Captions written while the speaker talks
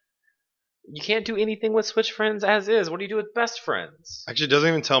You can't do anything with Switch friends as is. What do you do with best friends? Actually, it doesn't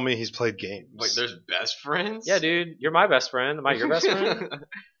even tell me he's played games. Wait, there's best friends? Yeah, dude, you're my best friend. Am I your best friend?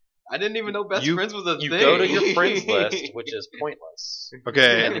 I didn't even know best friends was a You thing. go to your friends list, which is pointless.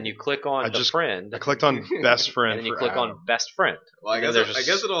 Okay. And then you click on friend. I clicked on best friend. And then you for click Adam. on best friend. Well, I guess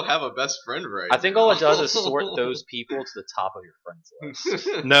it'll have a best friend right I think now. all it does is sort those people to the top of your friends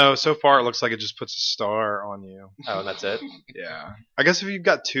list. No, so far it looks like it just puts a star on you. Oh, and that's it? Yeah. I guess if you've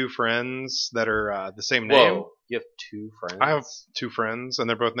got two friends that are the same name. Whoa, you have two friends? I have two friends, and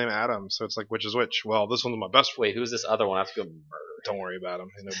they're both named Adam, so it's like, which is which? Well, this one's my best friend. Wait, who's this other one? I have to go murder. Don't worry about him.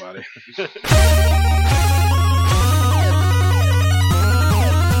 Ain't nobody.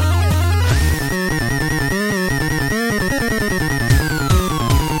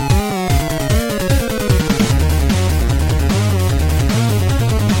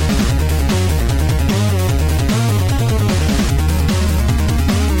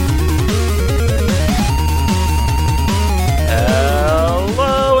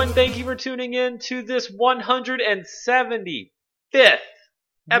 Hello, and thank you for tuning in to this 175th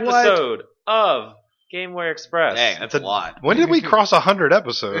episode of GameWare Express. Dang, that's a lot. When did we cross 100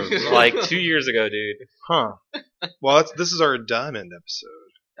 episodes? Like 2 years ago, dude. Huh. Well, this is our diamond episode.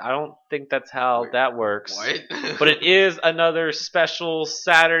 I don't think that's how that works. What? But it is another special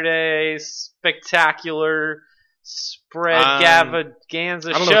Saturday spectacular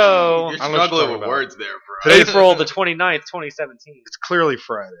spread-gavaganza show. You're I don't know what you're struggling talking with about. words there, bro. April the 29th, 2017. It's clearly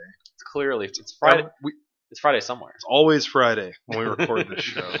Friday. It's Friday. We- It's Friday somewhere. It's always Friday when we record this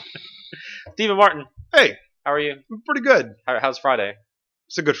show. Stephen Martin, Hey, how are you? I'm pretty good. How's Friday?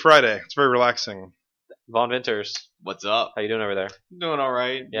 It's a good Friday. It's very relaxing. Vaughn Vinters, What's up? how you doing over there? Doing all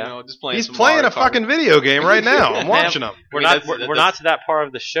right. Yeah. You know, just playing. He's some playing Mario a Kart. fucking video game right now. I'm watching him. We're I mean, not. We're not to that part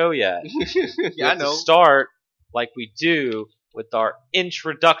of the show yet. We Yeah, I have to know. start like we do with our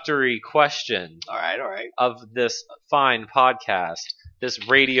introductory question All right. of this fine podcast, this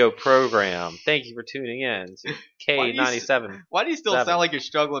radio program. Thank you for tuning in to K97. Why do you still 7. sound like you're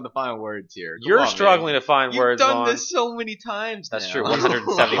struggling to find words here? Come You're on, struggling man. to find You've words done on. this so many times. That's now. true,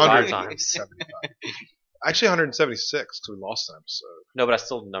 175 times. 175. Actually, 176 because we lost an episode. No, but I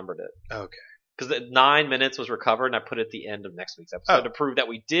still numbered it. Okay. Because 9 minutes was recovered, and I put it at the end of next week's episode Oh. to prove that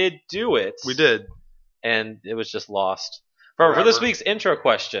we did do it. We did. And it was just lost. For this Forever. week's intro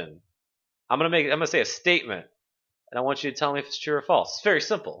question, I'm gonna say a statement, and I want you to tell me if it's true or false. It's very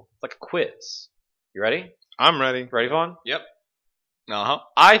simple. It's like a quiz. You ready? I'm ready. Ready, Vaughn? Yep. Uh-huh.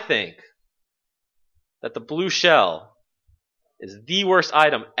 I think that the blue shell is the worst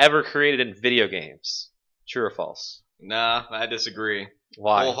item ever created in video games. True or false? Nah, I disagree.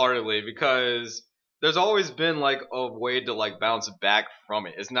 Why? Wholeheartedly, because there's always been like a way to like bounce back from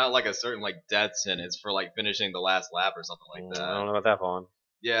it. It's not like a certain like death sentence for like finishing the last lap or something like I that. don't know about that, Vaughn.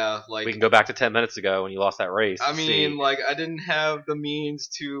 Yeah, like We can go back to 10 minutes ago when you lost that race. I to mean, see. like I didn't have the means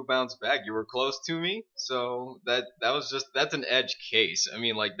to bounce back. You were close to me, so that's an edge case. I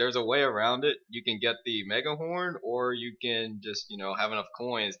mean, like there's a way around it. You can get the mega horn, or you can just have enough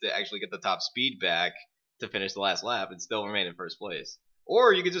coins to actually get the top speed back to finish the last lap and still remain in first place.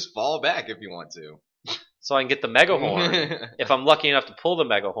 Or you could just fall back if you want to. So I can get the mega horn if I'm lucky enough to pull the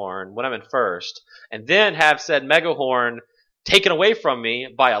mega horn when I'm in first, and then have said mega horn taken away from me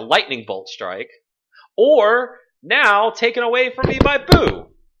by a lightning bolt strike, or now taken away from me by Boo.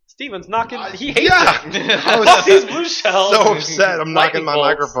 Steven's knocking. He hates Yeah. it. I was Fuck these blue shells. so upset. I'm knocking Lightning my bolts.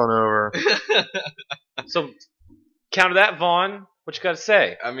 microphone over. So counter that, Vaughn. What you got to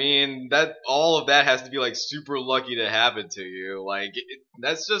say? I mean, that all of that has to be like super lucky to happen to you. Like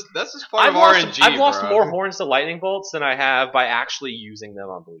that's just part of RNG. I've lost bro. more horns to lightning bolts than I have by actually using them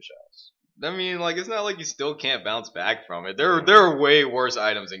on blue shells. I mean, like it's not like you still can't bounce back from it. There are way worse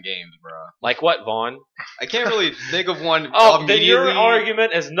items in games, bro. Like what, Vaughn? I can't really think of one. Oh, then immediately. your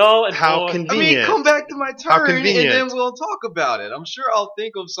argument is null and How void. I mean, convenient. come back to my How turn, and convenient. then we'll talk about it. I'm sure I'll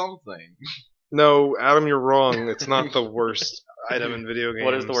think of something. No, Adam, you're wrong. It's not the worst item in video games.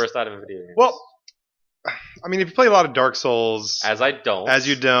 What is the worst item in video games? Well, I mean, if you play a lot of Dark Souls, as I don't. as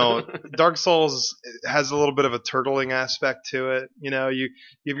you don't, Dark Souls has a little bit of a turtling aspect to it. You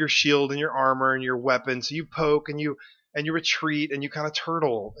have your shield and your armor and your weapon, so you poke and you retreat and you kind of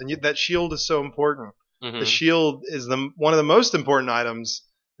turtle, and that shield is so important. Mhm. The shield is one of the most important items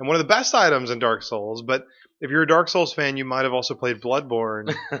and one of the best items in Dark Souls. But if you're a Dark Souls fan, you might have also played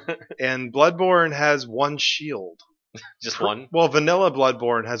Bloodborne, and Bloodborne has one shield. Just one. Well, vanilla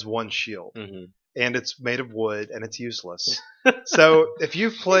Bloodborne has one shield. Mm-hmm. And it's made of wood, and it's useless. So if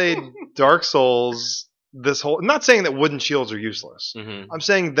you've played Dark Souls, I'm not saying that wooden shields are useless. Mm-hmm. I'm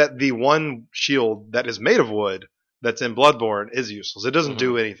saying that the one shield that is made of wood that's in Bloodborne is useless. It doesn't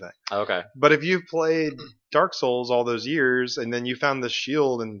do anything. Okay. But if you've played Dark Souls all those years and then you found this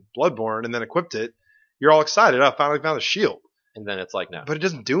shield in Bloodborne and then equipped it, you're all excited. I finally found a shield. And then it's like, no. But it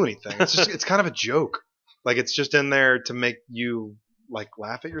doesn't do anything. It's just it's kind of a joke. Like it's just in there to make you like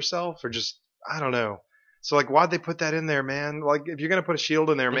laugh at yourself or just I don't know. So like why'd they put that in there, man? Like if you're gonna put a shield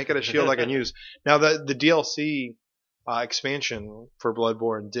in there, make it a shield I can use. Now the DLC expansion for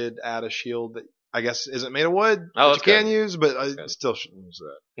Bloodborne did add a shield that I guess isn't made of wood that you can use, but I still shouldn't use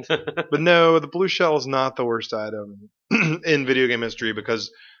that. But no, the blue shell is not the worst item in video game history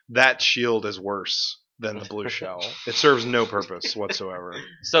because that shield is worse than the blue shell. It serves no purpose whatsoever.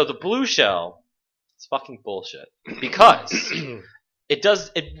 So the blue shell is fucking bullshit because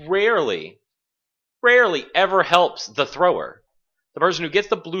it rarely ever helps the thrower. The person who gets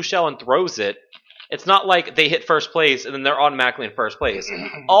the blue shell and throws it, it's not like they hit first place and then they're automatically in first place.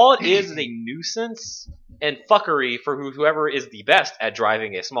 All it is a nuisance and fuckery for whoever is the best at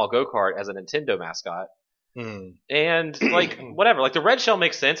driving a small go-kart as a Nintendo mascot. And like whatever, like the red shell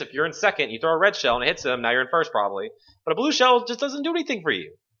makes sense. If you're in second, you throw a red shell and it hits them. Now you're in first probably, but a blue shell just doesn't do anything for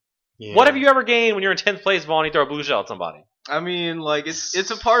you. Yeah. What have you ever gained when you're in 10th place, Vaughn? You throw a blue shell at somebody. I mean, like it's a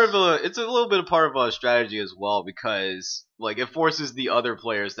little bit of part of a strategy as well because like it forces the other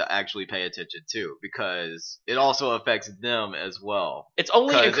players to actually pay attention too because it also affects them as well. It's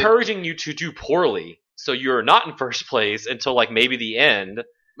only encouraging you to do poorly, so you're not in first place until like maybe the end.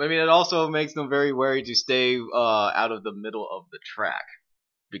 I mean, it also makes them very wary to stay out of the middle of the track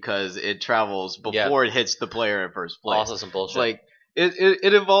because it travels before it hits the player in first place. Also some bullshit. Like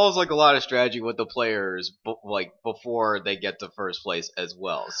it involves like a lot of strategy with the players like before they get to first place as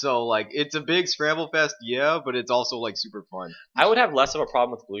well. So like it's a big scramble fest, yeah, but it's also like super fun. I would have less of a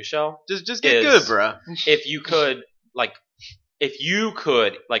problem with blue shell. Just get good, bruh. If you could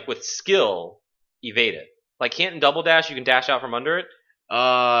with skill evade it. Like can't in double dash you can dash out from under it?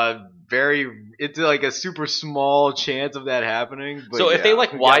 It's like a super small chance of that happening. But so if they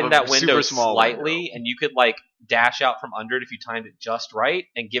like widen that window slightly and you could like dash out from under it if you timed it just right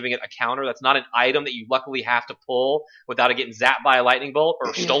and giving it a counter that's not an item that you luckily have to pull without it getting zapped by a lightning bolt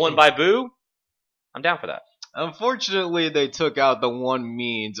or stolen by Boo, I'm down for that. Unfortunately, they took out the one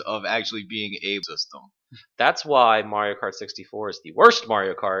means of actually being a system. That's why Mario Kart 64 is the worst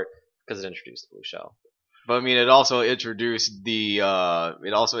Mario Kart because it introduced the blue shell. But I mean, it also introduced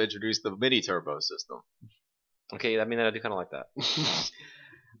the mini turbo system. Okay, I mean, I do kind of like that.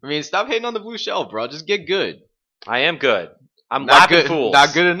 I mean, stop hating on the blue shell, bro. Just get good. I am good. I'm not good. Fools.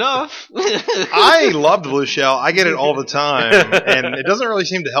 Not good enough. I love the blue shell. I get it all the time, and it doesn't really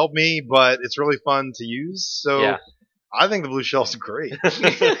seem to help me, but it's really fun to use. So yeah. I think the blue shell's great.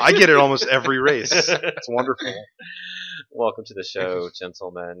 I get it almost every race. It's wonderful. Welcome to the show,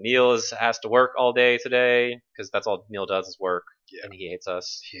 gentlemen. Neil has to work all day today because that's all Neil does is work, and he hates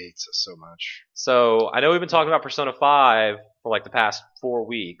us. He hates us so much. So I know we've been talking about Persona 5 for like the past 4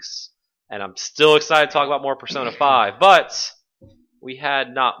 weeks, and I'm still excited to talk about more Persona 5, but we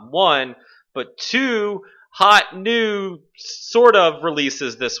had not one, but 2 hot new sort of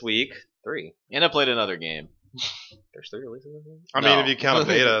releases this week. 3. And I played another game. There's 3 releases? I mean, if you count a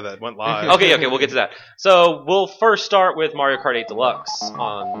beta that went live. Okay, we'll get to that. So we'll first start with Mario Kart 8 Deluxe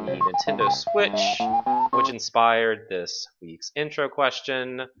on the Nintendo Switch, which inspired this week's intro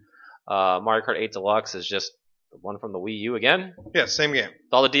question. Mario Kart 8 Deluxe is just the one from the Wii U again. Yeah, same game.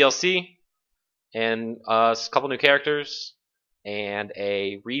 With all the DLC and a couple new characters and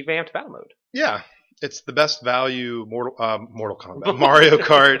a revamped battle mode. Yeah, it's the best value Mortal Kombat Mario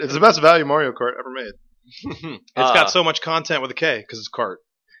Kart. It's the best value Mario Kart ever made. It's got so much content with a K because it's kart.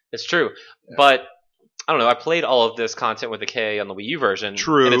 It's true, but I don't know. I played all of this content with a K on the Wii U version.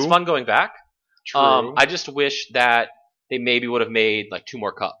 True, and it's fun going back. True. I just wish that they maybe would have made like 2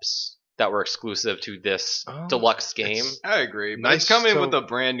 more cups that were exclusive to this deluxe game. I agree. But it's coming with a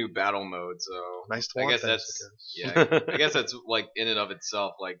brand new battle mode, so nice to I guess I guess that's like in and of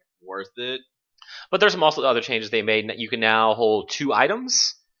itself like worth it. But there's some also other changes they made. That you can now hold 2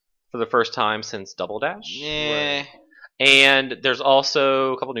 items for the first time since Double Dash. Yeah. Right. And there's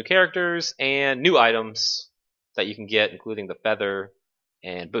also a couple new characters and new items that you can get, including the Feather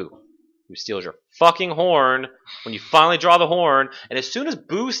and Boo, who steals your fucking horn when you finally draw the horn. And as soon as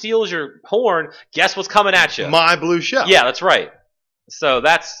Boo steals your horn, guess what's coming at you? My blue shell. Yeah, that's right. So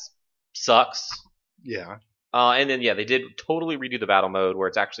that sucks. Yeah. And then, they did totally redo the battle mode where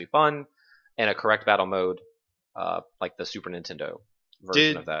it's actually fun and a correct battle mode like the Super Nintendo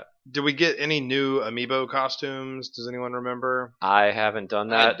version of that. Did we get any new amiibo costumes? Does anyone remember? I haven't done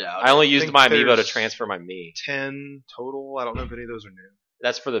that. I only used my amiibo to transfer my Mii. 10 total. I don't know if any of those are new.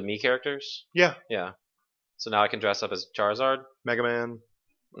 That's for the Mii characters? Yeah. Yeah. So now I can dress up as Charizard. Mega Man.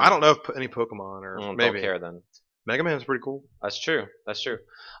 I don't know if any Pokemon or Don't maybe care then. Mega Man's pretty cool. That's true.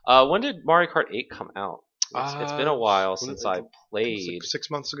 When did Mario Kart 8 come out? It's been a while since I played. 6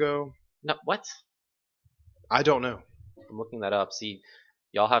 months ago. No, what? I don't know. I'm looking that up. See,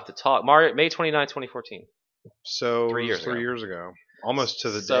 y'all have to talk. Mario May 29, 2014. So 3 years 3 ago. years ago, almost to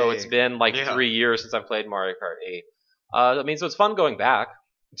the day. So it's been like Yeah. 3 years since I played Mario Kart 8. I mean, so it's fun going back.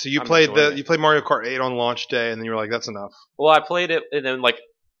 So you I'm played enjoying it. you played Mario Kart 8 on launch day, and then you were like, "That's enough." Well, I played it, and then like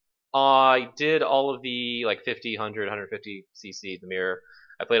I did all of the like 50, 100, 150 cc the mirror.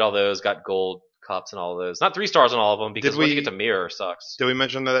 I played all those, got gold cups and all of those. Not 3 stars on all of them because Did once you we- get to mirror sucks. Did we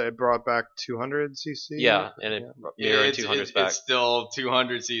mention that it brought back 200 cc? Yeah, and it mirror and 200s back. It's still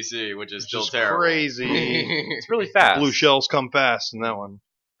 200 cc, which is still Just terrible. crazy. It's really fast. Blue shells come fast in that one.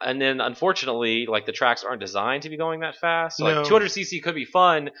 And then unfortunately, like the tracks aren't designed to be going that fast. So No. like 200cc could be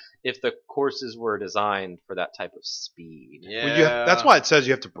fun if the courses were designed for that type of speed. Yeah, Well, that's why it says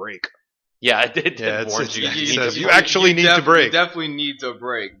you have to brake. Yeah, it did Yeah, warn it's- you. it need says to you brake. actually need to brake. You definitely need to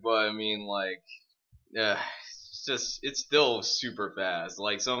brake, but I mean, like, yeah, it's still super fast.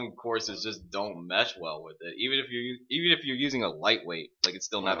 Like some courses just don't mesh well with it. Even if you're using a lightweight, like it's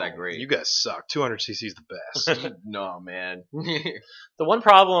still not that great. You guys suck. 200 cc is the best. No, man. The one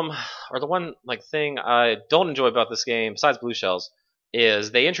problem, or the one like thing I don't enjoy about this game, besides blue shells,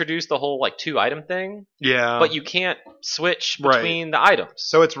 is they introduced the whole like 2 item thing, Yeah. but you can't switch Right. between the items.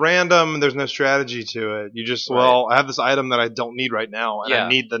 So it's random. There's no strategy to it. You just, Right. well, I have this item that I don't need right now, and Yeah. I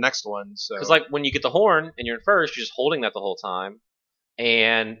need the next one. So Because like when you get the horn and you're in first, you're just holding that the whole time.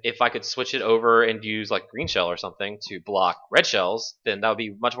 And if I could switch it over and use like green shell or something to block red shells, then that would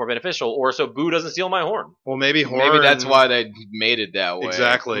be much more beneficial. Or so Boo doesn't steal my horn. well, maybe horn. Maybe that's why they made it that way.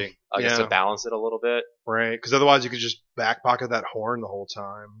 Exactly. I guess Yeah. to balance it a little bit. Right. Because otherwise, you could just back pocket that horn the whole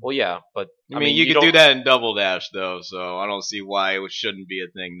time. Well, yeah, but I mean, you could don't- do that in Double Dash though, so I don't see why it shouldn't be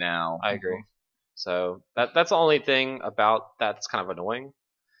a thing now. I agree. So that's the only thing about that's kind of annoying.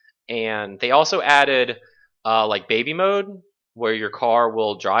 And they also added like baby mode, where your car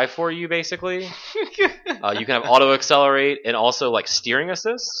will drive for you. Basically, you can have auto accelerate and also like steering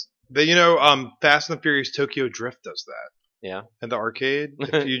assist. Fast and the Furious Tokyo Drift does that. Yeah. At the arcade,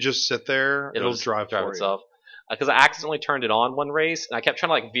 if you just sit there, it'll just drive for itself. Because I accidentally turned it on one race, and I kept trying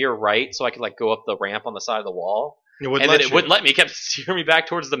to like veer right so I could like go up the ramp on the side of the wall, you. It wouldn't and let then it you. wouldn't let me. It kept steering me back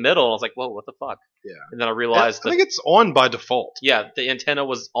towards the middle. I was like, "Whoa, what the fuck?" Yeah. And then I I realized think it's on by default. the antenna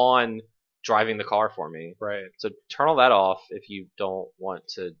was on driving the car for me. Right. So turn all that off if you don't want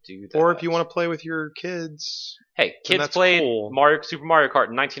to do that. Or if you want to play with your kids, Hey, kids that's played cool. Super Mario Kart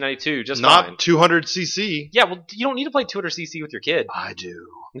in 1992 just not fine. 200 cc. Yeah, well, you don't need to play 200cc with your kid. I do.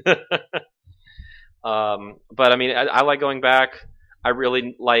 But I mean, I like going back. I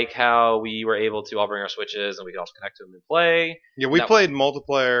really like how we were able to all bring our Switches and we could also connect to them and play. Yeah, we That- played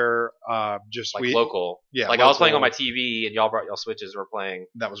multiplayer. Just Like we. local. Yeah, Like I was playing on my local. TV and y'all brought y'all Switches. We're playing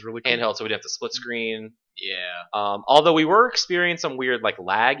That was really cool. handheld, so we didn't have to split screen. Yeah. Although we were experiencing some weird like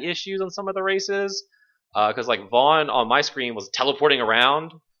lag issues on some of the races, because like Vaughn on my screen was teleporting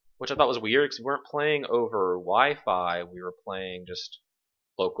around, which I thought was weird because we weren't playing over Wi-Fi. We were playing just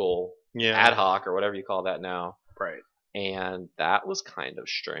local Yeah. ad hoc or whatever you call that now, Right. and that was kind of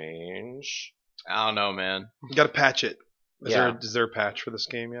strange. I don't know, man. You got to patch it. Yeah. Is there a patch for this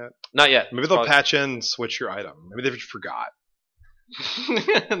game yet? Not yet. Maybe they'll Probably- patch in and switch your item. Maybe they just forgot. Like,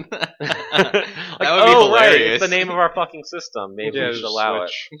 That would be oh, right, hilarious. it's the name of our fucking system. Maybe we should just allow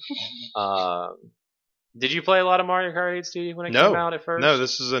switch. it. Did you play a lot of Mario Kart 8, Steve, when it No. came out at first? No,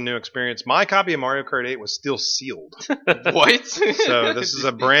 this is a new experience. My copy of Mario Kart 8 was still sealed. What? So this is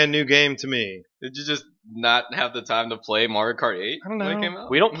a brand new game to me. Did you just not have the time to play Mario Kart 8 I don't when it know. came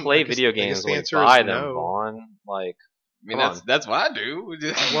out? We don't play I guess- video I guess games the when we answer is buy them, no. Vaughn. Like, I mean, Come that's what I do.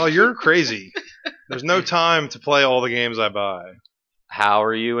 Well, you're crazy. There's no time to play all the games I buy. how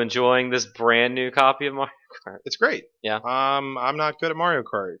are you enjoying this brand new copy of Mario Kart? It's great. Yeah. I'm not good at Mario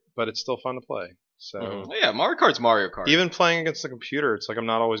Kart, but it's still fun to play. So Mhm. Oh, yeah, Mario Kart's Mario Kart. even playing against the computer, it's like I'm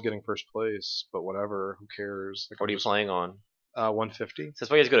not always getting first place, but whatever. Who cares? Like, What are you playing on? 150. That's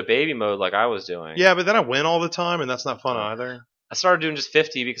why you guys go to baby mode like I was doing. Yeah, but then I win all the time, and that's not fun either. I started doing just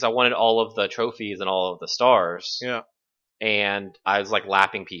 50 because I wanted all of the trophies and all of the stars. Yeah. And I was like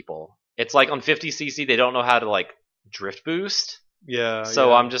lapping people. It's like on 50cc they don't know how to like drift boost. Yeah. So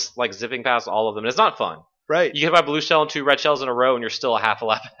yeah. I'm just like zipping past all of them. And it's not fun. right. You can buy blue shell and 2 red shells in a row and you're still a half a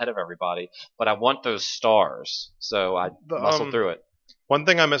lap ahead of everybody. But I want those stars. So I The, muscle through it. One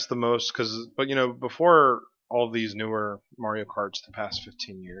thing I miss the most, before all these newer Mario Karts the past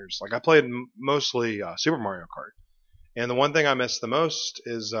 15 years, like I played mostly Super Mario Kart, and the one thing I miss the most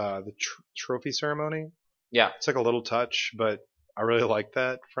is the trophy ceremony. Yeah. It's like a little touch, but I really like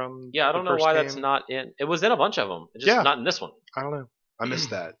that from. Yeah, I the don't know first why game. that's not in. It was in a bunch of them. It's just Yeah. not in this one. I don't know. I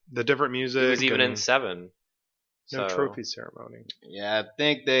missed that. The different music. It was even in and 7. no So- trophy ceremony. Yeah, I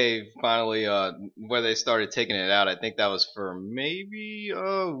think they finally where they started taking it out. I think that was for maybe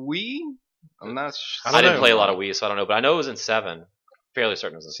Wii. I'm not. I I don't didn't know. play a lot of Wii, so I don't know. But I know it was in 7. Fairly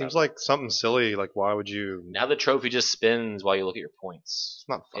certain it was in Seems 7. like something silly. Like, why would you? Now the trophy just spins while you look at your points, It's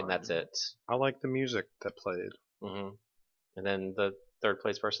not fun. and that's it. I like the music that played. hmm And then the third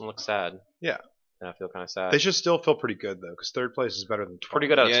place person looks sad. Yeah. And I feel kind of sad. They should still feel pretty good though, because third place is better than 12. Pretty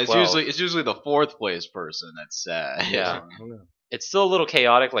good out of Yeah, 12. it's usually the fourth place person that's sad. Yeah. I don't know. It's still a little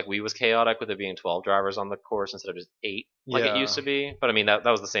chaotic, like Wii was chaotic with it being 12 drivers on the course instead of just 8, like it Yeah. used to be. But I mean, that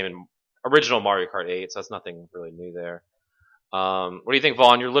was the same in original Mario Kart 8, so that's nothing really new there. What do you think,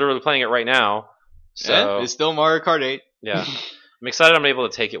 Vaughn? You're literally playing it right now. So, Yeah, it's still Mario Kart 8. yeah. I'm excited I'm able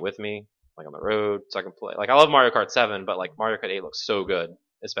to take it with me, like on the road, so I can play. Like, I love Mario Kart 7, but like Mario Kart 8 looks so good,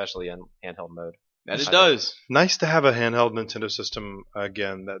 especially in handheld mode. That it I does. Nice to have a handheld Nintendo system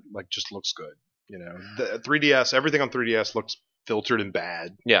again that like just looks good. You know, the 3DS, everything on 3DS looks filtered and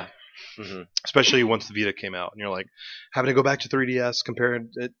bad. Yeah. hmm Especially once the Vita came out, and you're like having to go back to 3DS, compare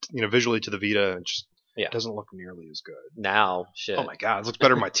it, visually to the Vita, and just Yeah. doesn't look nearly as good. Now, shit. Oh my god, it looks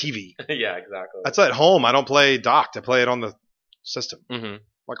better on my TV. yeah, exactly. That's at home. I don't play docked. I play it on the system. hmm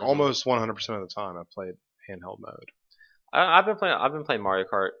Like Mhm. almost 100% of the time, I play it handheld mode. I've been playing Mario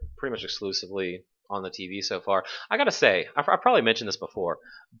Kart pretty much exclusively on the TV so far. I gotta say, I probably mentioned this before,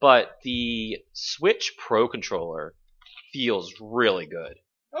 but the Switch Pro controller feels really good.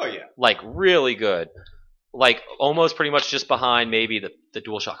 Oh yeah. Like really good. Like almost pretty much just behind maybe the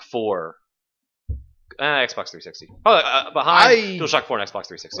DualShock 4. Xbox 360. Oh, behind DualShock 4 and Xbox When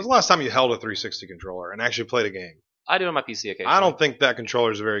 360. was the last time you held a 360 controller and actually played a game? I do on my PC occasionally. I don't think that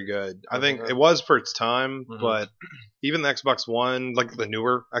controller is very good. I think it was for its time, Mhm. but even the Xbox One, like the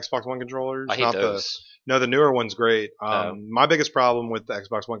newer Xbox One controllers, I hate not those. the newer one's great. No. My biggest problem with the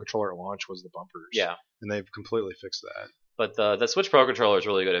Xbox One controller at launch was the bumpers. Yeah. and they've completely fixed that. But the Switch Pro controller is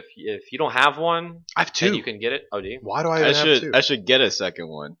really good. If you don't have one, I have and two. you can get it. Oh, do you? Why do I even have two? I should get a second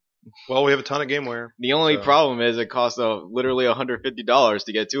one. Well, we have a ton of GameWare. The only So- problem is it costs literally $150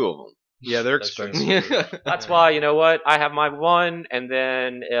 to get two of them. Yeah, they're That's true. expensive. That's why, you know what? I have my one, and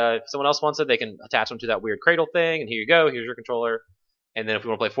then if someone else wants it, they can attach them to that weird cradle thing, and here you go. Here's your controller. And then if we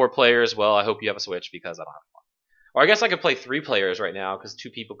want to play 4 players, well, I hope you have a Switch because I don't have one. Or I guess I could play 3 players right now because 2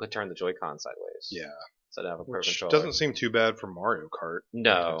 people could turn the Joy-Con sideways. Yeah, So I have a Pro which controller. doesn't seem too bad for Mario Kart.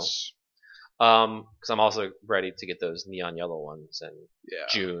 No. Because- Because I'm also ready to get those neon yellow ones in Yeah.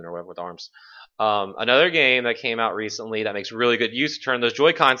 June or whatever with arms. Another game that came out recently that makes really good use to turn those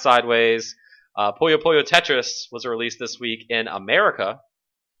Joy-Con sideways. Puyo Puyo Tetris was released this week in America,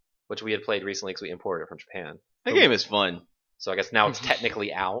 which we had played recently because we imported it from Japan. That game is fun. So I guess now it's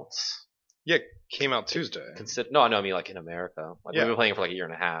technically out. Yeah, came out Tuesday. No, I mean like in America. Like Yeah. we've been playing it for like a year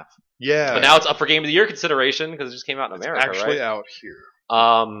and a half. Yeah, But now it's up for Game of the Year consideration because it just came out in it's America, actually right? out here.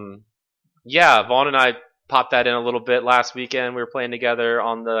 Yeah, Vaughn and I popped that in a little bit last weekend. We were playing together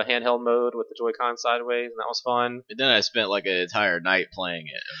on the handheld mode with the Joy-Con sideways, and that was fun. But then I spent like an entire night playing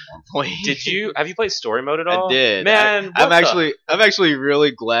it at one point. Have you played story mode at all? I did. Man, I'm what actually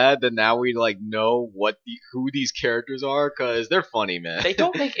really glad that now we like know who these characters are because they're funny, man. they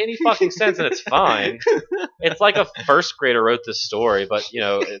don't make any fucking sense, and it's fine. It's like a first grader wrote this story, but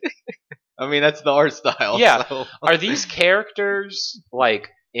I mean, that's the art style. Yeah. so- are these characters like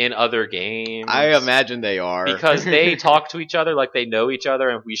in other games? I imagine they are. Because they talk to each other like they know each other,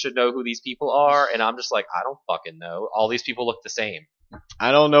 and we should know who these people are. And I'm just like, I don't fucking know. All these people look the same.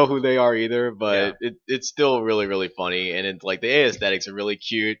 I don't know who they are either, but it's still really, really funny, and it's like the aesthetics are really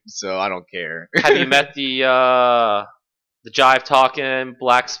cute, so I don't care. Have you met the jive talking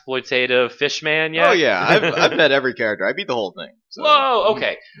black exploitative fishman yet? Oh yeah, I've met every character. I beat the whole thing. So. Whoa.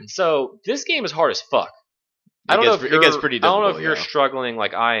 Okay. So this game is hard as fuck. I don't know if it gets pretty I don't know difficult, if you're yeah. struggling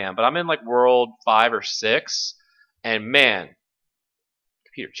like I am, but I'm in like world 5 or 6, and man,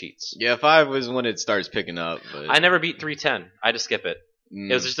 computer cheats. Yeah, 5 was when it starts picking up. But, I never beat 310. I had to skip it.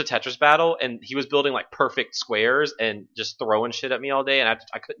 It was just a Tetris battle, and he was building like perfect squares and just throwing shit at me all day, and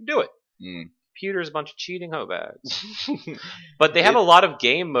I couldn't do it. Mm. Computer's a bunch of cheating hobags. But they have a lot of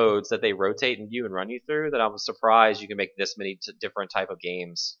game modes that they rotate and you and run you through that I was surprised you can make this many different type of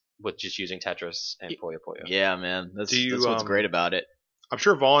games with just using Tetris and Puyo Puyo. Yeah, man, that's Do you, what's great about it. I'm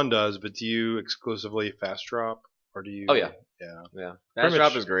sure Vaughn does, but do you exclusively fast drop, or do you? Oh, yeah. yeah. Yeah. That pretty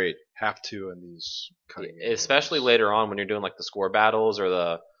drop much- is great. Have to in these kind of games. Especially later on when you're doing like the score battles or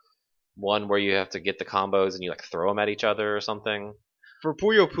the one where you have to get the combos and you like throw them at each other or something. For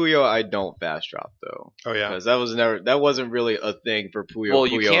Puyo Puyo, I don't fast drop though, Oh yeah. because that wasn't really a thing for Puyo Well,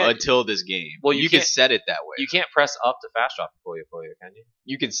 you Puyo can't- until this game. Well, you can can't- set it that way. You can't press up to fast drop in Puyo Puyo, can you?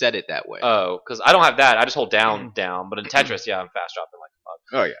 You can set it that way. Oh, because I don't have that. I just hold down. But in Tetris, yeah, I'm fast dropping like a bug.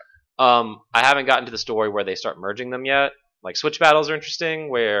 Oh yeah. I haven't gotten to the story where they start merging them yet. Like Switch battles are interesting,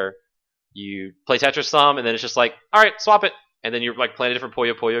 where you play Tetris some, and then it's just like, all right, swap it, and then you're like playing different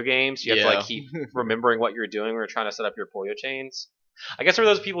Puyo Puyo games. You have to Yeah. like keep remembering what you're doing when you're trying to set up your Puyo chains. I guess for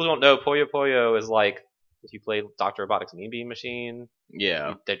those people who don't know, Puyo Puyo is like if you play Dr. Robotnik's Mean Bean Machine.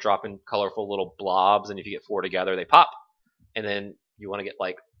 Yeah. They drop in colorful little blobs, and if you get 4 together, they pop. And then you want to get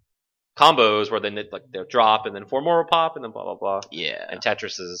like combos where then they'll drop, and then 4 more will pop, and then blah blah blah. Yeah. And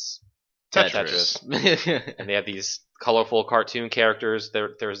Tetris is Tetris. and they have these colorful cartoon characters.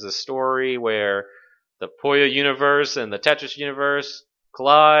 There's this story where the Puyo universe and the Tetris universe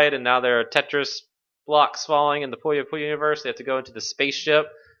collide, and now there are Tetris blocks falling in the Puyo Puyo universe. They have to go into the spaceship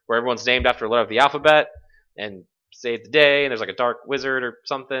where everyone's named after a letter of the alphabet and save the day. And there's like a dark wizard or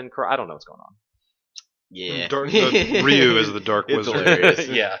something. I don't know what's going on. Yeah. Ryu is the dark It's wizard. hilarious.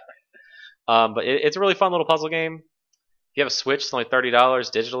 Yeah. But it's a really fun little puzzle game. If you have a Switch, it's only $30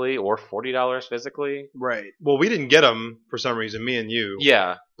 digitally or $40 physically. Right. Well, we didn't get them for some reason, me and you.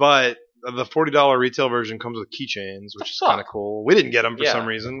 Yeah. But the $40 retail version comes with keychains, which is fuck? kind of cool. We didn't get them for Yeah. some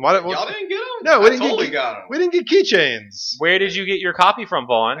reason. Why? Y'all didn't get them? No, we I didn't totally get. got them. We didn't get keychains Where did you get your copy from,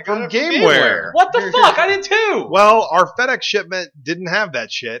 Vaughn? from got it from GameWare. What the fuck? I did too. Well, our FedEx shipment didn't have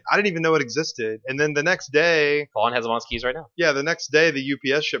that shit. I didn't even know it existed. And then the next day, Vaughn has them on his keys right now. the next day the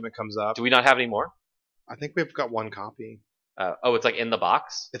UPS shipment comes up. Do we not have any more? I think we've got one copy. It's like in the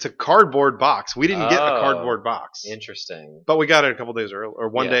box. It's a cardboard box. We didn't get a Oh. cardboard box. Interesting. But we got it a couple days earlier, or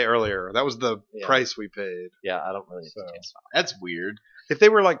one Yeah. day earlier. That was the Yeah. price we paid. Yeah, I don't really. So. That's weird. If they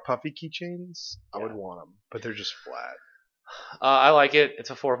were like puffy keychains, I Yeah. would want them. But they're just flat. I like it. It's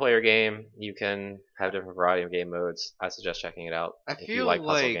a 4-player game. You can have a different variety of game modes. I suggest checking it out I if you feel like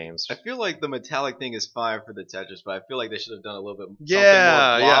puzzle like games. I feel like the metallic thing is fine for the Tetris, but I feel like they should have done a little bit something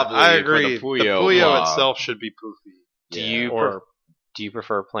Yeah, more yeah, wobbly I for agree. the Puyo, Puyo blob. itself should be poofy. Do Yeah. you Or do you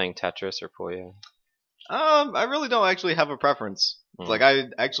prefer playing Tetris or Puyo? I really don't actually have a preference. Hmm. Like I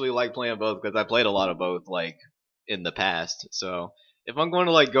actually like playing both because I played a lot of both like in the past. So if I'm going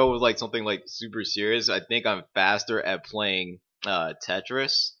to like go with like something like super serious, I think I'm faster at playing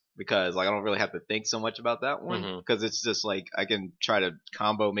Tetris because like I don't really have to think so much about that one Mhm. because it's just like I can try to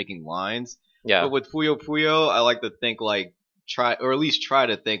combo making lines. Yeah. But with Puyo Puyo, I like to think like try or at least try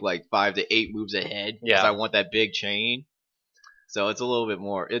to think like 5 to 8 moves ahead because Yeah. I want that big chain. So it's a little bit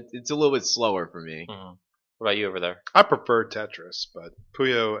more. It's a little bit slower for me. Mhm. What about you over there? I prefer Tetris, but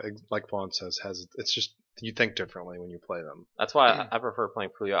Puyo, like Vaughn says, it's just you think differently when you play them. That's why I prefer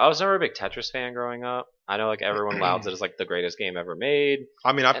playing Puyo. I was never a big Tetris fan growing up. I know like everyone louds it as like the greatest game ever made.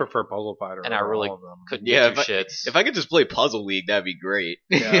 I mean, I prefer Puzzle Fighter. and I over really all of them. Couldn't Yeah, give two shits. If I could just play Puzzle League, that'd be great.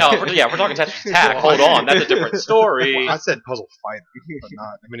 Yeah. No, if we're talking Tetris Attack. Hold on, that's a different story. I said Puzzle Fighter, but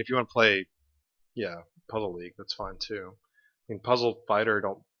not. I mean, if you want to play, Puzzle League, that's fine too. I mean, Puzzle Fighter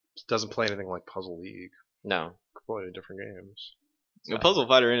doesn't play anything like Puzzle League. No. Completely different games. The Puzzle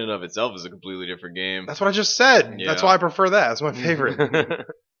Fighter in and of itself is a completely different game. That's what I just said. Yeah. That's why I prefer that. That's my favorite.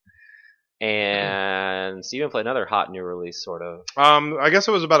 And Steven played another hot new release, sort of. I guess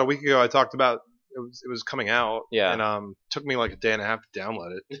it was about a week ago. I talked about it was coming out. Yeah. And took me like a day and a half to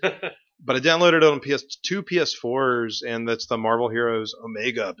download it. But I downloaded it on PS2, PS4s, and that's the Marvel Heroes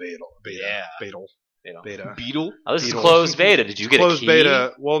Omega beta. Yeah. Beta. Beetle? Oh, this is Beatles. closed beta. Did you get Closed a key?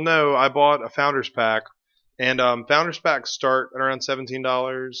 beta. Well, no, I bought a Founders Pack, and Founders Packs start at around $17.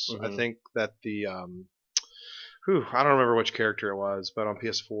 I Mhm. think that the I don't remember which character it was, but on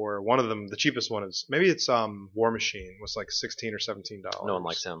PS4, one of them, the cheapest one is maybe it's War Machine, was like $16 or $17. No one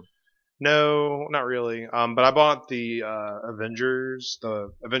likes him. No, not really. But I bought the Avengers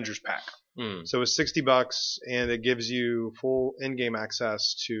pack. Hmm. So it was $60, and it gives you full in-game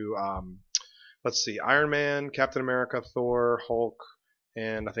access to, let's see, Iron Man, Captain America, Thor, Hulk,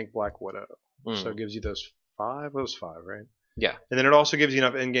 and I think Black Widow. Hmm. So it gives you those five, right? Yeah. And then it also gives you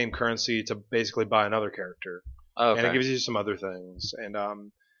enough in-game currency to basically buy another character. Oh, And it okay. gives you some other things. And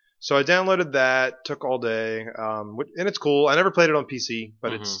so I downloaded that, took all day, and it's cool. I never played it on PC,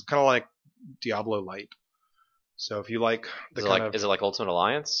 but it's kind of like Diablo Light. So if you like the Is it like Ultimate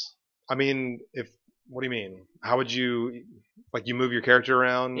Alliance? I mean, what do you mean? How would you, like, you move your character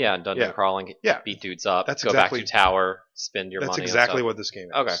around? Yeah, dungeon crawling. Yeah. Beat dudes up. That's go exactly- back to tower. Spend your That's money. exactly and what this game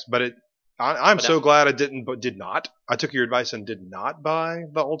is. Okay. But I'm But so glad I did not. I took your advice and did not buy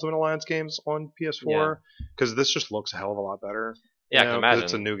the Ultimate Alliance games on PS4 because this just looks a hell of a lot better. Yeah, I you can know, 'cause imagine.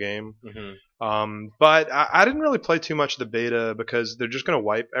 it's a new game. Mm-hmm. But I didn't really play too much of the beta because they're just going to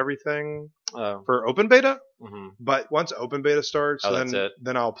wipe everything Oh. for open beta. Mm-hmm. But once open beta starts, Oh, that's then it.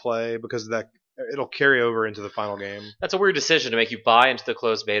 then I'll play because it'll carry over into the final game. That's a weird decision to make you buy into the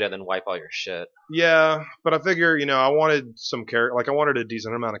closed beta and then wipe all your shit. Yeah, but I figure I wanted some I wanted a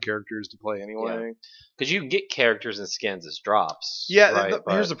decent amount of characters to play anyway. Because you can get characters and skins as drops. Yeah, right?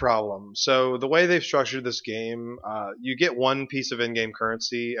 here's the problem. So the way they've structured this game, you get one piece of in-game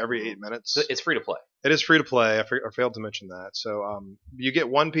currency every 8 minutes. So it's free to play. It is free to play. I failed to mention that. So you get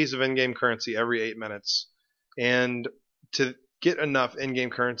one piece of in-game currency every 8 minutes, and to get enough in-game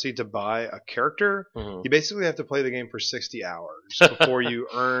currency to buy a character, Mm-hmm. you basically have to play the game for 60 hours before you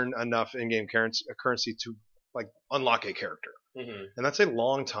earn enough in-game currency to like unlock a character. Mm-hmm. And that's a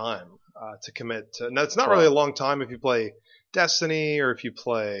long time to commit to. Now, it's not really a long time if you play Destiny or if you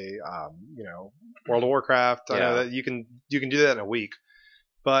play, World of Warcraft. I know that you can do that in a week.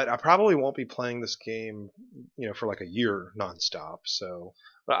 But I probably won't be playing this game, for like a year nonstop. So,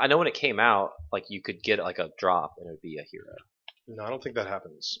 But I know when it came out, like you could get like a drop and it would be a hero. no, I don't think that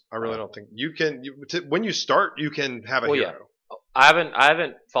happens. I really don't think you can. When you start, you can have a Well, hero. yeah. I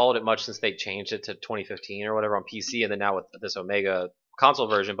haven't followed it much since they changed it to 2015 or whatever on PC, and then now with this Omega console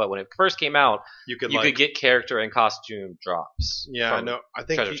version. But when it first came out, You could you could get character and costume drops. Yeah, from- no, I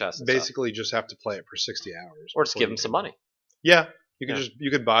think treasure you chests and basically just have to play it for 60 hours, or just before give you them some can- money. Yeah, you can Yeah.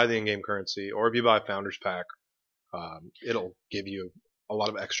 you could buy the in-game currency, or if you buy Founders Pack, it'll give you a lot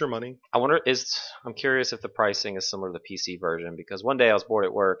of extra money. I'm curious if the pricing is similar to the PC version, because one day I was bored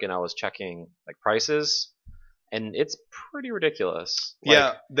at work and I was checking like prices, and it's pretty ridiculous. Like,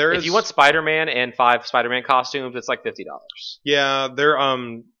 Yeah, there is. if you want Spider-Man and 5 Spider-Man costumes, it's like $50. Yeah,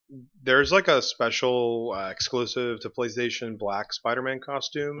 there's like a special exclusive to PlayStation Black Spider-Man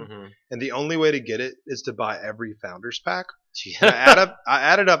costume, Mm-hmm. and the only way to get it is to buy every Founders Pack. And I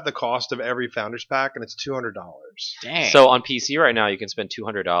added up the cost of every Founders Pack, and it's $200. Dang. So on PC right now, you can spend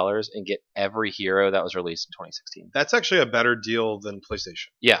 $200 and get every hero that was released in 2016. That's actually a better deal than PlayStation,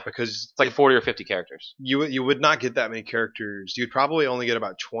 Yeah, because it's like 40 or 50 characters. you would not get that many characters. You'd probably only get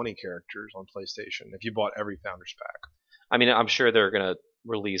about 20 characters on PlayStation if you bought every Founders Pack. I mean, I'm sure they're gonna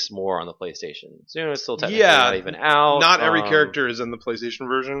release more on the PlayStation soon. It's still technically Yeah, not even out. Not every character is in the PlayStation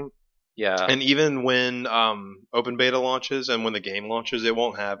version. Yeah, And even when open beta launches and when the game launches, it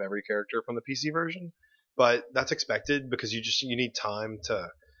won't have every character from the PC version. But that's expected because you need time to,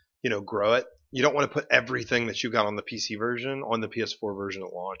 grow it. You don't want to put everything that you got on the PC version on the PS4 version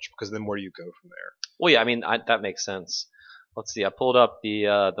at launch, because then where do you go from there? well, yeah. I mean, that makes sense. Let's see. I pulled up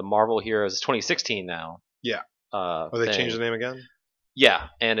the Marvel Heroes 2016 now. Yeah. Oh, Oh, they changed the name again? Yeah,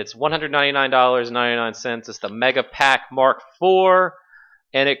 and it's $199.99. It's the Mega Pack Mark IV,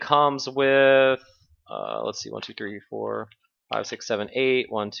 and it comes with let's see, 1, 2, 3, 4, 5, 6, 7, 8.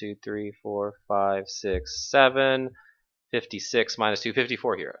 1, 2, 3, 4, 5, 6, 7. 56 minus 2,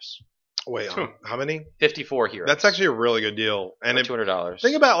 54 heroes. Wait, how many? 54 heroes. That's actually a really good deal. And if, $200.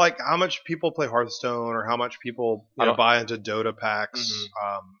 think about like how much people play Hearthstone or how much people buy into Dota packs.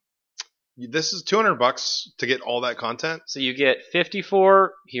 This is $200 to get all that content. So you get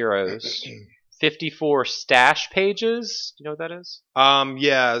 54 heroes, 54 stash pages. Do you know what that is?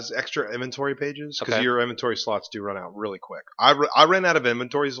 Yeah, it's extra inventory pages because Okay. your inventory slots do run out really quick. I ran out of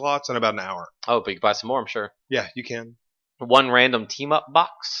inventory slots in about an hour. Oh, but you can buy some more, I'm sure. Yeah, you can. One random team up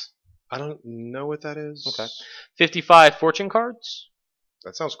box. I don't know what that is. Okay. 55 fortune cards.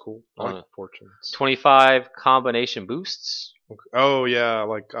 That sounds cool. I like fortunes. 25 combination boosts. Oh yeah,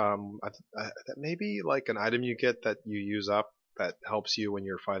 like that may be like an item you get that you use up that helps you when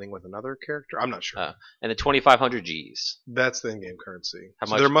you're fighting with another character. I'm not sure. And then 2,500 Gs. That's the in-game currency. How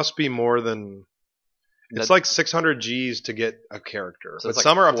So much? there must be more than. It's like 600 Gs to get a character, So but it's like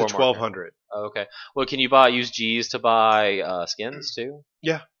some are up to 4 more. 1,200. Oh, okay. Well, can you use Gs to buy skins too?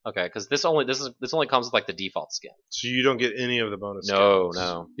 Yeah. Okay, because this only comes with like the default skin. So you don't get any of the bonus. No, skins.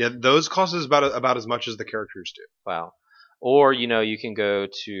 no. Yeah, those cost us about as much as the characters do. Wow. Or you can go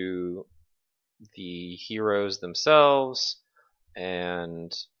to the heroes themselves,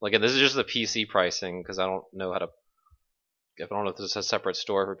 and like, and this is just the PC pricing because I don't know if there's a separate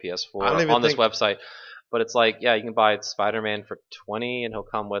store for I don't PS4 even on this think- website. But it's like, yeah, you can buy Spider-Man for $20, and he'll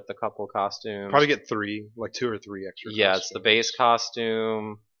come with a couple costumes. Probably get 2 or 3 extra. Yeah, it's the costumes. base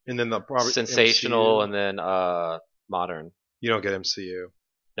costume, and then the probably sensational, MCU. and then modern. You don't get MCU.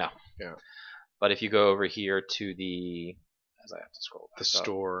 But if you go over here to as I have to scroll back The up.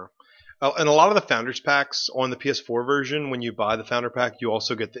 store. Oh, and a lot of the Founders packs on the PS4 version, when you buy the Founder pack, you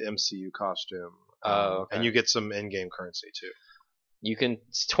also get the MCU costume. Oh, okay. And you get some in-game currency too. You can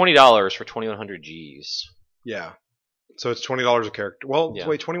it's $20 for 2,100 Gs. Yeah. So it's $20 a character. Well, Yeah.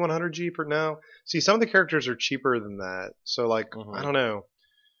 wait, 2100 G per now. See, some of the characters are cheaper than that. So like, Mhm. I don't know.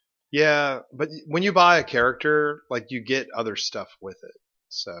 Yeah, but when you buy a character, like you get other stuff with it.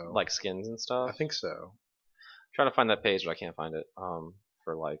 So Like skins and stuff. I think so. Trying to find that page, but I can't find it.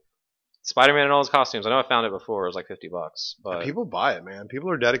 For like Spider-Man and all his costumes. I know I found it before. It was like $50, but People buy it, man. People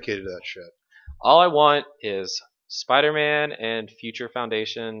are dedicated to that shit. all I want is Spider-Man and Future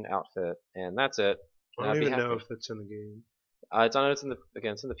Foundation outfit, and that's it. I And don't I'd be even know happy. if that's in the game. It's on. It's in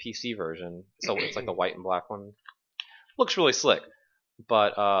the PC version. So it's like the white and black one. Looks really slick,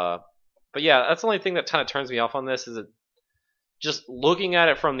 but yeah, that's the only thing that kind of turns me off on this is it. Just looking at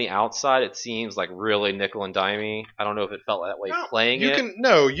it from the outside, it seems like really nickel and dimey. I don't know if it felt that way playing it.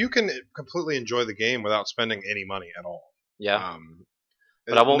 You can completely enjoy the game without spending any money at all. Yeah,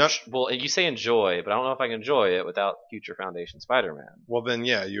 but I won't. not- Well, you say enjoy, but I don't know if I can enjoy it without Future Foundation Spider-Man. well, then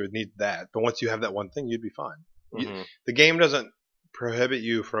yeah, you would need that. But once you have that one thing, you'd be fine. Mhm. The game doesn't prohibit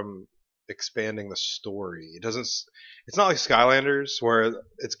you from expanding the story. It doesn't. It's not like Skylanders where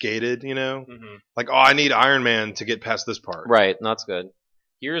it's gated. You know, like oh, I need Iron Man to get past this part. Right, and that's good.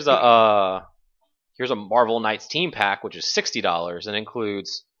 Here's a Marvel Knights team pack, which is $60 and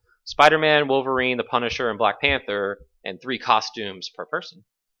includes Spider-Man, Wolverine, the Punisher, and Black Panther, and 3 costumes per person.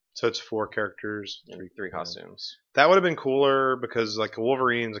 So it's 4 characters. And 3 costumes. That would have been cooler because like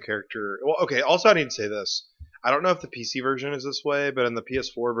Wolverine's a character. Well, okay. Also, I need to say this. I don't know if the PC version is this way, but in the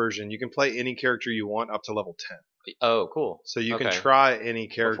PS4 version, you can play any character you want up to level 10. Oh, cool. So you can Okay. try any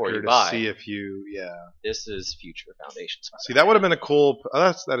Before character you to buy. see if you, yeah. This is Future Foundation Spider-Man. See, that would have been a cool.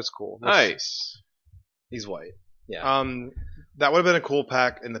 That is cool. Nice. He's white. Yeah. That would have been a cool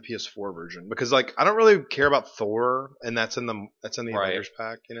pack in the PS4 version because like I don't really care about Thor, and that's in the Right. Avengers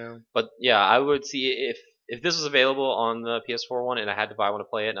pack, you know. But yeah, I would see if this was available on the PS4 one and I had to buy one to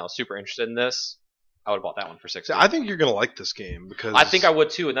play it and I was super interested in this, I would have bought that one for $60. So I think you're gonna like this game because I think I would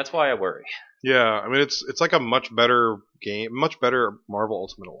too, and that's why I worry. Yeah, I mean it's like a much better game, much better Marvel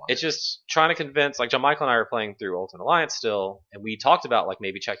Ultimate Alliance. It's just trying to convince, like John Michael and I are playing through Ultimate Alliance still, and we talked about like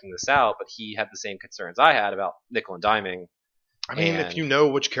maybe checking this out, but he had the same concerns I had about nickel and diming. I mean, if and- you know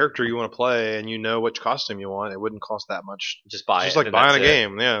which character you want to play and you know which costume you want, it wouldn't cost that much. Just buy Just it. like and buying a that's it.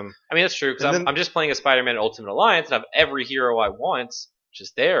 game, yeah. I mean, that's true And because then- I'm just playing a Spider-Man Ultimate Alliance and I have every hero I want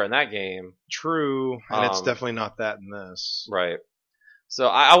just there in that game. True, and it's Um, definitely not that in this. Right. So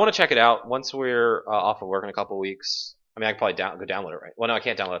I want to check it out once we're off of work in a couple weeks. I mean, I can probably go download it, right? Well, no, I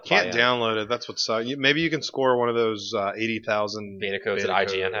can't download it. Can't download it. That's what's maybe you can score one of those 80,000 beta codes that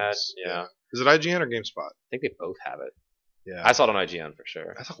IGN had. codes. Yeah. Is it IGN or GameSpot? I think they both have it. Yeah. I saw it on IGN for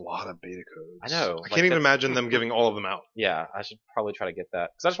sure. That's a lot of beta codes. I know, I like, can't even that's- imagine them giving all of them out. Yeah, I should probably try to get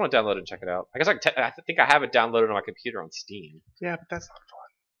that because I just want to download it and check it out. I guess I think I have it downloaded on my computer on Steam. Yeah, but that's not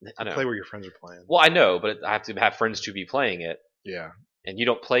fun. I know. Play where your friends are playing. Well, I know, but I have to have friends to be playing it, Yeah. and you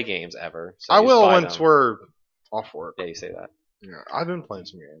don't play games ever. So I you just will buy once them. we're off work. Yeah, you say that. Yeah, I've been playing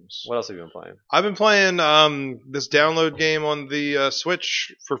some games. What else have you been playing? I've been playing this download game on the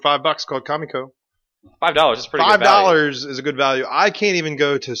Switch for $5 called Kamiko. $5 is pretty good value. $5 is a good value. I can't even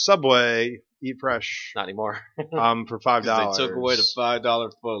go to Subway, eat fresh, Not anymore. for $5. They took away the $5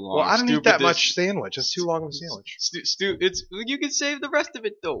 footlong. Well, I don't eat Stupid that dis- much sandwich. It's too long of a sandwich. It's you can save the rest of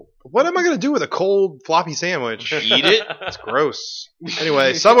it though. What am I gonna do with a cold floppy sandwich? Eat it. It's gross.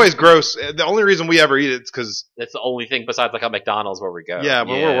 Anyway, Subway's gross. The only reason we ever eat it is because That's the only thing besides like a McDonald's where we go. yeah,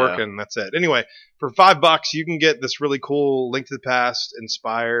 when Yeah. we're working, that's it. Anyway, for $5, you can get this really cool Link to the Past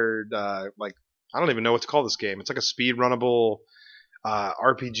inspired, like I don't even know what to call this game. It's like a speed runnable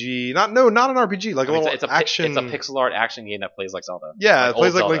RPG. Not an RPG, like I mean, a little it's a action. It's a pixel art action game that plays like Zelda. Yeah, Like it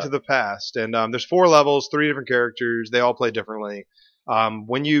plays old like Link to Zelda. the Past, and there's 4 levels, 3 different characters. They all play differently.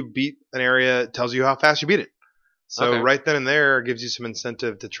 When you beat an area, it tells you how fast you beat it. So Okay. right then and there, it gives you some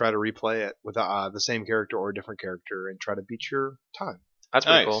incentive to try to replay it with the same character or a different character and try to beat your time. That's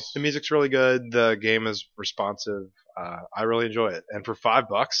pretty Nice. cool. The music's really good. The game is responsive. I really enjoy it. And for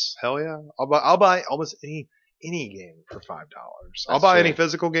 $5, hell yeah, I'll buy almost any game for $5. I'll buy true. any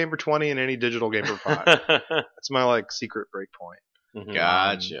physical game for 20 and any digital game for 5. That's my like secret break point. Mhm.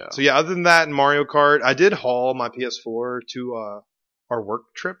 Gotcha. So yeah, other than that, in Mario Kart, I did haul my PS4 to our work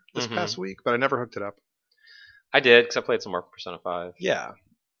trip this Mhm. past week, but I never hooked it up. I did because I played some more Persona 5. Yeah,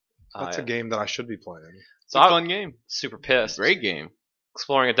 that's Uh, a game that I should be playing. It's So a I'm fun game. super pissed. Great game.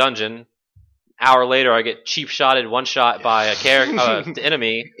 Exploring a dungeon. Hour later, I get cheap shotted, one shot by a character, the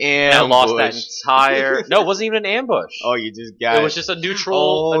enemy, and I lost that entire. No, it wasn't even an ambush. Oh, you just got It was just a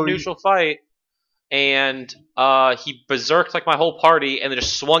neutral fight, and he berserked like my whole party, and then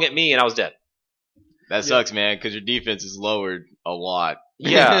just swung at me, and I was dead. That sucks, man, because your defense is lowered a lot.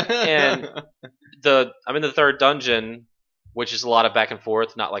 Yeah, and I'm in the third dungeon, which is a lot of back and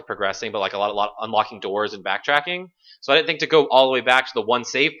forth, not like progressing, but like a lot of unlocking doors and backtracking. So I didn't think to go all the way back to the one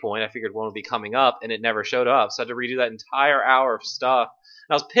save point. I figured one would be coming up, and it never showed up. So I had to redo that entire hour of stuff.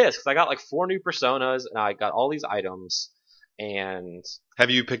 And I was pissed because I got like 4 new personas, and I got all these items. And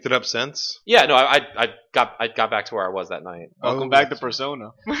Have you picked it up since? yeah, no, I got back to where I was that night. Welcome back to Persona.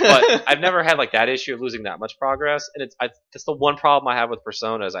 But I've never had like that issue of losing that much progress, and that's the one problem I have with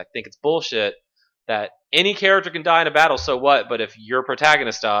personas. I think it's bullshit that any character can die in a battle, so what? But if your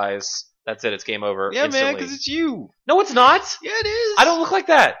protagonist dies, that's it. It's game over. Yeah, instantly. man, because it's you. No, it's not. Yeah, it is. I don't look like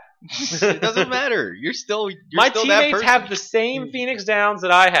that. It doesn't matter. You're still My still that teammates person. have the same Phoenix Downs that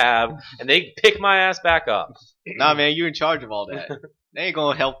I have, and they pick my ass back up. Nah, man, you're in charge of all that. They ain't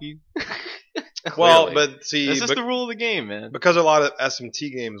gonna help you. Well, Clearly. but see, That's just the rule of the game, man. because a lot of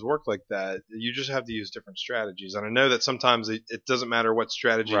SMT games work like that, you just have to use different strategies. And I know that sometimes it doesn't matter what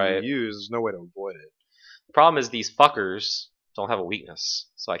strategy Right. you use. There's no way to avoid it. The problem is these fuckers don't have a weakness,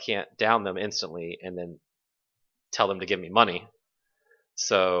 so I can't down them instantly and then tell them to give me money.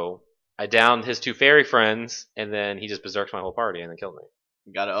 So I downed his 2 fairy friends, and then he just berserked my whole party and then killed me.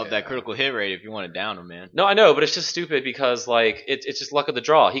 You gotta up Yeah. that critical hit rate if you want to down them, man. No, I know, but it's just stupid because like it's just luck of the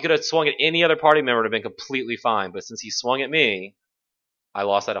draw. He could have swung at any other party member and have been completely fine, but since he swung at me, I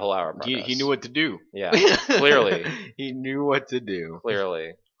lost that whole hour of progress. He knew what to do. Yeah, clearly, He knew what to do.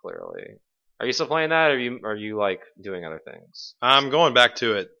 clearly. Are you still playing that, or are you like doing other things? I'm going back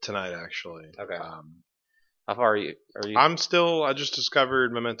to it tonight, actually. Okay. How far are you? I just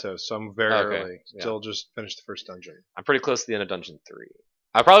discovered Memento, so I'm very Okay, early. yeah. Still just finished the first dungeon. I'm pretty close to the end of Dungeon 3.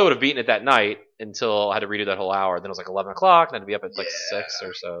 I probably would have beaten it that night until I had to redo that whole hour. Then it was like 11 o'clock, and I had to be up at like 6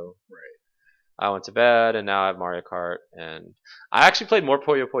 or so. Right. I went to bed, and now I have Mario Kart. And I actually played more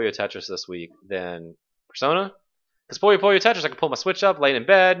Puyo Puyo Tetris this week than Persona. Because Puyo Puyo Tetris, I could pull my Switch up, lay in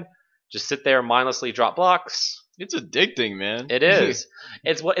bed, just sit there mindlessly drop blocks. It's addicting, man. It is.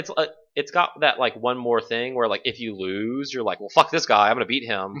 It's got that like one more thing where like if you lose, you're like, well, fuck this guy, I'm gonna beat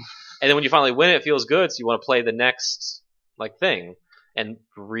him. And then when you finally win, it feels good, so you want to play the next like thing and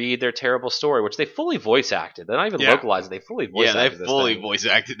read their terrible story, which they fully voice acted. They're not even Yeah. localized; they fully voice Yeah, they acted. this fully thing, voice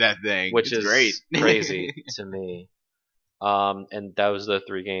acted that thing, which it's is great. crazy to me. And that was the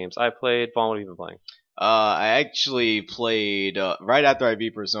 3 games I played. Vaughn, what have you been playing? I actually played right after I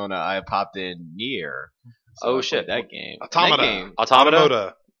beat Persona. I popped in Nier. Oh, I played shit. that game. Automata. That game,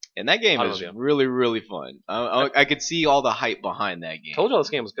 Automata. and that game is Automata. really, really fun. I could see all the hype behind that game. Told you this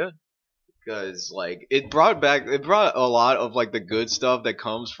game was good. Because like it brought a lot of like the good stuff that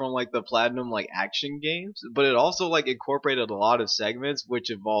comes from like the Platinum like action games, but it also like incorporated a lot of segments which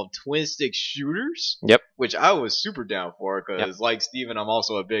involved twin stick shooters. Yep. Which I was super down for because like Steven, I'm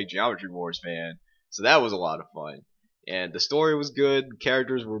also a big Geometry Wars fan, so that was a lot of fun. And the story was good,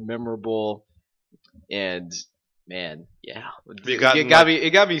 characters were memorable, and man, yeah,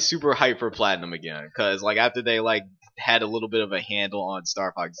 it got me super hyped for Platinum again because like after they like had a little bit of a handle on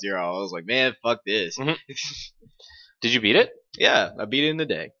Star Fox Zero, I was like, man, fuck this. Mhm. Did you beat it? Yeah, I beat it in the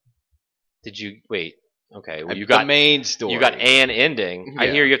day. Did you wait? Okay, well, The you got main story. you got an ending. I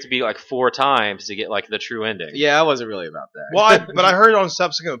Yeah. hear you have to be like 4 times to get like the true ending. Yeah, I wasn't really about that. Well, but I heard on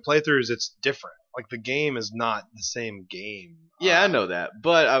subsequent playthroughs it's different. Like the game is not the same game. Yeah, I know that,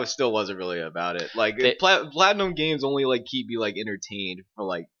 but I still wasn't really about it. Like Platinum games only like keep you like entertained for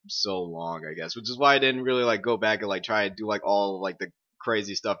like so long, I guess, which is why I didn't really like go back and like try and do like all like the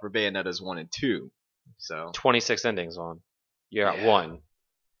crazy stuff for Bayonetta's 1 and 2. So 26 endings on. You're at Yeah. 1.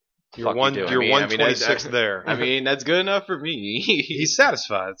 You're Fuck you one. doing? You're I mean, 126 there. I mean, that's good enough for me. He's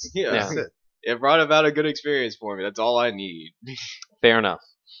satisfied. Yeah. That's it. It brought about a good experience for me. That's all I need. Fair enough.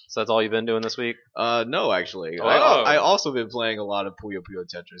 So that's all you've been doing this week? No, actually, Oh. I also been playing a lot of Puyo Puyo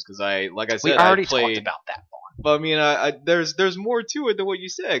Tetris because like I said, We already I played. talked about that. But I mean, there's more to it than what you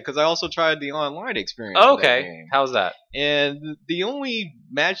said because I also tried the online experience. Oh, of that okay. game. How's that? And the only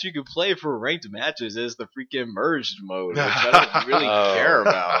match you can play for ranked matches is the freaking merged mode, which I don't really Oh. care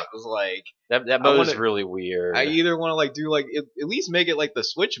about. It's like That I mode is wanna- really weird. I either want to like do like at least make it like the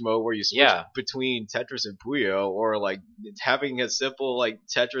Switch mode where you switch Yeah. between Tetris and Puyo, or like having a simple like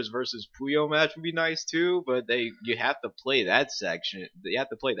Tetris versus Puyo match would be nice too. But you have to play that section, you have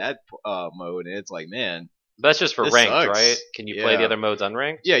to play that mode, and it's like, man, But that's just for This ranked, sucks. right? Can you play the Yeah. other modes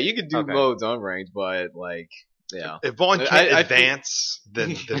unranked? yeah, you could do Okay. modes unranked, but like, yeah. If Vaughn can't I feel- advance,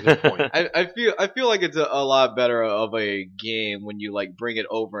 then there's no point. I feel like it's a lot better of a game when you like bring it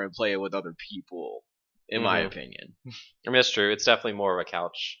over and play it with other people, in my Mhm. opinion. I mean, that's true. It's definitely more of a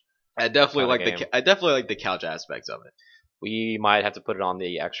couch. I definitely Kinda like game. I definitely like the couch aspects of it. We might have to put it on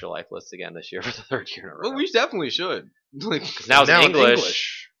the extra life list again this year for the 3rd year in a row. Well, we definitely should. Like, 'Cause now it's Now in it's English,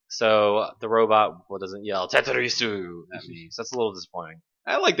 English. So the robot doesn't yell Tetris at me. So that's a little disappointing.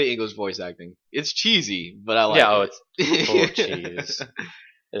 I like the English voice acting. It's cheesy, but I like Yeah, it. it's full of cheese.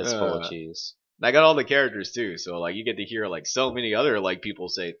 It is full of cheese. I got all the characters too, so like you get to hear like so many other like people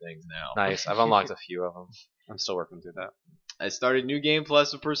say things now. Nice. I've unlocked a few of them. I'm still working through that. I started New Game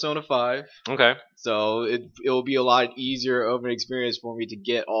Plus with Persona 5, Okay. so it'll be a lot easier of an experience for me to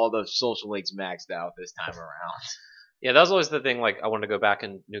get all the social links maxed out this time around. Yeah, that was always the thing. Like, I wanted to go back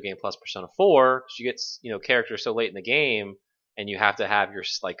in New Game Plus Persona 4 because you get characters so late in the game, and you have to have your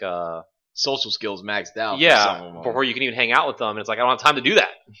Social skills maxed out. for some yeah of them. before you can even hang out with them. And it's like I don't have time to do that.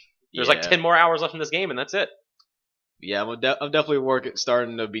 There's like 10 more hours left in this game, and that's it. Yeah, I'm definitely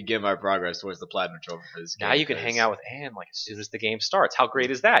starting to begin my progress towards the platinum trophy for this game. Now you can hang out with Anne like as soon as the game starts. How great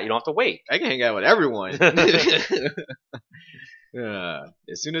is that? You don't have to wait. I can hang out with everyone. As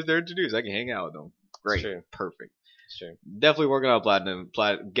soon as they're introduced, I can hang out with them. Great, true. perfect. It's true. Definitely working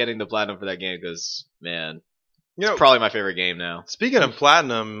on getting the platinum for that game because man, You know, it's probably my favorite game now. speaking of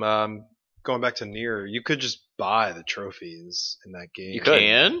platinum, going back to Nier, you could just buy the trophies in that game. You could.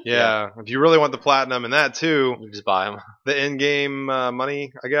 Can? Yeah, if you really want the platinum and that too, You just buy them. the in-game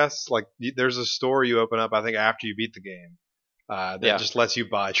money, I guess. Like, there's a store you open up, I think, after you beat the game that Yeah. just lets you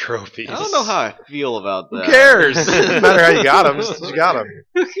buy trophies. I don't know how I feel about that. Who cares? Doesn't matter how you got them. Just you got them.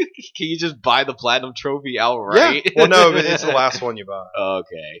 Can you just buy the platinum trophy outright? Yeah. Well, no, but it's the last one you buy.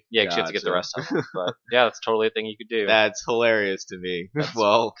 Okay. Yeah, because you have to get the Gotcha. rest of them. But yeah, that's totally a thing you could do. That's hilarious to me.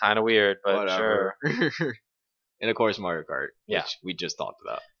 Well, Kind of weird, but sure. whatever. And of course, Mario Kart, Yeah. which we just talked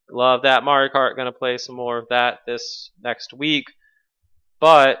about. Love that. Mario Kart. Gonna play some more of that this next week.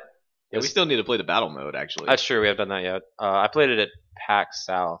 But Yeah, we still need to play the battle mode, actually. that's true. We haven't done that yet. I played it at PAX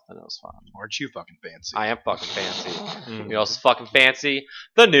South, and it was fun. Aren't you fucking fancy? I am fucking fancy. You know, else is fucking fancy.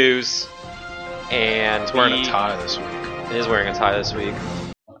 The news. And He's wearing he a tie this week. is wearing a tie this week.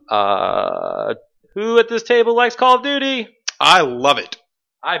 Who at this table likes Call of Duty? I love it.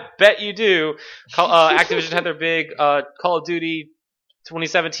 I bet you do. Activision had their big Call of Duty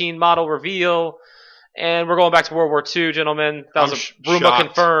 2017 model reveal, and we're going back to World War II, gentlemen. That was I'm a rumor shocked.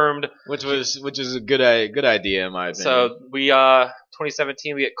 confirmed. Which is a good idea in my opinion. So we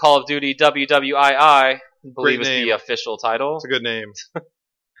 2017 we get Call of Duty WWII. I believe Great is name. the official title. It's a good name.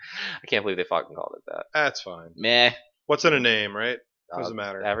 I can't believe they fucking called it that. That's fine. meh. What's in a name, right? What does it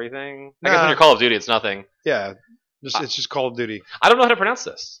matter? Everything. I Nah. guess when you're Call of Duty, it's nothing. Yeah. It's just Call of Duty. I don't know how to pronounce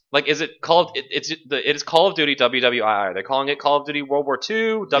this. Like, is it called? It is Call of Duty WWII. They're calling it Call of Duty World War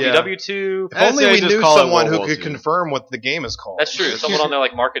II, WW2. If only say we just knew call it someone World who War could II. confirm what the game is called. That's true. Someone on their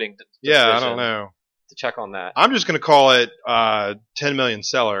like marketing. Yeah, I division don't know. to check on that. I'm just going to call it 10 million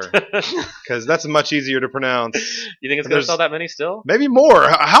seller because that's much easier to pronounce. You think it's going to There's- sell that many still? Maybe more.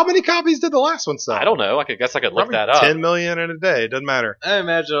 How many copies did the last one sell? I don't know. I guess I could look Probably that up. 10 million in a day. It doesn't matter. I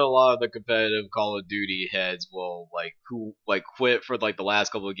imagine a lot of the competitive Call of Duty heads will who quit for the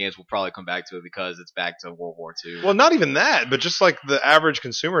last couple of games will probably come back to it because it's back to World War II. Well, not even that, but just like the average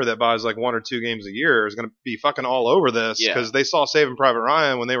consumer that buys like 1 or 2 games a year is going to be fucking all over this Yeah. because they saw Saving Private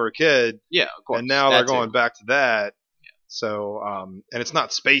Ryan when they were a kid, yeah, of course. and now they're That too. going back to that. So, and it's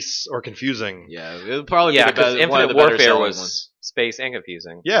not space or confusing. Yeah, it'll probably Yeah, be because one of Infinite the better Warfare selling was ones. space and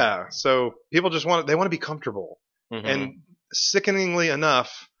confusing. Yeah. So people just want to be comfortable. Mhm. And sickeningly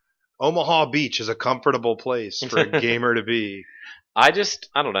enough, Omaha Beach is a comfortable place for a gamer to be. I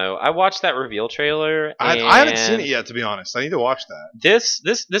don't know. I watched that reveal trailer. I haven't seen and it yet, to be honest. I need to watch that.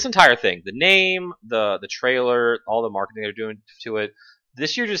 This entire thing, the name, the trailer, all the marketing they're doing to it,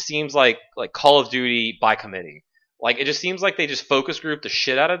 this year just seems like Call of Duty by committee. Like it just seems like they just focus group the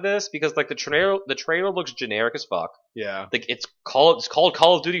shit out of this because like the trailer looks generic as fuck. Yeah. Like it's called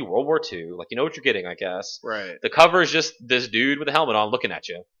Call of Duty World War II. Like you know what you're getting, I guess. Right. The cover is just this dude with a helmet on looking at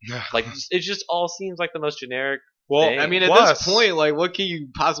you. Like it just all seems like the most generic. Well, thing. I mean, at Plus- this point, what can you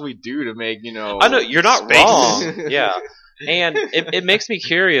possibly do to make I know you're not space? wrong. Yeah. And it makes me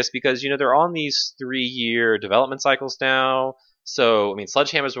curious because, they're on these 3-year development cycles now. So, I mean,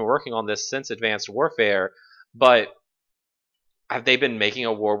 Sledgehammer's been working on this since Advanced Warfare, but have they been making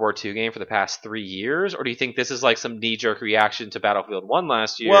a World War II game for the past 3 years? Or do you think this is like some knee-jerk reaction to Battlefield 1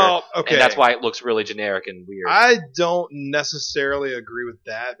 last year? Well, okay. And that's why it looks really generic and weird. I don't necessarily agree with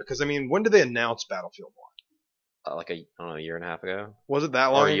that because, I mean, when did they announce Battlefield 1? Like a year and a half ago. Was it that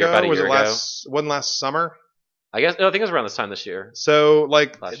Or long a year- ago? about a Was year it wasn't last summer? I guess, no, I think it was around this time this year. So,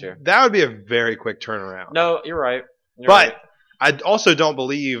 like, Last year. that would be a very quick turnaround. No, you're right. You're But right. I also don't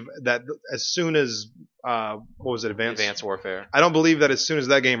believe that as soon as what was it, Advanced Warfare. I don't believe that as soon as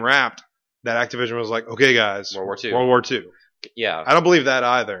that game wrapped, that Activision was like, okay, guys, World War II. World War II. Yeah. I don't believe that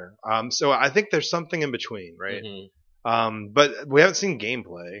either. So I think there's something in between, right? Mhm. But we haven't seen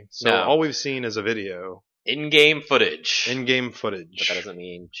gameplay, so No. all we've seen is a video, In-game footage. in-game But footage. that doesn't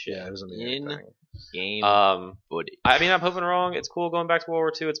mean shit. Yeah, it doesn't mean anything. Game footage. I mean, I'm hoping wrong. It's cool going back to World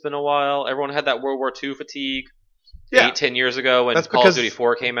War II. It's been a while. Everyone had that World War II fatigue. Yeah. 8-10 years ago when That's Call of because Duty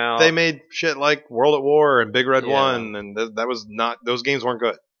 4 came out. They made shit like World at War and Big Red Yeah. 1, and that was not. Those games weren't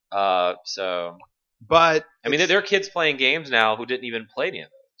good. So But I mean, there are kids playing games now who didn't even play any of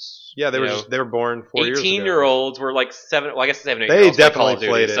those. yeah, they You were know, just, they were born 4 years ago. 18-year-olds were like 7. Well, I guess 7 They 8-year-olds play Call definitely of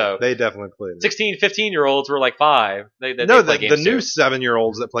Duty, played it. So They definitely played it. 16, 15-year-olds were like 5. They No, play the games new too.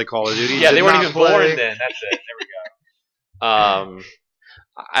 7-year-olds that play Call of Duty. Yeah, did they weren't not even play. born then. That's it. There we go.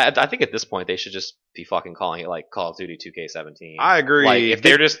 I think at this point they should just be fucking calling it like Call of Duty 2K17. I agree. Like if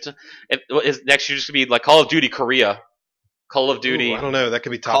they're just, is next year just gonna be like Call of Duty Korea, Call of Duty, Ooh, I don't know. That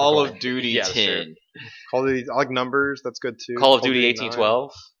could be Call topical. of Duty Yeah, that's 10. Call of Duty. I like numbers. That's good too. Call of Duty 9.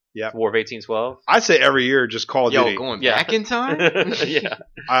 1812, Yep. War of 1812. I say every year just Call of Yo, Duty. going Yeah. back in time? Yeah.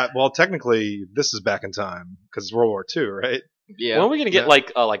 Well, technically, this is back in time because it's World War II, right? Yeah. When are we gonna get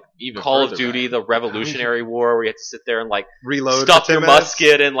Yeah. like Even Call of further Duty, back. the Revolutionary War, where you have to sit there and like Reload. stuff for 10 your minutes.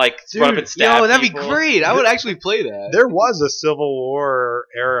 musket and like run up and stab Yo, that'd people. be great. I would actually play that. There was a Civil War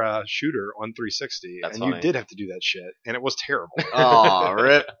era shooter on 360, That's and funny. you did have to do that shit, and it was terrible. Aw,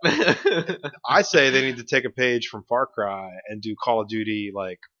 rip. I say they need to take a page from Far Cry and do Call of Duty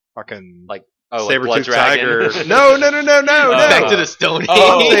like fucking Like Blood Saber-tooth Dragon. tiger. No. Back to the Stone Age.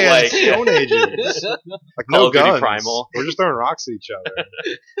 Oh, I'm saying like- Stone Ages. Like Call no of Duty guns. Primal. We're just throwing rocks at each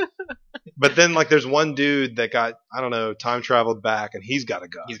other. But then like there's one dude that got time traveled back and he's got a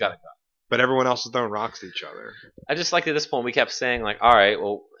gun. He's got a gun. But everyone else is throwing rocks at each other. I just like at this point we kept saying like, all right,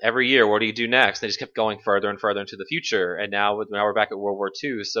 well, every year, what do you do next? They just kept going further and further into the future, and now we're back at World War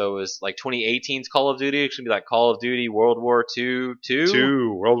II. So is like 2018's Call of Duty? It's gonna be like Call of Duty World War II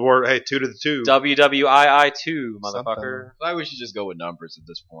 2, World War. Hey, 2 to the 2. WWII 2, motherfucker. I wish you just go with numbers at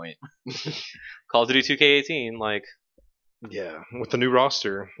this point. Call of Duty 2K18, like Yeah, with the new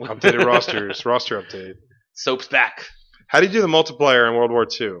roster, updated roster update. soap's back. How do you do the multiplayer in World War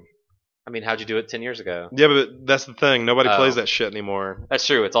II? I mean, how'd you do it 10 years ago? Yeah, but that's the thing. Nobody Oh. plays that shit anymore. That's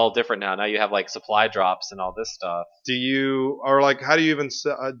true. It's all different now. Now you have like supply drops and all this stuff. Do you or like how do you even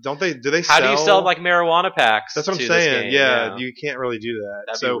sell? Don't they? Do they? How do you sell like marijuana packs? That's what I'm to this saying. game? Yeah, you can't really do that.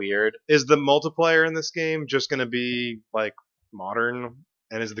 That'd so be weird. is the multiplayer in this game just going to be like modern,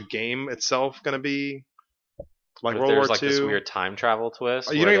 and is the game itself going to be like What if World there's War like II? this weird time travel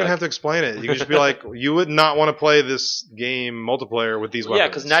twist. You don't even have to explain it. You can just be like, you would not want to play this game multiplayer with these weapons. Yeah,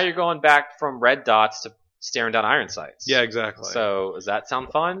 because now you're going back from red dots to staring down iron sights. Yeah, exactly. So does that sound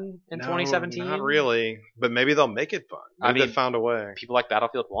fun in No, 2017? Not really, but maybe they'll make it fun. Maybe I mean, they found a way. People like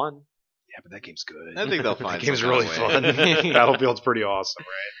Battlefield 1. Yeah, but that game's good. I think they'll that find game's some really kind of fun. way. Battlefield's pretty awesome,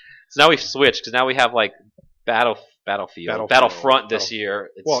 right? So now we've switched because now we have like Battlefront this year.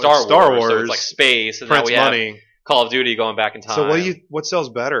 It's Well, Star it's Star Wars, so Wars. it's like space, and Prince now we have money. Call of Duty going back in time. So what sells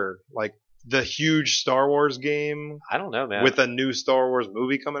better? Like the huge Star Wars game I don't know, man. with a new Star Wars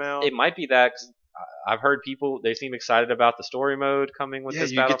movie coming out? It might be that 'cause I've heard people they seem excited about the story mode coming with Yeah,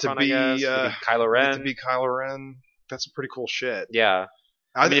 this you get to Battlefront. be, I guess. You get to be Kylo You Ren. get to be Kylo Ren. That's some pretty cool shit. Yeah,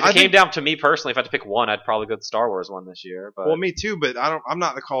 I mean, if it I came think- down to me personally, if I had to pick one, I'd probably go with the Star Wars one this year. But Well, me too, but I'm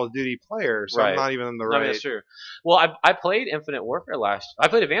not the Call of Duty player, so Right. I'm not even in the no, right. that's true. Well, I played Infinite Warfare I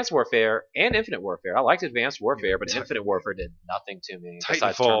played Advanced Warfare and Infinite Warfare. I liked Advanced Warfare, but Infinite Warfare did nothing to me.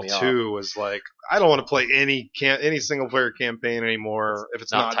 besides turn Titanfall me off. 2 was like, I don't want to play any single player campaign anymore if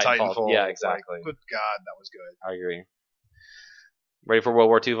it's not Titanfall. Yeah, Like, exactly. good God, that was good. I agree. Ready for World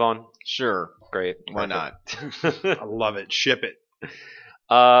War II, Vaughn? Sure. Great. Why not? I love it. Ship it.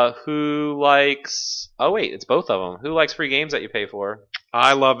 Who likes? Oh wait, it's both of them. Who likes free games that you pay for?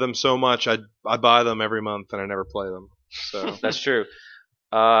 I love them so much. I buy them every month and I never play them. So That's true.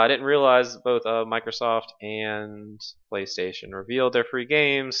 I didn't realize both Microsoft and PlayStation revealed their free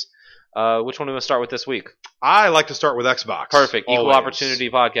games. Which one do we want to start with this week? I like to start with Xbox. Perfect. Equal Always. opportunity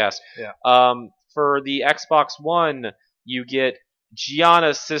podcast. Yeah. For the Xbox One, you get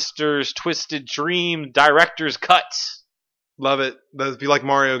Gianna Sisters Twisted Dream Director's Cut. Love it. If you like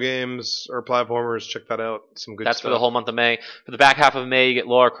Mario games or platformers, check that out. Some good That's stuff. for the whole month of May. For the back half of May, you get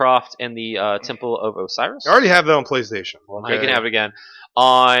Lara Croft and the Temple of Osiris. I already have that on PlayStation. Well, now you can have it again.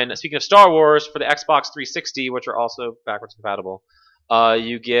 Speaking of Star Wars, for the Xbox 360, which are also backwards compatible,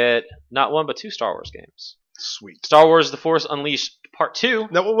 you get not one but two Star Wars games. Sweet. Star Wars: The Force Unleashed Part 2.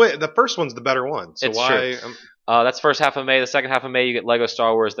 No, well, wait. The first one's the better one. So It's why? true. That's first half of May. The second half of May, you get Lego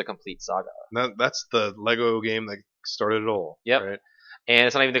Star Wars: The Complete Saga. That's the Lego game that started it all. Yep. Right? And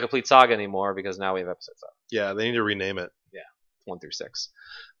it's not even the Complete Saga anymore because now we have episodes of. Yeah, they need to rename it. 1 through 6.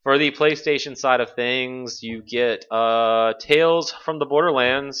 For the PlayStation side of things, you get Tales from the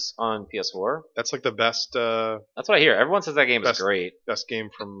Borderlands on PS4. That's like the best That's what I hear. Everyone says that game is Best- great. best game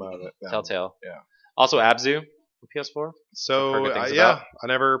from that Telltale. Yeah. Also Abzu on PS4. I've heard So good things yeah, about. I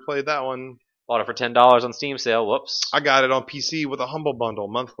never played that one. Bought it for $10 on Steam sale. Whoops. I got it on PC with a Humble Bundle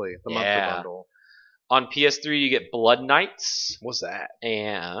monthly. The monthly Yeah. bundle. On PS3, you get Blood Knights. What's that?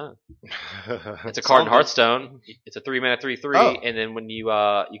 And it's a card in Hearthstone. It's a 3-mana 3/3, Oh. and then when you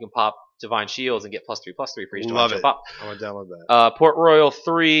can pop Divine Shields and get +3/+3 for each Love divine shield it. pop. I'm gonna download that. Port Royal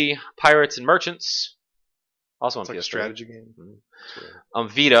 3, Pirates and Merchants. Also on It's like a PS3. strategy game.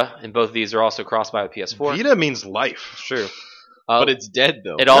 Vita, and both of these are also crossed by the PS4. Vita means life. It's true. But it's dead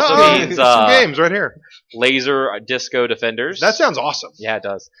though. It also No, means some games right here. Laser Disco Defenders. That sounds awesome. Yeah, it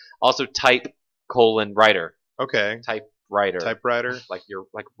does. Also Type:(Writer. Okay. Typewriter. Typewriter. Like you're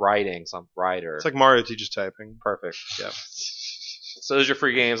like writing some writer. It's like Mario teaches typing. Perfect. Yeah. So those are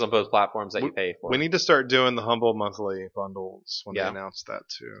free games on both platforms that you pay for. We need to start doing the Humble monthly bundles when Yeah. they announce that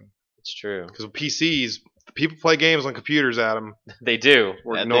too. It's true. Because with PCs, people play games on computers, Adam. They do.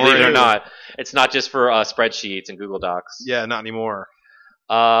 We're Yeah, ignoring Believe it or it. not, it's not just for spreadsheets and Google Docs. Yeah, not anymore.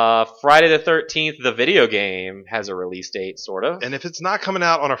 Friday the 13th, the video game, has a release date, sort of. And if it's not coming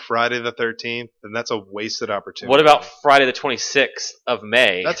out on a Friday the 13th, then that's a wasted opportunity. What about Friday the 26th of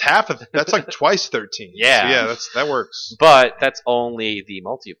May? That's half of. That's like twice 13. Yeah. So yeah, that works. But that's only the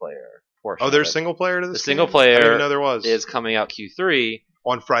multiplayer portion. Oh, of there's it. single player to this. The single game? I didn't player even know there was is coming out Q3,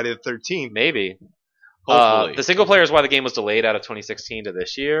 on Friday the 13th. maybe. Hopefully. The single player is why the game was delayed out of 2016 to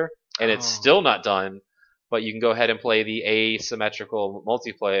this year, and it's Oh. still not done. But you can go ahead and play the asymmetrical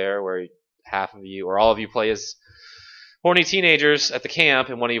multiplayer where half of you or all of you play as horny teenagers at the camp,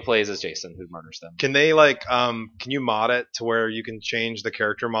 and one of you plays as Jason, who murders them. Can they can you mod it to where you can change the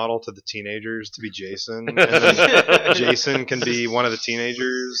character model to the teenagers to be Jason, and then Jason can be one of the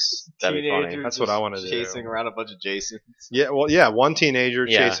teenagers? That'd be funny. Teenagers That's what I wanna do. Chasing around a bunch of Jasons. Yeah, well, yeah, one teenager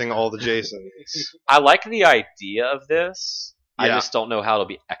Yeah. chasing all the Jasons. I like the idea of this. I Yeah. just don't know how it'll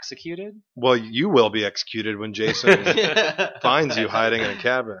be executed. Well, you will be executed when Jason finds you hiding in a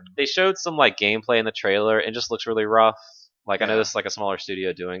cabin. They showed some like gameplay in the trailer, and it just looks really rough. Like I know Yeah. this is like a smaller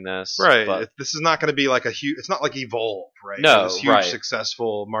studio doing this, Right. But This is not going to be like a huge. It's not like Evolve, right? No, This huge, right.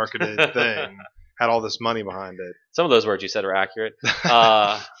 successful marketed thing had all this money behind it. some of those words you said are accurate.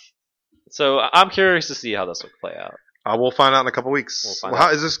 So I'm curious to see how this will play out. We'll find out in a couple weeks. We'll find Well,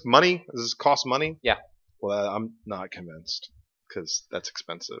 how is this money? Does this cost money? Yeah. Well, I'm not convinced because that's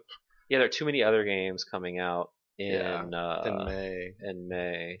expensive. Yeah, there are too many other games coming out in In May,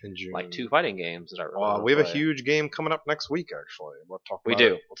 May. in June, Like 2 fighting games that I really wanna we have a play. huge game coming up next week. Actually, we'll talk. We about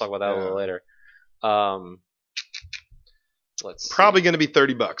do. it. We'll talk about that a little later. Let's see. Probably going to be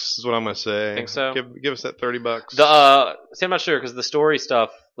 $30. Is what I'm going to say. Think so? Give us that $30. See, I'm not sure because the story stuff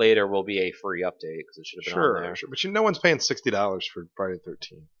later will be a free update because it should have been on there. Sure, but no one's paying $60 for Friday the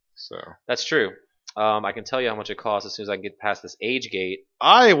 13th. So That's true. I can tell you how much it costs as soon as I can get past this age gate.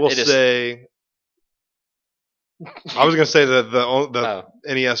 I will It is- say. I was going to say that the Oh,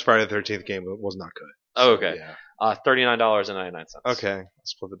 NES Friday the 13th game was not good. Oh, okay. Yeah. $39.99. Okay.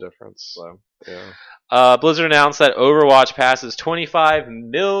 Split the difference. So, Yeah. Blizzard announced that Overwatch passes 25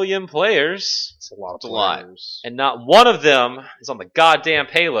 million players, It's a lot of It's a lot. players. and not one of them is on the goddamn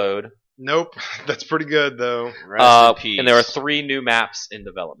payload. Nope. That's pretty good, though. Rest in peace. And there are 3 new maps in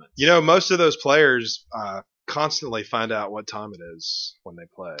development. You know, most of those players constantly find out what time it is when they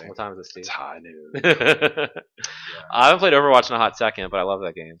play. What time is this, Steve? It's high noon. I haven't played Overwatch in a hot second, but I love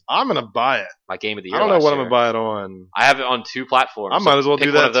that game. I'm going to buy it. My game of the I year. don't know last what I'm year. going to buy it on. I have it on 2 platforms. I might as well pick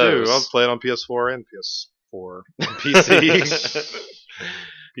do one that of those. too. I'll play it on PS4 and PS4. PC.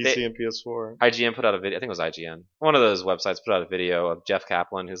 PC and PS4. IGN put out a video. I think it was IGN. One of those websites put out a video of Jeff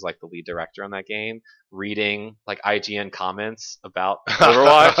Kaplan, who's like the lead director on that game, reading like IGN comments about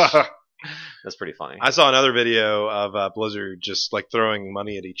Overwatch. That's pretty funny. I saw another video of Blizzard just like throwing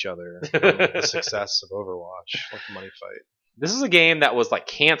money at each other from the success of Overwatch, like a money fight. This is a game that was like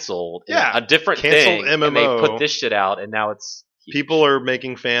canceled. in Yeah, a different canceled thing. And they MMO. put this shit out, and now it's huge. People are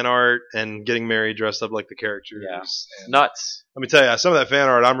making fan art and getting married dressed up like the characters. Yeah. And nuts. let me tell you, some of that fan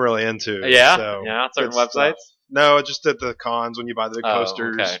art I'm really into. Yeah, so yeah. Certain good stuff. websites. No, just at the cons when you buy the Oh,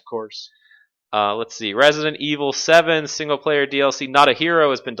 coasters, okay. of course. Let's see. Resident Evil 7 single player DLC Not a Hero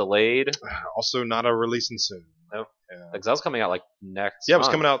has been delayed. Also, not a releasing soon. Nope. Yeah, Like that was coming out like next. yeah, it was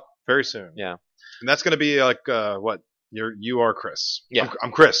month. coming out very soon. Yeah. And that's going to be like what? You are Chris. Yeah.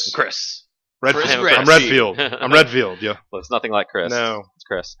 I'm Chris. Chris. Redfield. Chris I'm Redfield. Redfield. I'm Redfield. Yeah. Well, it's nothing like Chris. No. It's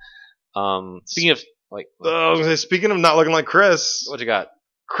Chris. Speaking of like, I was gonna say, speaking of not looking like Chris, what you got?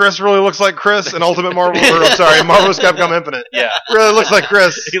 Chris really looks like Chris in Ultimate Marvel. Or, I'm sorry, Marvel vs. Capcom Infinite. Yeah, Really looks like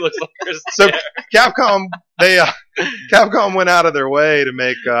Chris. he looks like Chris. So Capcom, Capcom went out of their way to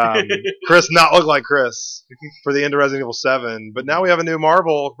make Chris not look like Chris for the end of Resident Evil 7. But now we have a new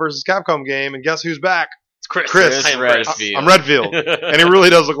Marvel vs. Capcom game, and guess who's back? It's Chris. Chris. I am Redfield. I'm Redfield, and he really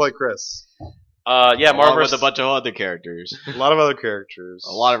does look like Chris. Yeah, Along Marvel with vs. a bunch of other characters. A lot of other characters.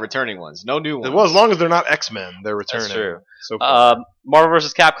 A lot of returning ones. No new ones. Well, as long as they're not X-Men, they're returning. That's true. So far. Marvel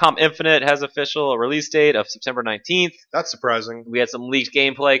vs. Capcom Infinite has official release date of September 19th. That's surprising. We had some leaked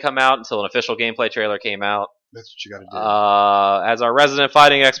gameplay come out until an official gameplay trailer came out. That's what you got to do. As our resident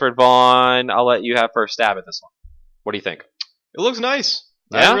fighting expert, Vaughn, I'll let you have first stab at this one. What do you think? It looks nice.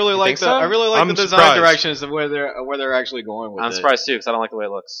 Yeah? I really You like think the so? I really like I'm the design surprised. directions of where they're actually going with I'm it. surprised too because I don't like the way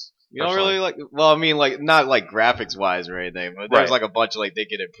it looks. You don't really like. Well, I mean, like not like graphics wise or anything, but there's Right. like a bunch of like they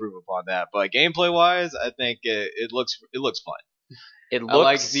could improve upon that. But gameplay wise, I think it looks fun. It looks I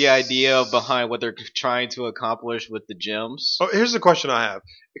like the idea behind what they're trying to accomplish with the gems. Oh, here's the question I have: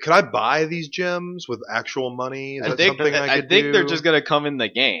 could I buy these gems with actual money? Is I that think something I could think do? they're just gonna come in the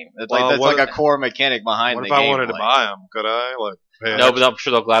game. It's Well, like that's what- like a core mechanic behind What the if I game. wanted to buy them? Could I? Like, pay No, an but I'm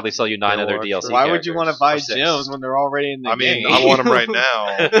sure they'll gladly sell you 9 Yeah, other well, DLC. Why would you want to characters. buy Or 6. gems when they're already in the I mean, game? I want them right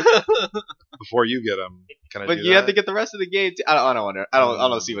now before you get them. Can I But do you that? have to get the rest of the game. I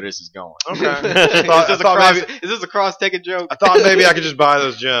don't see where this is going. Okay. I is, thought- this I thought maybe- is this a cross taking joke? I thought maybe I could just buy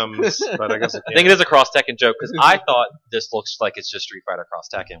those gems, but I guess I I can't. think it is a cross Tekken joke because I thought this looks like it's just Street Fighter cross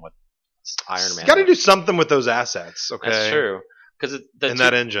Tekken with Iron Man. Got to do something with those assets, okay? That's true because In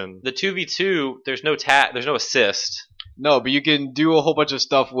that engine. the 2v2 there's no there's no assist, No, but you can do a whole bunch of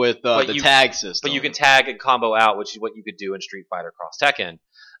stuff with But the you- tag system. but you can tag and combo out, which is what you could do in Street Fighter Cross Tekken.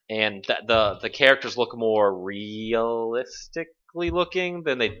 And the characters look more realistically looking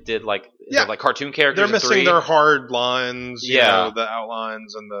than they did like Yeah. like cartoon characters. They're in missing 3. their hard lines, you Yeah. know, the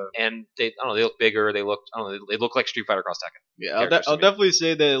outlines and the. and they look bigger. They look like Street Fighter Cross Tekken. Yeah, characters I'll to me. definitely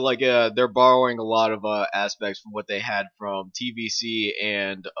say that like they're borrowing a lot of aspects from what they had from TVC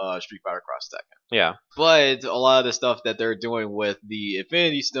and Street Fighter Cross Tekken. Yeah, But a lot of the stuff that they're doing with the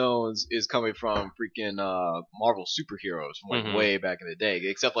Infinity Stones is coming from freaking Marvel superheroes from like Mhm. way back in the day.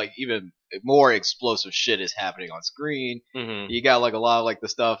 Except like even more explosive shit is happening on screen. hmm You got like a lot of like the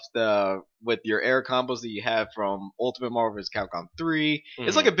stuff with your air combos that you have from Ultimate Marvel vs. Capcom 3.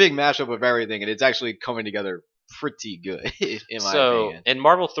 It's like a big mashup of everything, and it's actually coming together pretty good in my so opinion. in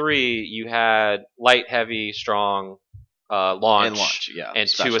Marvel 3, you had light, heavy, strong, launch, And launch, yeah, and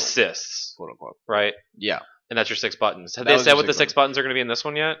special, 2 assists, quote unquote. right? Yeah, And that's your 6 buttons. Have That they was said your what the 6 6 buttons are going to be in this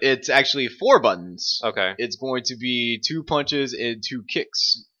one yet? it's actually 4 buttons. Okay. It's going to be 2 punches and 2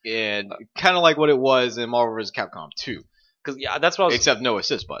 kicks, and kind of like what it was in Marvel vs. Capcom 2, Because yeah, that's what I was. except no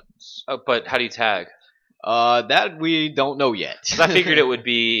assist buttons. Oh, but how do you tag? That we don't know yet. 'Cause I figured it would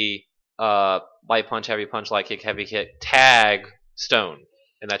be light punch, heavy punch, light kick, heavy kick, tag, stone,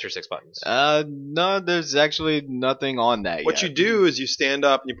 and that's your 6 buttons. No, there's actually nothing on that What yet. you do is you stand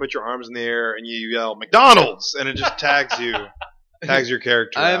up and you put your arms in the air and you yell McDonald's, and it just tags you, tags your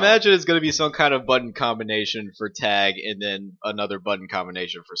character. I out. imagine it's going to be some kind of button combination for tag, and then another button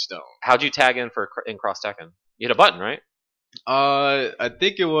combination for stone. How'd you tag in Cross Tekken? You hit a button, right? I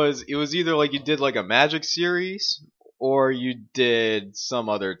think it was either like you did like a Magic series, or you did some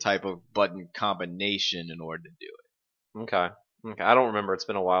other type of button combination in order to do it. Okay. Okay. I don't remember. It's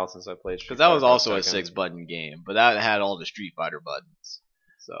been a while since I played. Because that was also a 6 button game, but that had all the Street Fighter buttons.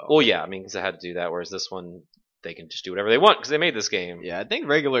 So Well, yeah. I mean, because I had to do that. Whereas this one, they can just do whatever they want because they made this game. yeah, I think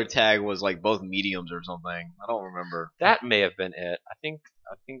regular tag was like both mediums or something. I don't remember. That may have been it. I think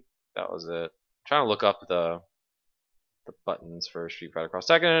that was it. I'm trying to look up the buttons for Street Fighter Cross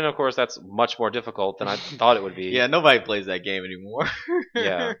Tekken, and of course that's much more difficult than I thought it would be. Yeah, nobody plays that game anymore.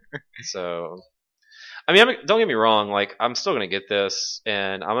 Yeah. So, I mean, don't get me wrong. Like, I'm still gonna get this,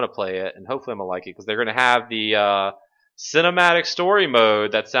 and I'm gonna play it, and hopefully I'm gonna like it because they're gonna have the cinematic story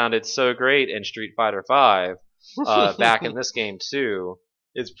mode that sounded so great in Street Fighter V back in this game too.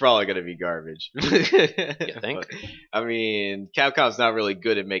 It's probably gonna be garbage. You think? I mean, Capcom's not really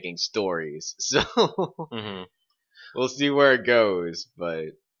good at making stories, so hmm we'll see where it goes. But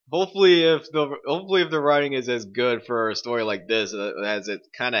hopefully, if the writing is as good for a story like this as it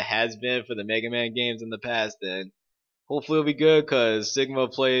kind of has been for the Mega Man games in the past, then hopefully it'll be good because Sigma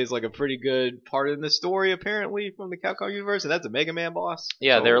plays like a pretty good part in the story apparently from the Capcom universe, and that's a Mega Man boss.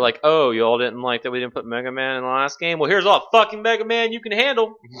 Yeah, So- they were like, "Oh, you all didn't like that we didn't put Mega Man in the last game. Well, here's all fucking Mega Man you can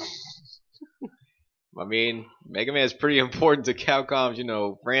handle." I mean, Mega Man is pretty important to Capcom's,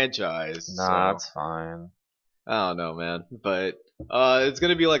 franchise. so- fine. I don't know, man. But it's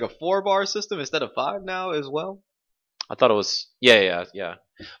gonna be like a 4-bar system instead of 5 now as well. I thought it was yeah.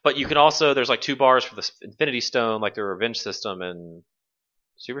 But you can also there's like 2 bars for the Infinity Stone, like the Revenge system and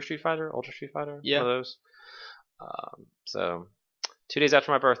Super Street Fighter, Ultra Street Fighter. Yeah. One of those. So 2 days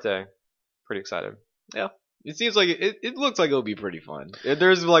after my birthday, pretty excited. It seems like it looks like it'll be pretty fun.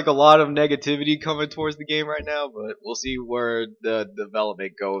 There's like a lot of negativity coming towards the game right now, but we'll see where the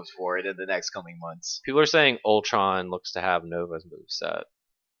development goes for it in the next coming months. People are saying Ultron looks to have Nova's moveset.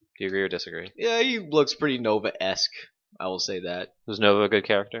 Do you agree or disagree? Yeah, he looks pretty Nova-esque. I will say that. Was Nova a good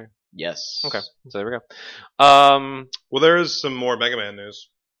character? Yes. Okay, so there we go. Well, there is some more Mega Man news.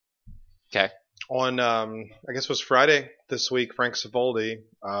 Okay. On, I guess it was Friday this week, Frank Cifaldi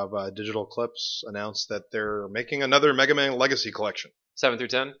of Digital Eclipse announced that they're making another Mega Man Legacy Collection. 7 through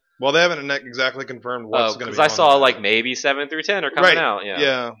 10. Well, they haven't exactly confirmed what's going to be. Because I on saw there. like maybe 7 through 10 are coming Right. out. Yeah.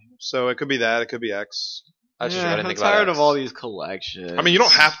 Yeah, so it could be that. It could be X. That's true. I didn't I'm think about tired X. of all these collections. I mean, you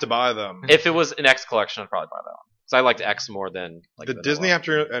don't have to buy them. If it was an X collection, I'd probably buy that one. Because I liked X more than like The vanilla. Disney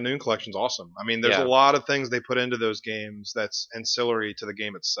Afternoon Collection's awesome. I mean, there's Yeah. a lot of things they put into those games that's ancillary to the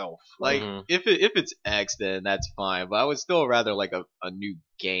game itself. Like Mhm. if it's X, then that's fine. But I would still rather like a new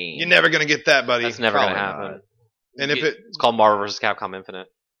game. You're never gonna get that, buddy. That's never going to Probably happen. And if it, It's called Marvel vs. Capcom Infinite.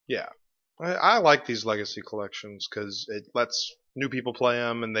 I like these legacy collections because it lets new people play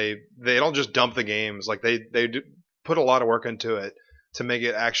them, and they don't just dump the games. Like they do put a lot of work into it to make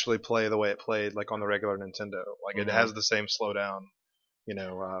it actually play the way it played, like on the regular Nintendo. Like Mhm. it has the same slowdown,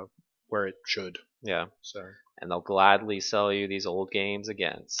 where it should. Yeah. So And they'll gladly sell you these old games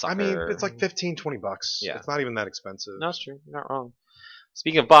again. Sucker. I mean, it's like $15-$20. Yeah. It's not even that expensive. No, it's true. You're not wrong.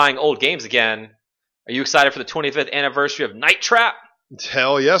 Speaking of buying old games again, are you excited for the 25th anniversary of Night Trap?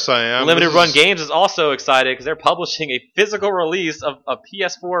 Hell yes, I am. Limited This Run is- Games is also excited because they're publishing a physical release of a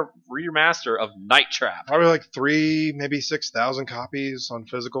PS4 remaster of Night Trap. Probably like 3, maybe 6,000 copies on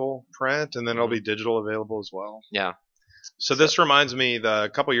physical print, and then it'll be digital available as well. Yeah. So this reminds me that a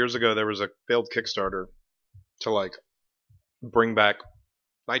couple years ago there was a failed Kickstarter to like bring back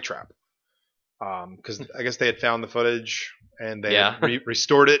Night Trap, because I guess they had found the footage and they Yeah.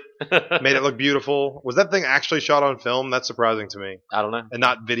 restored it, made it look beautiful. Was that thing actually shot on film? That's surprising to me, I don't know. and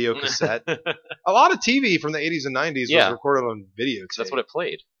not video cassette. A lot of TV from the 80s and 90s Yeah. was recorded on video. That's what it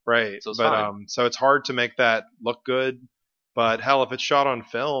played. Right. So it's but fine. so it's hard to make that look good. But hell, if it's shot on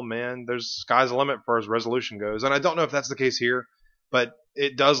film, man, there's sky's the limit as far as resolution goes. And I don't know if that's the case here, but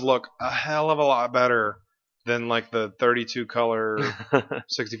it does look a hell of a lot better than like the 32 color,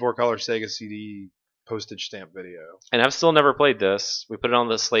 64 color Sega CD postage stamp video. And I've still never played this. We put it on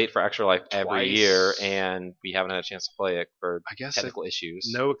the slate for Extra Life every Twice. year, and we haven't had a chance to play it for I guess technical issues.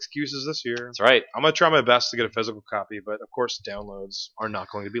 no excuses this year. That's right. I'm gonna try my best to get a physical copy, but of course downloads are not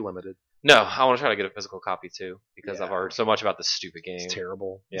going to be limited. No, I want to try to get a physical copy too because I've Yeah. heard so much about this stupid game. It's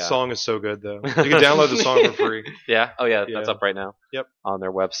terrible. Yeah. The song is so good though. You can download the song for free. Yeah. Oh yeah, Yeah. that's up right now. Yep. On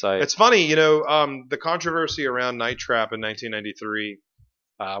their website. It's funny, the controversy around Night Trap in 1993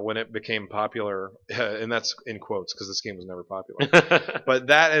 when it became popular, and that's in quotes because this game was never popular. But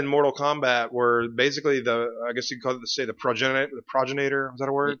that and Mortal Kombat were basically I guess you could call it the progenitor. Is that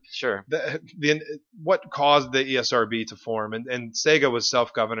a word? Sure. What caused the ESRB to form, and Sega was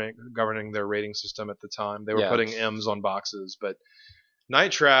governing their rating system at the time. They were Yeah. putting M's on boxes, but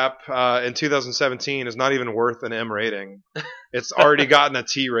Night Trap in 2017 is not even worth an M rating. It's already gotten a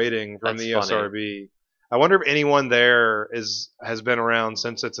T rating from That's the ESRB. I wonder if anyone there has been around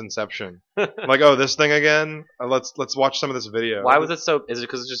since its inception. Like, oh, this thing again? Let's watch some of this video. Why was it so? Is it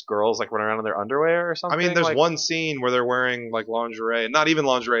because it's just girls like running around in their underwear or I something? mean, there's like, one scene where they're wearing like lingerie, not even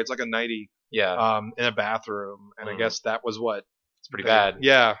lingerie. It's like a nightie Yeah, in a bathroom, and I Mhm. guess that was what. it's pretty bad.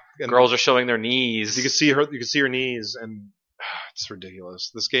 Yeah, and Girls are showing their knees. You can see her. You can see her knees, and it's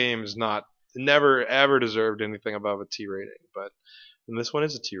ridiculous. This game is never ever deserved anything above a T rating, but and this one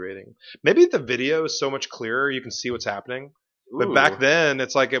is a T rating. Maybe the video is so much clearer, you can see what's happening. But Ooh. back then,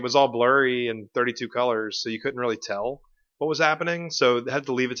 it's like it was all blurry and 32 colors, so you couldn't really tell what was happening. So they had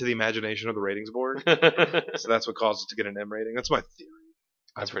to leave it to the imagination of the ratings board. So that's what caused it to get an M rating. That's my theory.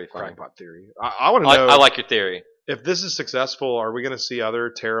 That's pretty funny. Crackpot theory. I want to know I like your theory. if this is successful. Are we going to see other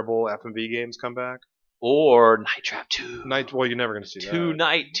terrible F&B games come back? Or Night Trap 2. Well, you're never going to see that. Two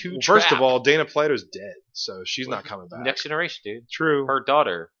Well, Trap. First of all, Dana Plato's dead, so she's not coming back. Next Generation, dude. True. Her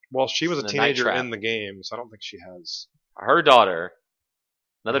daughter. Well, she was a in the Night teenager Trap. in the game, so I don't think she has. Her daughter.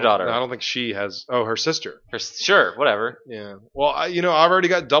 Another daughter. No, I don't think she has. Oh, her sister. Sure, whatever. Yeah. Well, I've already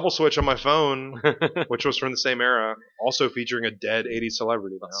got Double Switch on my phone, which was from the same era, also featuring a dead 80s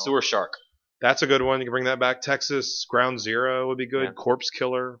celebrity. Now. Sewer Shark. That's a good one. You can bring that back. Texas Ground Zero would be good. Yeah. Corpse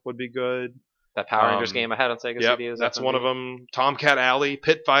Killer would be good. That Power Rangers Um, game I had on Sega Yep, CD. that's one of them. Tomcat Alley,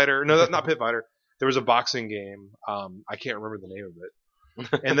 Pit Fighter. No, that's not Pit Fighter. there was a boxing game. I can't remember the name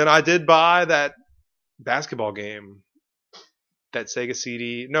of it. And then I did buy that basketball game. That Sega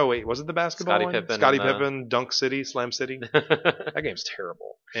CD. No, wait, was it the basketball Scottie one? Pippen Scottie and, Pippen, Dunk City, Slam City. That game's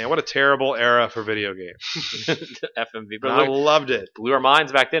terrible. Man, what a terrible era for video games. FMV. But I But loved it. blew our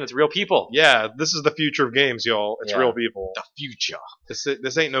minds back then. It's real people. Yeah, this is the future of games, y'all. It's Yeah. real people. The future.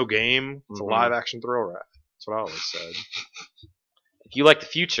 This ain't no game. It's Mhm. a live action thrill ride. That's what I always said. If you like the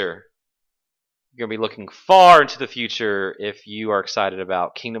future, you're going to be looking far into the future if you are excited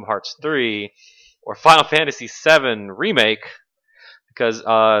about Kingdom Hearts 3 or Final Fantasy 7 Remake, because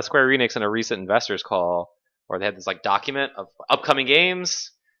Square Enix in a recent investors call, where they had this like document of upcoming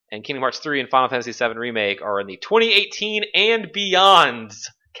games, and Kingdom Hearts 3 and Final Fantasy 7 Remake are in the 2018 and beyond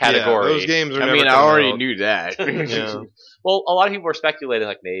category. Yeah, those games are I never mean, I coming already out. knew that. Yeah. Well, a lot of people were speculating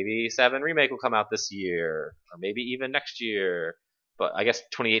like maybe 7 Remake will come out this year, or maybe even next year. But I guess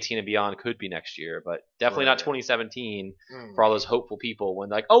 2018 and beyond could be next year, but definitely not Right. 2017 for all those hopeful people when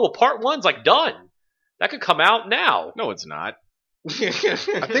like, oh, well, part 1's like done. That could come out now. No, it's not.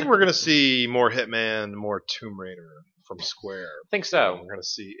 I think we're gonna see more Hitman, more Tomb Raider from Square. I think so. We're gonna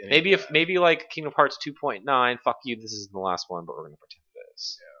see Maybe like Kingdom Hearts 2.9. Fuck you, this is the last one, but we're gonna pretend it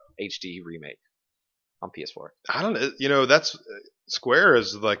is. HD remake on PS4. I don't know. You know, that's Square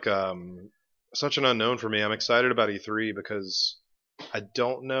is like such an unknown for me. I'm excited about E3 because I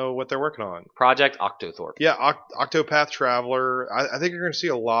don't know what they're working on. Project Octothorpe. Yeah, Octopath Traveler. I think you're going to see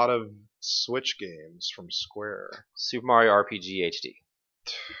a lot of Switch games from Square. Super Mario RPG HD.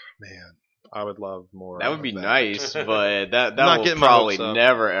 Man, I would love more. That would of be nice, but that not will getting my probably hopes up.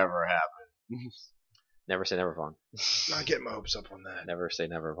 never ever happen. Never say never, Vaughn. Not getting my hopes up on that. Never say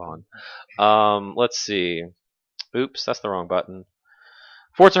never, Vaughn. Let's see. Oops, that's the wrong button.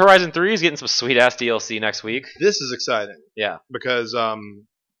 Forza Horizon 3 is getting some sweet ass DLC next week. This is exciting Yeah. because well,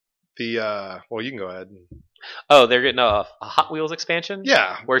 you can go ahead. Oh, they're getting a Hot Wheels expansion?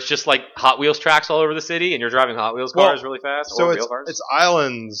 Yeah. Where it's just like Hot Wheels tracks all over the city and you're driving Hot Wheels cars really fast So or it's real cars? it's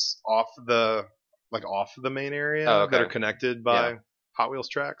islands off the main area Oh, okay. that are connected by Yeah. Hot Wheels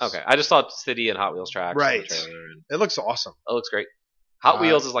tracks. Okay, I just saw City and Hot Wheels tracks. on the Right. trailer, and It looks awesome. it looks great. Hot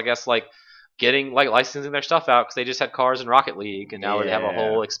Wheels is, I guess, like getting like licensing their stuff out because they just had cars in Rocket League, and now they have a Yeah.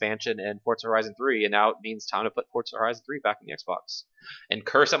 whole expansion in Forza Horizon 3, and now it means time to put Forza Horizon 3 back in the Xbox. And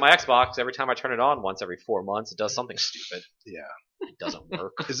curse at my Xbox, every time I turn it on once every 4 months, it does something stupid. Yeah. It doesn't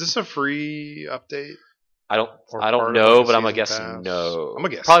work. Is this a free update? I don't Or I part don't of know, the but I'm gonna season guess pass? no. I'm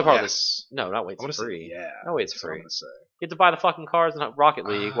gonna guess Probably part of yes. this. No, not wait, I'm gonna it's free. say yeah. No way, it's That's what I'm free. gonna say. You have to buy the fucking cars in Rocket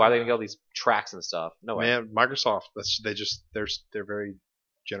League. Why are they gonna get all these tracks and stuff? No way. Man, Microsoft. They're very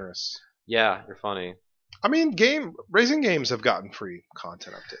generous. Yeah, you're funny. I mean, racing games have gotten free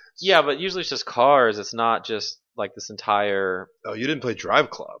content updates. Yeah, but usually it's just cars. It's not just like this entire. Oh, you didn't play Drive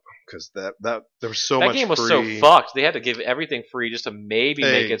Club because that there was so That much game was free. so fucked. They had to give everything free just to maybe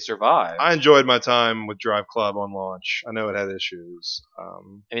Hey, make it survive. I enjoyed my time with Drive Club on launch. I know it had issues.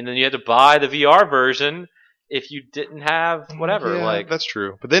 I mean, then you had to buy the VR version if you didn't have whatever. Yeah, like, that's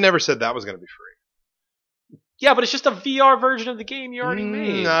true, but they never said that was going to be free. yeah, but it's just a VR version of the game you already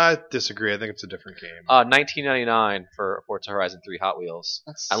made. I disagree. I think it's a different game. $19.99 for Forza Horizon 3 Hot Wheels,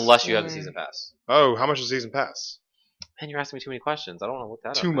 unless you have the season pass. Oh, how much is season pass? Man, you're asking me too many questions. I don't want to look that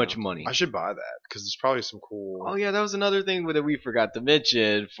up. Too much now. money. I should buy that because there's probably some cool. Oh yeah, that was another thing that we forgot to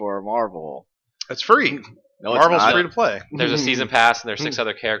mention for Marvel. It's free. No, Marvel's it's not. free to play. There's a season pass and there's 6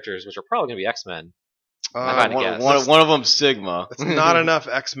 other characters, which are probably going to be X-Men. I Uh, kinda guess. One of them Sigma. It's not enough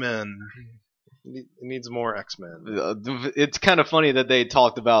X-Men. It needs more X-Men. It's kind of funny that they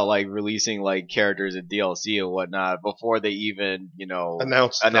talked about like releasing like characters in DLC and whatnot before they even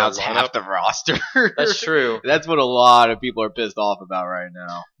Announced announce the half lineup. the roster. That's true. That's what a lot of people are pissed off about right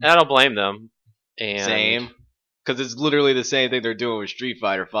now. And I don't blame them. And Same, because it's literally the same thing they're doing with Street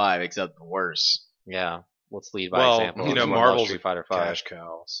Fighter V, except worse. Yeah. Let's lead by Well, example. you know, That's what Marvel's Street Fighter 5. Cash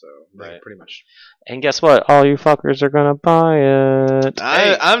cow, so they Right. pretty much. And guess what? All you fuckers are gonna buy it.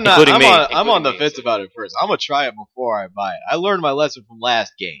 I'm not. including me. I'm on the Including me. fence about it first. I'm gonna try it before I buy it. I learned my lesson from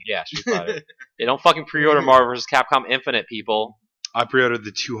last game. Yeah, Street Fighter. They don't fucking pre-order Marvel vs. Capcom Infinite, people. I pre-ordered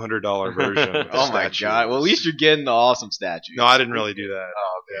the $200 version. Of the Oh my statues. god! Well, at least you're getting the awesome statue. No, I didn't really do that.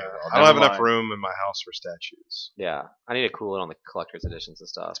 Oh, okay. Yeah. Well, I don't have never enough mind. room in my house for statues. Yeah, I need to cool it on the collector's editions and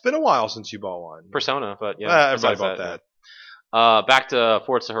stuff. It's been a while since you bought one. Persona, but yeah. Everybody besides bought that. yeah. Back to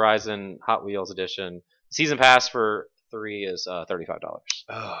Forza Horizon Hot Wheels edition. Season pass for 3 is $35, Oh,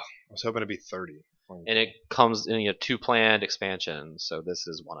 I was hoping to be 30. and it comes in 2 planned expansions. So this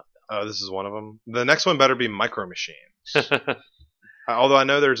is one of Oh, this is one of them. The next one better be Micro Machines. them. Although I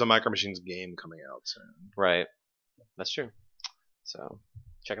know there's a Micro Machines game coming out soon. Right, that's true. So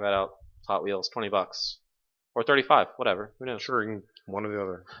check that out. Hot Wheels, $20 or 35, whatever. Who knows? Sure, you can one or the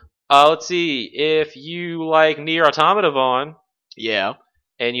other. Let's see. If you like Nier Automata, Vaughn, Yeah.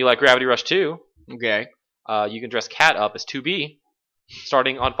 and you like Gravity Rush 2, Okay. you can dress Cat up as 2B,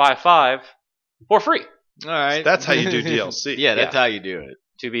 starting on 5/5 for free. All right. That's how you do DLC. Yeah, that's how you do it.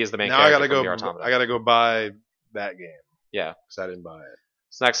 2B is the main Now I character gotta from Nier go. Automata. I gotta go buy that game. Yeah. because I didn't buy it.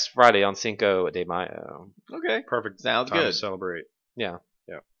 It's next Friday on Cinco de Mayo. Okay. Perfect. Sounds time to good. celebrate. Yeah.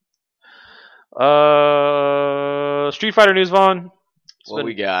 Yeah. Street Fighter news, Vaughn. It's What been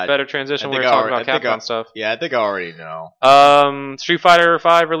we got? better transition. I We think were I talking already- about I think Capcom stuff. Yeah, I think I already know. Street Fighter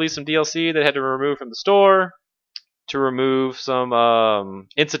 5 released some DLC that had to remove from the store to remove some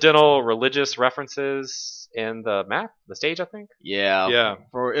incidental religious references in the map, the stage, I think. Yeah. Yeah.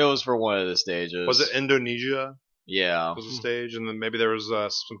 It was for one of the stages. Was it Indonesia? Yeah. Was the stage, and then maybe there was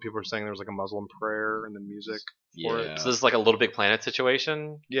some people were saying there was like a Muslim prayer in the music. for it. Yeah. So this is like a Little Big Planet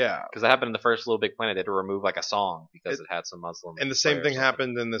situation. Yeah. Because that happened in the first Little Big Planet. They had to remove like a song because it had some Muslim. And the same prayer or thing something.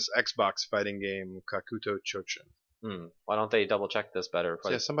 happened in this Xbox fighting game, Kakuto Chochin. Why don't they double check this better?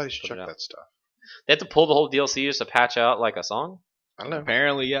 Yeah, somebody should put it check out. that stuff. They have to pull the whole DLC just to patch out like a song. I don't know.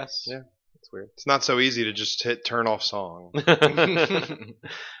 Apparently, yes. Yeah. It's weird. It's not so easy to just hit turn off song.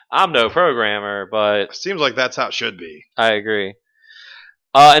 I'm no programmer, but Seems like that's how it should be. I agree.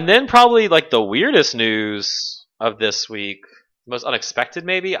 And then probably like the weirdest news of this week, most unexpected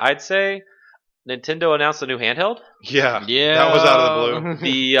maybe, I'd say, Nintendo announced a new handheld. Yeah. Yeah. That was out of the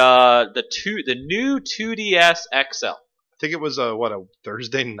blue. The new 2DS XL. I think it was a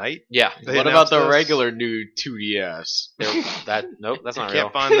Thursday night. Yeah. They What about announced the this? regular new 2DS? Nope, that's not Can't real.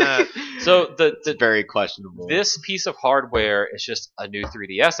 find that. So It's very questionable. this piece of hardware is just a new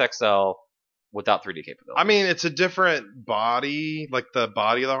 3DS XL without 3D capability. I mean, it's a different body. Like the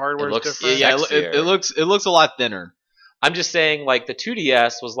body of the hardware It looks- is different. yeah, sexier. it looks a lot thinner. I'm just saying, like the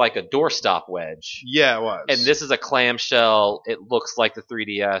 2DS was like a doorstop wedge, Yeah, it was. and this is a clamshell. It looks like the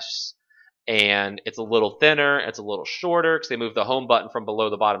 3DS, and it's a little thinner. It's a little shorter because they moved the home button from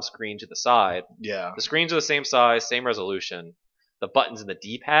below the bottom screen to the side. Yeah. The screens are the same size, same resolution. The buttons in the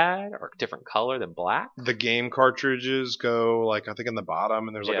D-pad are a different color than black. The game cartridges go like I think in the bottom,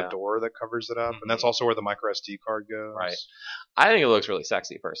 and there's like Yeah. a door that covers it up, Mhm. and that's also where the micro SD card goes. Right. I think it looks really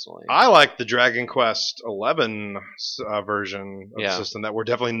sexy, personally. I like the Dragon Quest 11 version of Yeah. the system that we're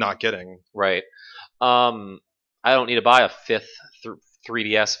definitely not getting. Right. I don't need to buy a fifth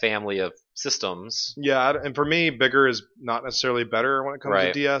 3DS family of systems. Yeah, and for me, bigger is not necessarily better when it comes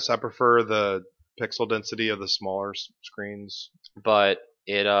Right. to DS. I prefer the pixel density of the smaller screens. But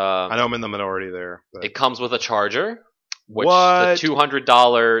it I know I'm in the minority there. But it comes with a charger, which What? the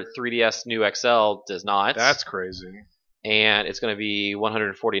 $200 3DS New XL does not. that's crazy. And it's going to be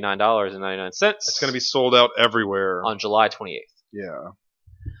 $149.99. It's going to be sold out everywhere. on July 28th. Yeah.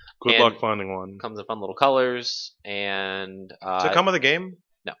 Good And- luck finding one. Comes in fun little colors, and Does it come with a game?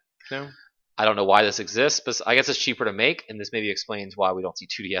 no. No. I don't know why this exists, but I guess it's cheaper to make, and this maybe explains why we don't see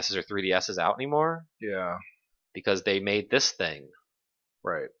 2DSs or 3DSs out anymore, Yeah. because they made this thing.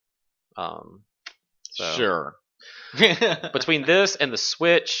 Right. So Sure. between this and the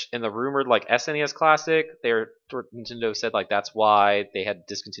Switch and the rumored like SNES Classic, Nintendo said like that's why they had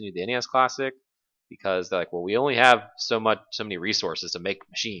discontinued the NES Classic, because they're like, well, we only have so many resources to make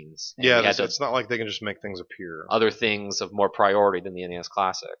machines. And Yeah, we had to, it's not like they can just make things appear. other things of more priority than the NES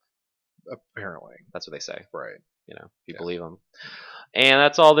Classic. Apparently. That's what they say. Right. You know, if you Yeah. believe them. And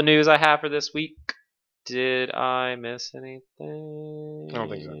that's all the news I have for this week. Did I miss anything? I don't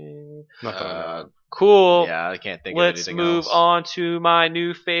think so. Not that I know of. Cool. Yeah, I can't think Let's of anything move else. on to my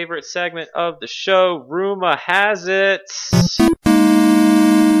new favorite segment of the show. Rumor has it.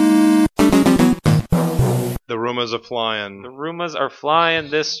 The rumors are flying. The rumors are flying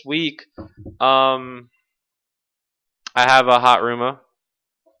this week. I have a hot rumor.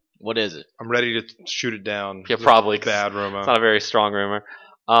 What is it? I'm ready to shoot it down. Yeah, It's a probably. 'cause bad rumor. It's not a very strong rumor.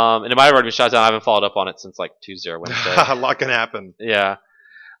 And it might have already been shot down. I haven't followed up on it since like Tuesday or Wednesday. A lot can happen. Yeah.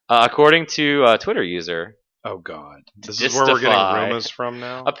 According to a Twitter user, Oh God, this is where we're getting Justify. rumors from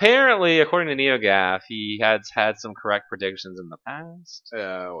now. apparently, according to NeoGaf, he has had some correct predictions in the past.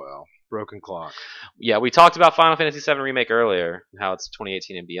 Yeah, well, broken clock. Yeah, we talked about Final Fantasy VII Remake earlier, and how it's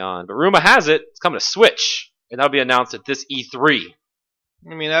 2018 and beyond. But rumor has it, it's coming to Switch, and that'll be announced at this E3.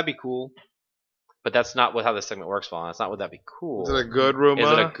 I mean, that'd be cool. But that's not how this segment works, Vaughn. That's not would that be cool. Is it a good rumor? Is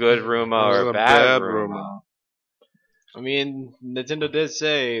it a good rumor Is or it a a bad bad rumor? rumor? I mean, Nintendo did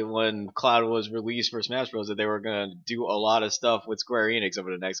say when Cloud was released for Smash Bros. That they were going to do a lot of stuff with Square Enix over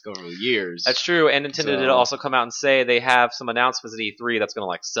the next couple of years. That's true, and Nintendo did So- also come out and say they have some announcements at E3 that's going to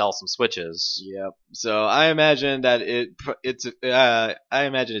like sell some Switches. Yep. So I imagine that it's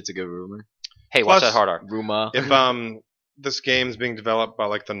a good rumor. Hey, watch Plus- that hard art. Rumor. If this game's being developed by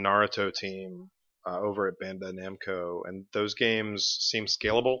like the Naruto team over at Bandai Namco, and those games seem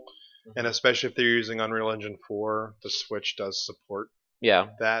scalable, and especially if they're using Unreal Engine 4, the Switch does support Yeah,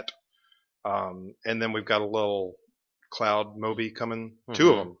 that. And then we've got a little Cloud Moby coming, two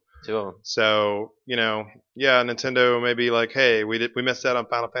of them. 2 of them. So yeah, Nintendo may be like, hey, we missed out on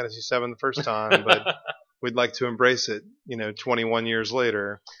Final Fantasy VII the first time, but we'd like to embrace it. 21 years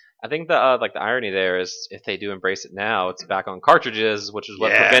later. I think the irony there is if they do embrace it now, it's back on cartridges, which is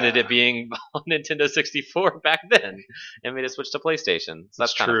what Yeah. prevented it being on Nintendo 64 back then, and made it switch to PlayStation. So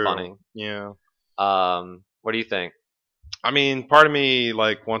that's kind of true. funny. Yeah. What do you think? I mean, part of me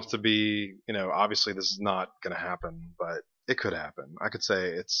wants to be, obviously this is not going to happen, but it could happen. I could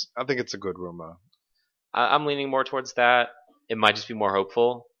say I think it's a good rumor. I'm leaning more towards that. It might just be more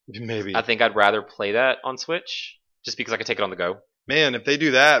hopeful. Maybe. I think I'd rather play that on Switch, just because I can take it on the go. Man, if they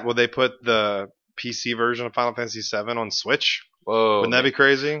do that, will they put the PC version of Final Fantasy VII on Switch? Whoa. Wouldn't that be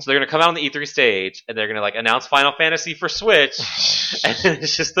crazy? So they're going to come out on the E3 stage, and they're going to announce Final Fantasy for Switch, and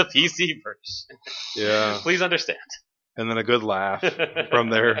it's just the PC version. Yeah. Please understand. And then a good laugh from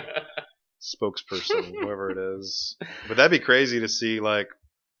their spokesperson, whoever it is. But that'd be crazy to see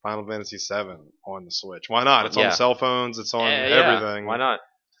Final Fantasy VII on the Switch. Why not? It's Yeah. on cell phones. It's on Yeah, everything. Why not?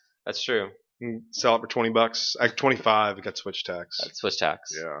 That's true. You can sell it for $20. 25. It got Switch tax. That's Switch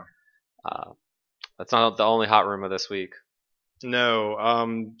tax. Yeah. That's not the only hot rumor this week. No.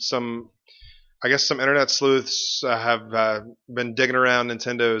 I guess some internet sleuths have been digging around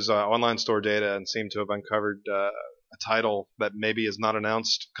Nintendo's online store data and seem to have uncovered a title that maybe is not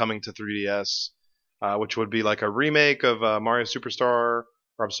announced coming to 3DS, which would be like a remake of Mario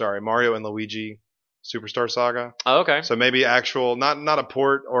and Luigi Superstar Saga. Oh, okay. So maybe actual, not a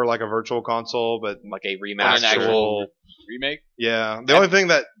port or like a virtual console, but Like a An remaster. actual remake. yeah. The only thing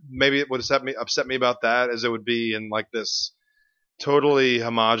that maybe it would upset me about that is it would be in this totally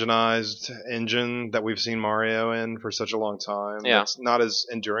homogenized engine that we've seen Mario in for such a long time. Yeah. It's not as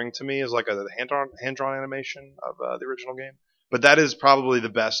enduring to me as a hand-drawn animation of the original game. But that is probably the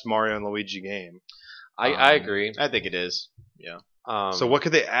best Mario and Luigi game. I agree. I think it is. Yeah. So what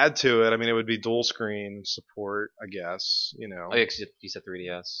could they add to it? I mean, it would be dual screen support, I guess. Oh, yeah, 'cause you said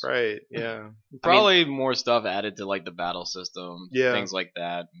 3DS. Right? Yeah. Probably more stuff added to the battle system. Yeah. Things like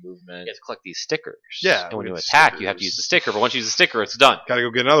that. Movement. You have to collect these stickers. Yeah, And when you with attack, you have to stickers. use the sticker. But once you use the sticker, it's done. Got to go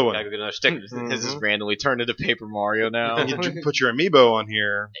get another You one. gotta go get another sticker. This is randomly turned into Paper Mario now. And you put your amiibo on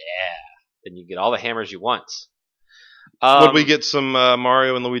here. Then you get all the hammers you want. Would we get some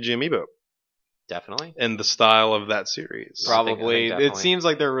Mario and Luigi amiibo Definitely. in the style of that series? I think Probably. definitely. It seems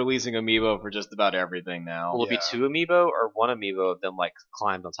like they're releasing Amiibo for just about everything now. Will it be Yeah. 2 amiibo or 1 amiibo of them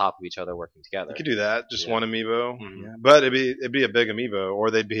climbed on top of each other working together? You could do that, just Yeah. one amiibo. Mhm. Yeah. But it'd be a big amiibo,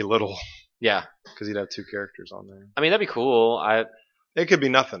 or they'd be little Yeah. because you'd have 2 characters on there. I mean, that'd be cool. It could be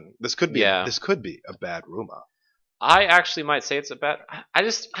nothing. This could be Yeah. a bad rumor. I actually might say it's a bad. I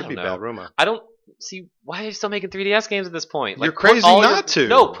Could don't be know. bad rumor. I don't see why are you still making 3DS games at this point. You're put crazy all not to.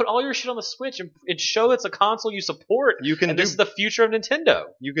 No, put all your shit on the Switch and show it's a console you support. You can And do this is the future of Nintendo.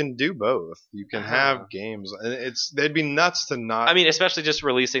 you can do both. You can Uh-huh. have games, and they'd be nuts to not. I mean, especially just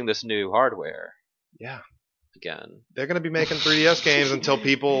releasing this new hardware yeah, again they're gonna be making 3DS games until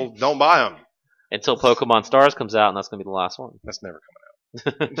people don't buy them. until Pokemon Stars comes out, and that's gonna be the last one. That's never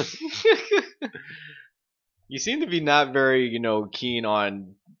You seem to be not very, keen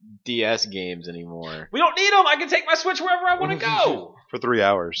on DS games anymore. We don't need them. I can take my Switch wherever I want to go. for 3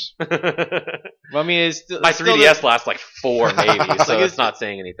 hours. My Well, I mean, it's still, 3DS lasts 4 maybe, so Like, it's not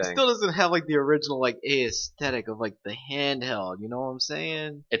saying anything. still doesn't have the original aesthetic of the handheld. You know what I'm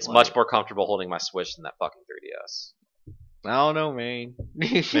saying? It's much more comfortable holding my Switch than that fucking 3DS. I don't know, man.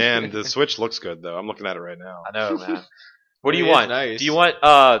 Man, the Switch looks good though. I'm looking at it right now. I know, man. What do It you is want? nice. Do you want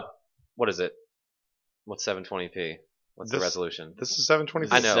what is it? What's 720p? What's the This- resolution? This is 720.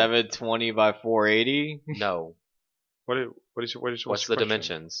 I know. 720 by 480. No. What's What's your the question?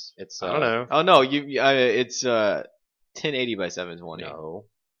 dimensions? It's I don't know. Oh no, it's 1080 by 720. No.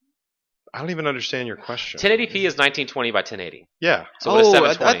 I don't even understand your question. 1080p is 1920 by 1080. Yeah. So what is Oh,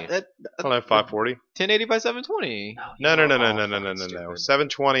 720? I don't know. 540. 1080 by 720. No. fucking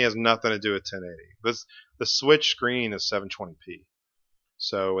 720 has nothing to do with 1080. The Switch screen is 720p.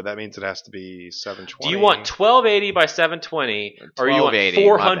 So that means it has to be 720. Do you want 1280 by 720 or you want 1280, my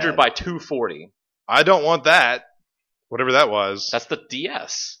 400 bad. by 240? I don't want that. Whatever that was. That's the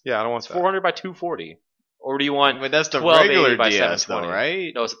DS. Yeah, I don't want It's that. 400 by 240. Or do you want? But that's the 1280 regular by DS, though, 720.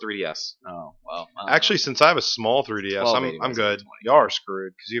 right? No, it's a 3DS. Oh, well. I don't Actually, since I have a small 3DS, 1280 I'm by good. 720. Y'all are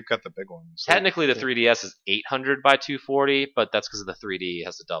screwed because you've got the big ones. Technically, the 3DS is 800 by 240, but that's because of the 3D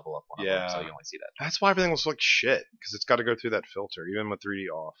has to double up one of Yeah. them, so you only see that. That's why everything looks like shit because it's got to go through that filter, even with 3D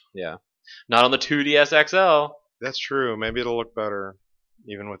off. Yeah. Not on the 2DS XL. That's true. Maybe it'll look better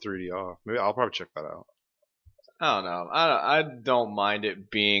even with 3D off. Maybe I'll probably check that out. I don't know. I don't mind it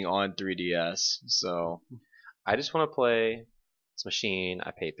being on 3DS. So I just want to play this machine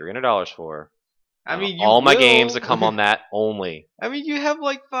I paid $300 for. I mean, you all my will. games that come on that only, I mean, you have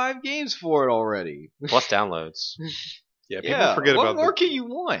like 5 games for it already. plus downloads. Yeah, people Yeah. forget what about more can you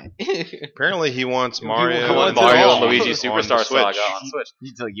want? Apparently, he wants He Mario, wants and it Mario all. and Luigi on Superstar the Switch. Saga on Switch.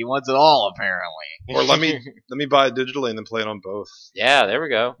 He wants it all, apparently. Or let me buy it digitally and then play it on both. Yeah, there we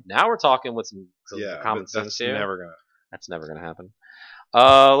go. Now we're talking with some Yeah, common but sense that's here. never gonna. That's never gonna happen.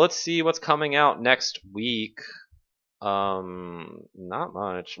 Let's see what's coming out next week. Not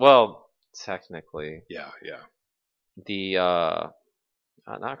much. Well, technically, Yeah. the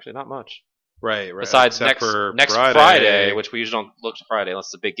actually not much. Right. Besides Except next for next Friday, which we usually don't look to Friday unless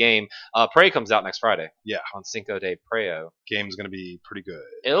it's a big game. Prey comes out next Friday. Yeah. On Cinco de Preo. game's gonna be pretty good.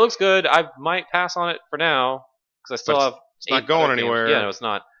 It looks good. I might pass on it for now because I still But have. it's not 8 going other games. anywhere. Yeah, no, it's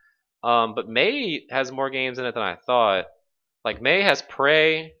not. But May has more games in it than I thought. Like May has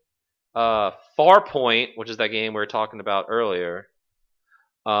Prey, Farpoint, which is that game we were talking about earlier.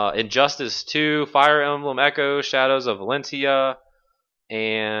 Injustice 2, Fire Emblem Echo, Shadows of Valentia,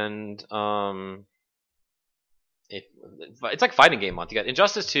 and it's like fighting game month. You got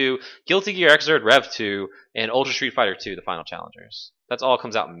Injustice 2, Guilty Gear Xrd Rev 2, and Ultra Street Fighter 2, the final challengers. That's all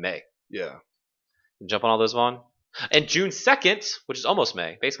comes out in May. Yeah. Jump on all those, Vaughn. And June 2nd, which is almost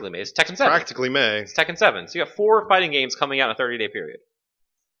May, basically May, is Tekken 7. Practically May. It's Tekken 7. So you got 4 fighting games coming out in a 30-day period.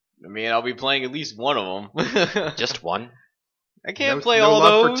 I mean, I'll be playing at least one of them. Just one? I can't No- play no all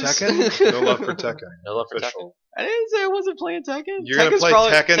love those. for Tekken. No love for Tekken. No love for Tekken. Official. I didn't say I wasn't playing Tekken. You're gonna Tekken's play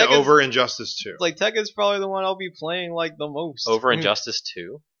probably- Tekken Tekken's- over Injustice 2. Like Tekken's probably the one I'll be playing like the most. Over Injustice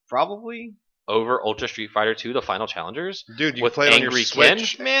 2? Probably. Over Ultra Street Fighter 2, the final challengers? Dude, you with play it on your Angry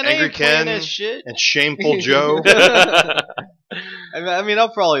Switch. Man, I Angry ain't playing Ken that shit. and Shameful Joe. I mean,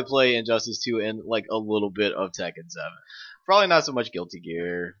 I'll probably play Injustice 2 and like a little bit of Tekken 7. Probably not so much Guilty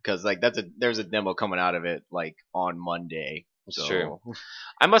Gear because like there's a demo coming out of it like on Monday. It's So- true.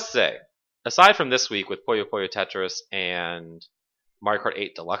 I must say, aside from this week with Puyo Puyo Tetris and Mario Kart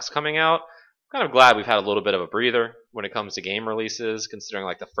 8 Deluxe coming out, I'm kind of glad we've had a little bit of a breather when it comes to game releases, considering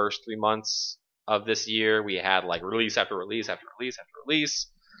like the first 3 months of this year we had like release after release after release after release.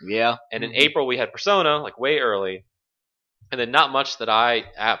 Yeah. And in April we had Persona, like way early. And then not much that I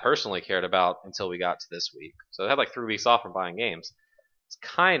personally cared about until we got to this week. So I had like 3 weeks off from buying games. It's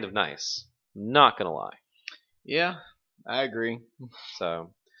kind of nice. Not gonna lie. Yeah, I agree.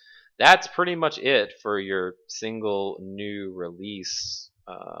 So that's pretty much it for your single new release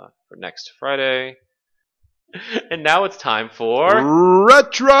for next Friday. And now it's time for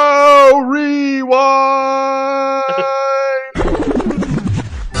Retro Rewind.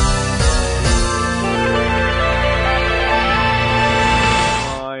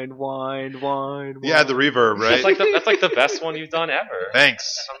 Wind. You had the reverb, right? that's like the best one you've done ever.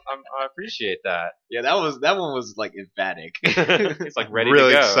 Thanks. I appreciate that. Yeah, that one was like emphatic. It's like ready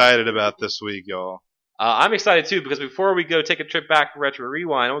Really to go. excited about this week, y'all. I'm excited too because before we go take a trip back to Retro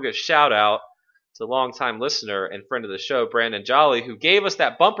Rewind, I want to give a shout out to longtime listener and friend of the show, Brandon Jolly, who gave us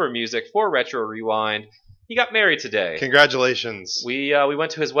that bumper music for Retro Rewind. He got married today. Congratulations. We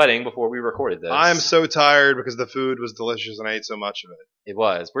went to his wedding before we recorded this. I'm so tired because the food was delicious and I ate so much of it. It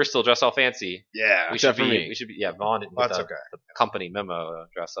was. We're still dressed all fancy. Yeah. We Except should for be. me. We should be. Yeah, Vaughn didn't That's get okay. the company memo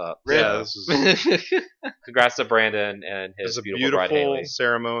dress up. Yeah, So, this is congrats to Brandon and It his was a beautiful bride beautiful Haley.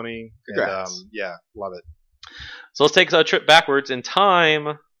 ceremony. Congrats. And, yeah, love it. So let's take a trip backwards in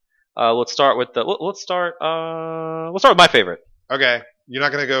time. Let's start with let's start with my favorite. Okay, you're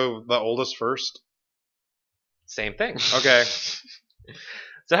not gonna go the oldest first. Same thing. Okay. Is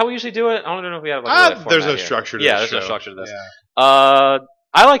that how we usually do it? I don't know if we have like a There's format no here. structure to Yeah, this there's no show. structure to this. Yeah.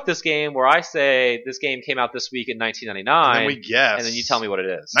 I like this game where I say this game came out this week in And 1999, then we guess. and then you tell me what it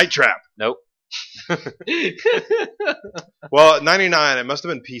is. Night Trap. Nope. Well, 99. It must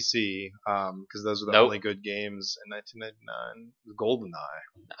have been PC because those were the Nope. only good games in 1999.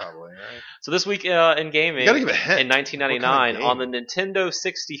 GoldenEye, probably. Right? So this week in gaming, You gotta give a hint. in 1999 What on the kind of Nintendo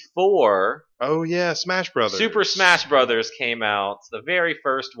 64, Oh yeah, Smash Brothers. Super Smash Brothers came out. It's the very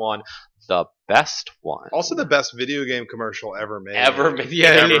first one. the best one. Also, the best video game commercial ever made. Ever made. Yeah,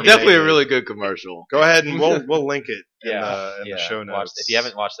 Ever definitely a made. really good commercial. Go ahead and we'll link it in Yeah, the show Watch- notes. if you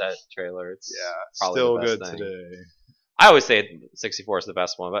haven't watched that trailer, it's yeah, probably still the best good thing. today. I always say 64 is the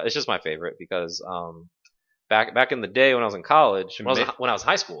best one, but it's just my favorite because back in the day when I was in college, when I was in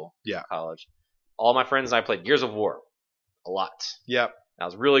high school, Yeah. college, all my friends and I played Gears of War a lot. Yep. I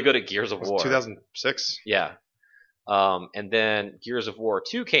was really good at Gears of Was War. it 2006? Yeah. And then Gears of War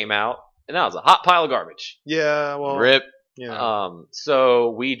 2 came out, and that was a hot pile of garbage. Yeah. Well, Rip. you know,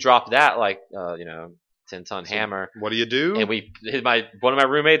 So we dropped that like 10-ton hammer. what do you do? And one of my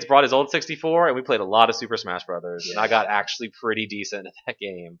roommates brought his old 64, and we played a lot of Super Smash Brothers. And I got actually pretty decent at that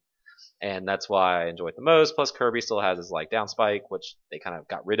game, and that's why I enjoy it the most. Plus, Kirby still has his like down spike, which they kind of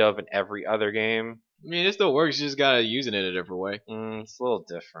got rid of in every other game. I mean, it still works. You just gotta use it in a different way. It's a little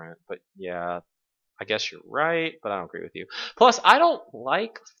different, but yeah, I guess you're right. But I don't agree with you. Plus, I don't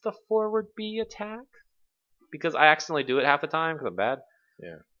like the forward B attack because I accidentally do it half the time because I'm bad.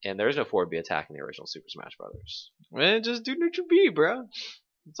 Yeah. And there is no forward B attack in the original Super Smash Brothers. Man, just do neutral B, bro.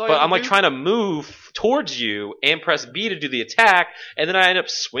 That's all you But have I'm to like do. trying to move towards you and press B to do the attack, and then I end up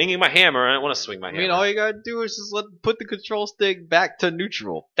swinging my hammer. And I don't want to swing my I hammer. mean, all you gotta do is just put the control stick back to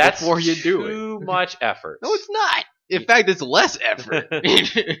neutral That's before you do it. too much effort. No, it's not. In fact, it's less effort.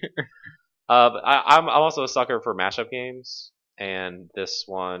 But I'm also a sucker for mashup games, and this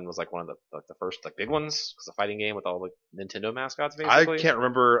one was like one of the first like big ones because a fighting game with all the Nintendo mascots. Basically, I can't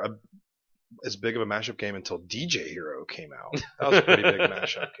remember as big of a mashup game until DJ Hero came out. That was a pretty big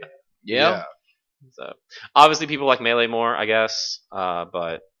mashup game. yeah. So obviously, people like Melee more, I guess,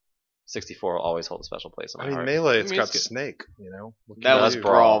 but 64 will always hold a special place in I my mean, heart. Melee, it's I mean, got it's good. Snake. You know, What can That you was do?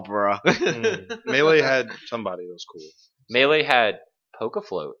 Brawl, bro. Melee had somebody that was cool. Melee had Poke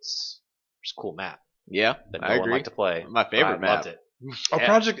Floats, which is a cool map Yeah, that I no one agree. liked to play. My favorite but I map. loved it. Oh, Yeah.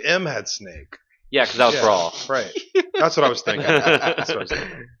 Project M had Snake. Yeah, because that was Yeah, Brawl. Right. That's what I was thinking. That's what I was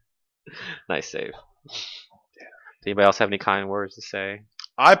thinking. Nice save. Does anybody else have any kind words to say?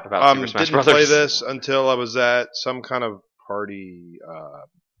 I About Super Smash didn't Brothers. play this until I was at some kind of party.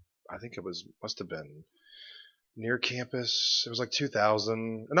 I think it must have been near campus. It was like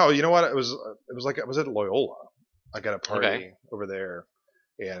 2000. No, you know what? It was like I was at Loyola. I got a party Okay. over there,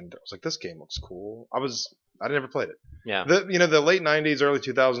 and I was like, this game looks cool. I never played it. Yeah. The late 90s, early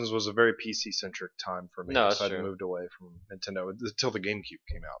 2000s was a very PC centric time for me. No, that's so I true. moved away from Nintendo until the GameCube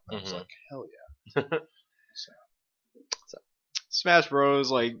came out. And I was Mhm. like, hell yeah. Smash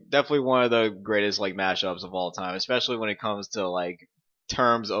Bros. Like definitely one of the greatest like mashups of all time, especially when it comes to like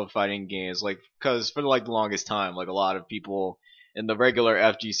terms of fighting games. Like because for like the longest time, like a lot of people in the regular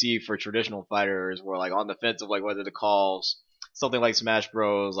FGC for traditional fighters were like on the fence of like whether to call something like Smash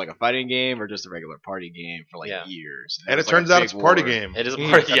Bros. Like a fighting game or just a regular party game for like Yeah. years. And it was, like, turns a out big it's a party war. game. It is a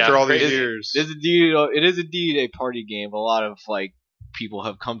party. After all these crazy. years. It is indeed a party game. A lot of like people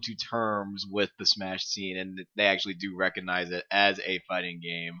have come to terms with the Smash scene, and they actually do recognize it as a fighting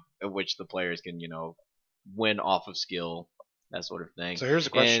game, in which the players can, win off of skill, that sort of thing. So here's a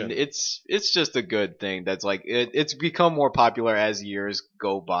question. And it's just a good thing. That's like it's become more popular as years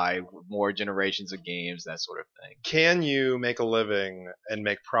go by, more generations of games, that sort of thing. Can you make a living and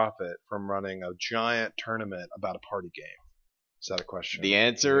make profit from running a giant tournament about a party game? Is that a question? The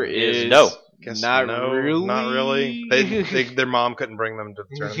answer is no. Guess not no, really. Not really. Their mom couldn't bring them to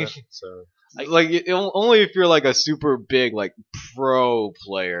the tournament, so Only if you're like a super big like pro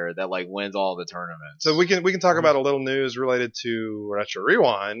player that like wins all the tournaments. so we can talk about a little news related to Retro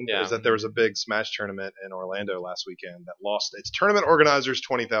Rewind. Yeah. Is that there was a big Smash tournament in Orlando last weekend that lost its tournament organizers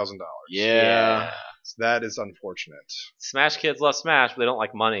 $20,000. Yeah. So that is unfortunate. Smash kids love Smash, but they don't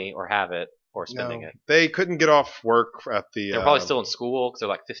like money or have it or spending No, it. they couldn't get off work at the. They're probably still in school because they're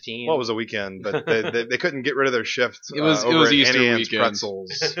like 15. Well, it was a weekend, but they couldn't get rid of their shift. It was over at Easter Annie Ann's weekend.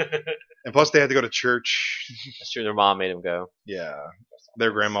 Pretzels, and plus they had to go to church. That's true. Their mom made them go. Yeah,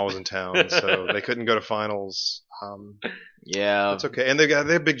 their grandma was in town, so they couldn't go to finals. Yeah. That's okay, and they had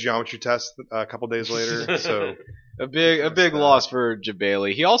a big geometry test a couple days later. So A big loss for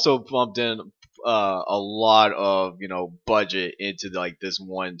Jabali. He also bumped in a lot of budget into like this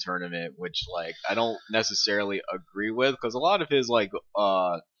one tournament, which like I don't necessarily agree with, because a lot of his like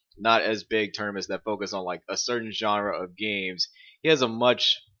not as big tournaments that focus on like a certain genre of games, he has a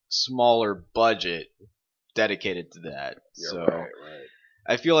much smaller budget dedicated to that. you're So right.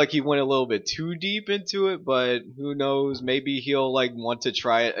 I feel like he went a little bit too deep into it, but who knows? Maybe he'll like want to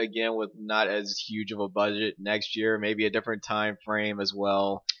try it again with not as huge of a budget next year, maybe a different time frame as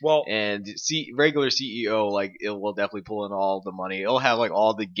well. Well, And regular CEO, like it will definitely pull in all the money. It'll have like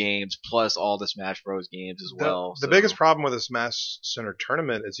all the games plus all the Smash Bros. Games as well. the biggest problem with a Smash Center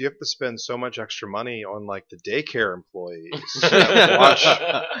tournament is you have to spend so much extra money on like the daycare employees that watch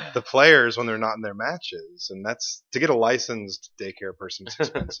the players when they're not in their matches, and that's to get a licensed daycare person is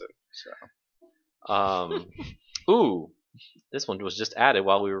expensive. So Ooh, this one was just added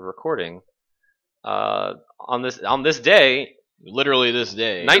while we were recording. On this day, literally this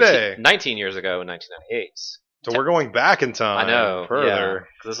day. 19 years ago in 1998. So we're going back in time. I know. further. Yeah,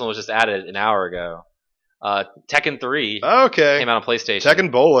 'cause this one was just added an hour ago. Tekken 3 Okay, came out on PlayStation.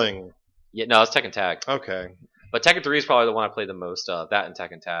 Tekken Bowling. Yeah, no, it's Tekken Tag. Okay, But Tekken 3 is probably the one I played the most of. That and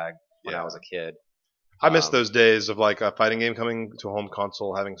Tekken Tag when Yeah. I was a kid. I miss those days of like a fighting game coming to a home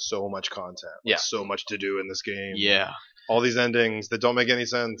console having so much content. Yeah. So much to do in this game. Yeah. All these endings that don't make any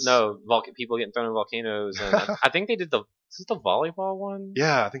sense. No, people getting thrown in volcanoes. And I think they did is this the volleyball one?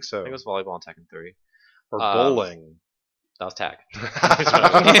 Yeah, I think so. I think it was volleyball in Tekken 3. Or bowling. That was Tag.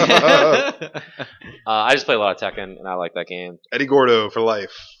 I just play a lot of Tekken, and I like that game. Eddie Gordo for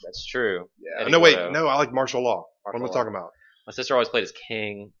life. That's true. Yeah. Eddie No, wait. Gordo. No, I like martial law. What am I Martial talking about? My sister always played as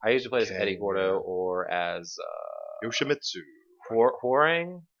King. I usually play as King, Eddie Gordo yeah. or as Yoshimitsu.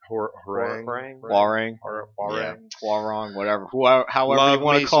 Hwoarang. Harang. Hwoarang. Warring. Warang. Warong, whatever. However Love you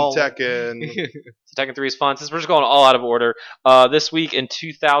want me to call some it. Tekken. So Tekken 3 is fun. Since we're just going all out of order, this week in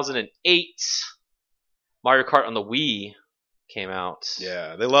 2008, Mario Kart on the Wii came out.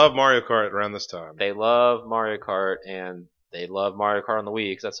 Yeah, they love Mario Kart around this time. They love Mario Kart, and they love Mario Kart on the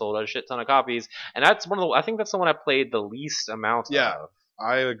Wii because that sold a shit ton of copies. And that's I think that's the one I played the least amount Yeah. of.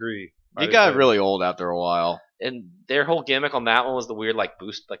 I agree. It got really old after a while. And their whole gimmick on that one was the weird like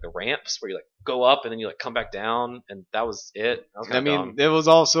boost, like the ramps where you like go up and then you like come back down, and that was it. That was I kinda mean, dumb. it was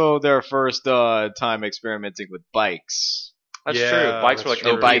also their first time experimenting with bikes. That's Yeah, true. Bikes were that's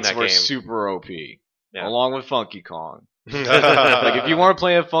like true. OP The in bikes that were game. super OP, Yeah. along with Funky Kong. like Like if you weren't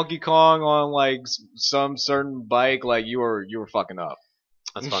playing Funky Kong on like some certain bike, like you were fucking up.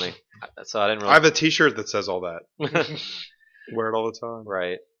 That's funny. So I didn't I really. have a T-shirt that says all that. Wear it all the time.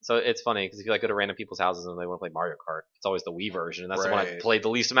 Right. So it's funny because if you like go to random people's houses and they want to play Mario Kart, it's always the Wii version, and that's the one I Right. played the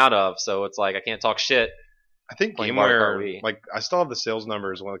least amount of. So it's like I can't talk shit. I think Playing Mario Kart GameWare, Wii. like I still have the sales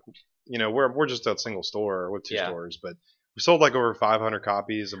numbers. Like, you know, we're just a single store with two Yeah. stores, but we sold like over 500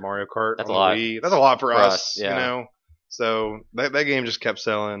 copies of Mario Kart. That's on a lot. the Wii. That's a lot for For us. us, yeah. You know, so that game just kept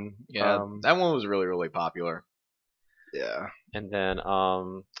selling. Yeah, that one was really, really popular. Yeah. And then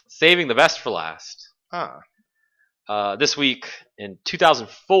saving the best for last. This week in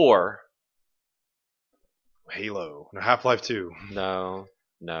 2004. Halo. No, Half-Life 2. No.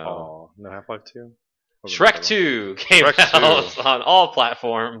 Oh, no Half-Life 2. Shrek 2 came Shrek out 2. on all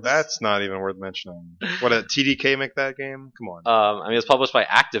platforms. That's not even worth mentioning. What did TDK make that game? Come on. I mean, it was published by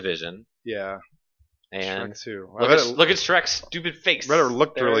Activision. Yeah. And Shrek 2. look at Shrek's stupid face. Better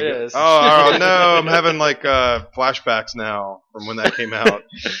looked There really it good. is. Oh no, I'm having like flashbacks now from when that came out.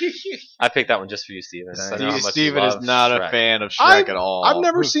 I picked that one just for you, Steven. Dang. I know how much you Steven is love not Shrek. a fan of Shrek at all. I've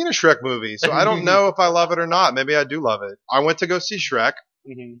never seen a Shrek movie, so I don't know if I love it or not. Maybe I do love it. I went to go see Shrek,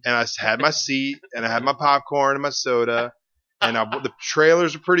 and I had my seat, and I had my popcorn and my soda, and the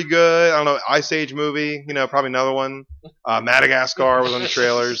trailers are pretty good. I don't know, Ice Age movie, you know, probably another one. Madagascar was on the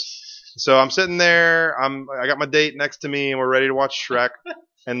trailers. So I'm sitting there. I got my date next to me, and we're ready to watch Shrek.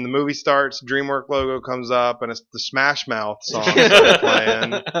 And the movie starts. DreamWorks logo comes up, and it's the Smash Mouth song starts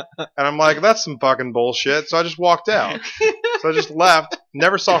playing. And I'm like, that's some fucking bullshit. So I just walked out. So I just left.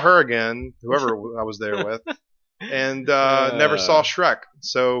 Never saw her again, whoever I was there with, and never saw Shrek.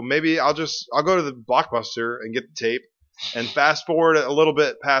 So maybe I'll go to the Blockbuster and get the tape and fast forward a little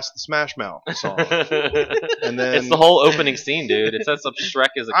bit past the Smash Mouth song. And then It's the whole opening scene, dude. It sets up Shrek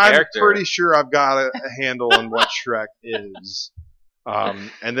as a I'm character. pretty sure I've got a handle on what Shrek is.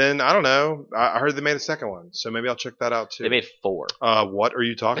 And then I don't know. I heard they made a second one, so maybe I'll check that out too. They made 4. What are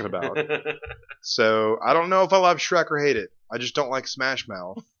you talking about? So I don't know if I love Shrek or hate it. I just don't like Smash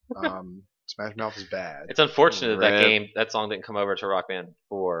Mouth. Smash Mouth is bad. It's unfortunate that Rip. that song didn't come over to Rock Band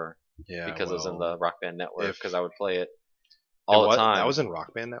 4 Yeah, because it was in well, the Rock Band network if- because I would play it all the time. That was in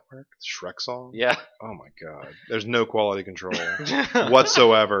Rock Band Network. Shrek song. Yeah. Oh my god. There's no quality control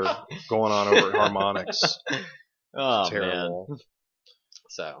whatsoever going on over at Harmonix. Oh, Terrible.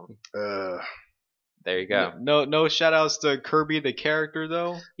 So Ugh. there you go. No shout outs to Kirby the character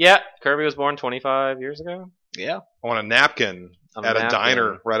though. Yeah, Kirby was born 25 years ago. Yeah. I want a napkin at a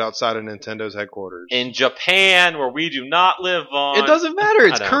diner right outside of Nintendo's headquarters. in Japan, where we do not live on. It doesn't matter.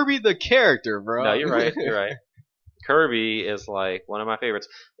 It's I know. Kirby the character, bro. No, you're right. You're right. Kirby is like one of my favorites.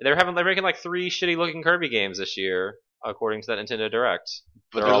 They're making like 3 shitty looking Kirby games this year, according to that Nintendo Direct.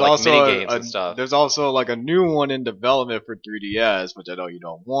 But They're all like mini games and stuff. There's also like a new one in development for 3DS, which I know you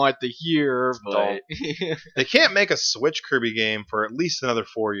don't want to hear, but They can't make a Switch Kirby game for at least another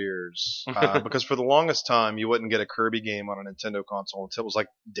 4 years. Because for the longest time, you wouldn't get a Kirby game on a Nintendo console until it was like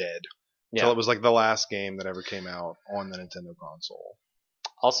dead. Yeah. Until it was like the last game that ever came out on the Nintendo console.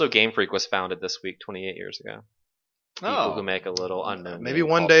 Also, Game Freak was founded this week, 28 years ago. People Oh. who make a little unknown. Maybe game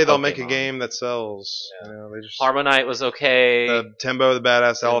one called day they'll make a Pokemon. game that sells. Yeah. You know, they just Harmonite was okay. the Timbo the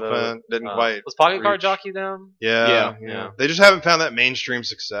Badass Timbo, Elephant didn't quite. Was Pocket Card reach. Jockey them? Yeah, Yeah. They just haven't found that mainstream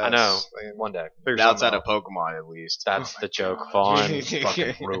success. I know. They One day. figure outside something of Pokemon at least. That's the joke, God. Vaughn.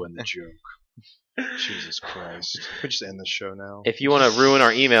 Fucking ruin the joke. Jesus Christ. We just end this show now. If you want to ruin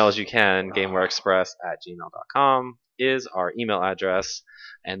our emails, you can. GamewareExpress@gmail.com is our email address.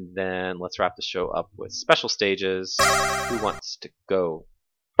 And then let's wrap the show up with special stages. Who wants to go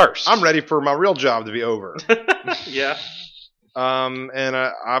first? I'm ready for my real job to be over. Yeah. And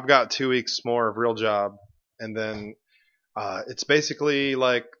I've got 2 weeks more of real job, and then it's basically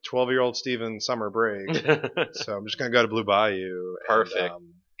like 12-year-old Steven summer break. So I'm just gonna go to Blue Bayou. Perfect.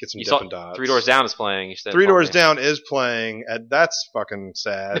 And, get some You saw Dippin' Dots. Three Doors Down is playing. You said Three told Doors me. Down is playing. And that's fucking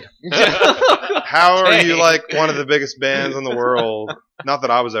sad. How are you like one of the biggest bands in the world? Not that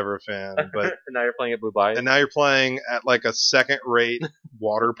I was ever a fan, but And now you're playing at Blue Bayou. and now you're playing at like a second-rate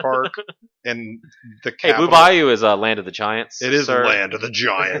water park in the Hey, Blue capital. Bayou is Land of the Giants. It is sir. Land of the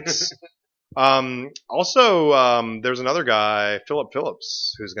Giants. There's another guy, Philip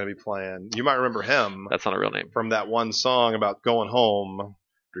Phillips, who's going to be playing. You might remember him That's not a real name. from that one song about going home.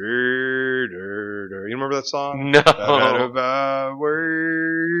 You remember that song? No. Is Is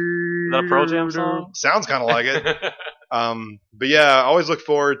that a Pearl Jam song? Sounds kind of like it. But yeah, I always look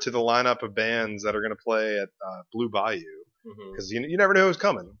forward to the lineup of bands that are going to play at Blue Bayou Mhm. because you never know who's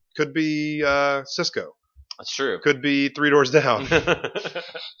coming. Could be Cisco. That's true. Could be Three Doors Down.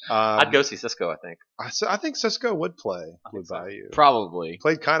 I'd go see Cisco, I think. I think Cisco would play Blue think so. Bayou. Probably.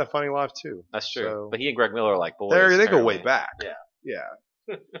 Played Kind of Funny live too. That's true. So- But he and Greg Miller are like boys. They go way apparently. back. Yeah. Yeah.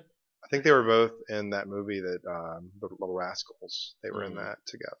 I think they were both in that movie that the Little Rascals. They were in that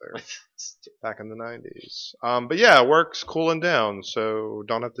together back in the 90s. But yeah, work's cooling down, so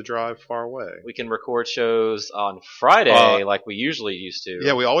don't have to drive far away. We can record shows on Friday like we usually used to.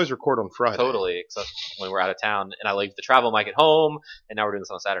 Yeah, we always record on Friday. Totally, except when we're out of town, and I leave the travel mic at home, and now we're doing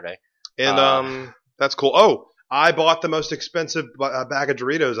this on a Saturday. And that's cool. Oh, I bought the most expensive bag of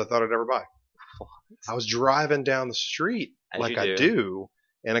Doritos I thought I'd ever buy. I was driving down the street As like you I do. do,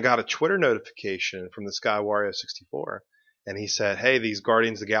 and I got a Twitter notification from this guy Wario64, and he said, "Hey, these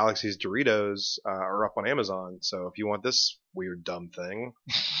Guardians of the Galaxy's Doritos are up on Amazon. So if you want this weird dumb thing,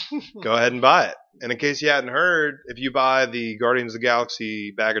 go ahead and buy it." And in case you hadn't heard, if you buy the Guardians of the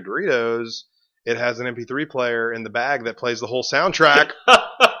Galaxy bag of Doritos, it has an MP3 player in the bag that plays the whole soundtrack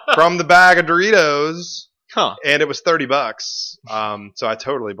from the bag of Doritos. Huh. And it was $30. So I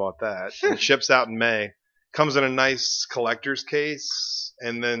totally bought that. It ships out in May. Comes in a nice collector's case,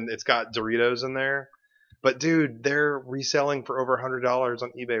 and then it's got Doritos in there. But dude, they're reselling for over $100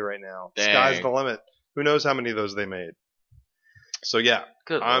 on eBay right now. Dang. Sky's the limit. Who knows how many of those they made? So yeah,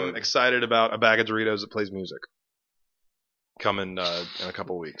 Good I'm Lord. excited about a bag of Doritos that plays music. Coming in a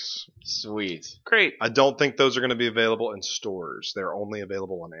couple weeks. Sweet. Great. I don't think those are going to be available in stores. They're only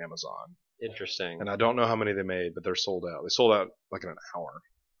available on Amazon. Interesting. And I don't know how many they made, but they're sold out. They sold out like in an hour.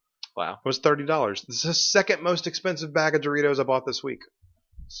 Wow. It was $30. This is the second most expensive bag of Doritos I bought this week.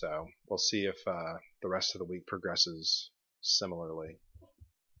 So we'll see if the rest of the week progresses similarly.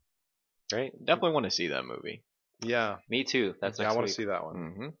 Great. Definitely want to see that movie. Yeah, Me too. That's yeah, next I want week. to see that one.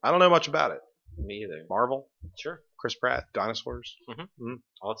 Mm-hmm. I don't know much about it. Me either. Marvel, Sure. Chris Pratt, dinosaurs.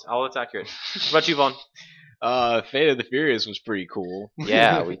 All that's accurate. What about you, Vaughn? Fate of the Furious was pretty cool.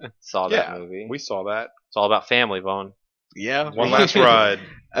 Yeah, we saw that Yeah, movie. We saw that. It's all about family, Vaughn. Yeah. One last ride.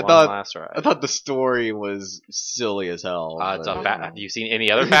 I One thought last ride. I thought the story was silly as hell. It's but- have you seen any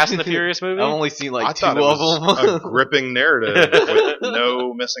other Fast and the Furious movie? I've only seen I like two thought it of was them. a gripping narrative with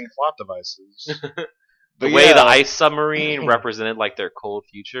no missing plot devices. the But way yeah. the ice submarine represented like their cold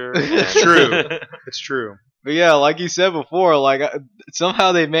future. It's and- true. It's true. But yeah, like you said before, like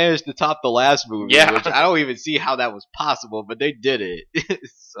somehow they managed to top the last movie. Yeah. Which I don't even see how that was possible, but they did it.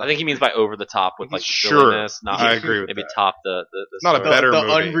 So- I think he means by over the top with like the Sure. silliness, not I agree with maybe that. top the Not a story. better the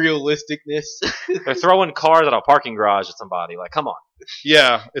movie. unrealisticness. They're throwing cars at a parking garage at somebody. Like, come on.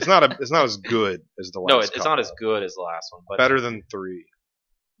 Yeah, it's not as good as the last. No, it's not couple. as good as the last one, but Better than 3.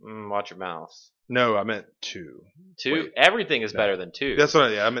 watch your mouth. No, I meant 2. 2. Wait. Everything is No. better than 2. That's what.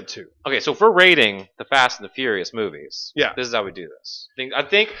 I meant 2. Okay, so if we're rating the Fast and the Furious movies, Yeah. this is how we do this. I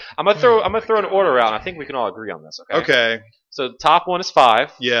think I'm gonna throw an order out. And I think we can all agree on this. Okay. Okay. So the top one is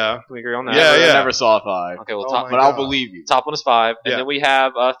 5. Yeah. Can we agree on that? Yeah, I never saw 5. Okay. Well, Oh top my But I'll God. believe you. top one is 5, and Yeah. then we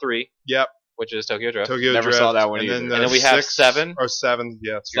have 3. Yep. Which is Tokyo Drift. Tokyo Never Drift, saw that one and either. then, And then we have 6 7. or 7.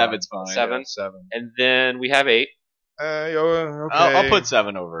 Yeah, it's Seven's fine. 7. fine. 7. And then we have 8. Okay. I'll put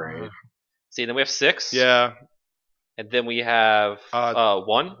 7 over 8. See, then we have 6. Yeah. And then we have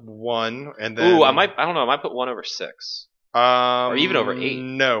 1. 1, and then. Ooh, I don't know. I might put 1 over 6. Or even over 8.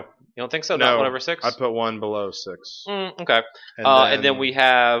 No, You don't think so? No. Not 1 over 6? I put 1 below 6. Okay. And, And then we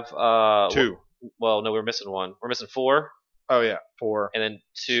have 2. Well, no, we're missing 1. We're missing 4, Oh yeah, 4. and then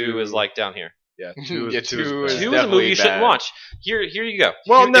 2 is 2. like down here. Yeah, 2 is Yeah, 2 2 is is bad. 2 is a movie you shouldn't bad. watch. Here you go.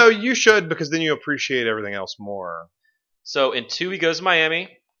 Well, Here- no, you should because then you appreciate everything else more. So in 2, he goes to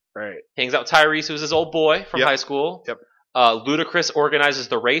Miami, Right. hangs out with Tyrese, who's his old boy from Yep. high school. Yep. Ludacris organizes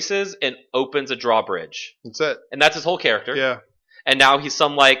the races and opens a drawbridge, That's it. and that's his whole character. Yeah. And now he's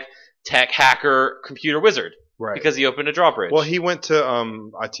some like tech hacker, computer wizard Right. because he opened a drawbridge. Well, he went to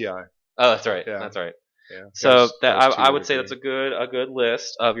ITI. Oh, that's right. Yeah. That's right. Yeah. So Those two I would say agree. that's a good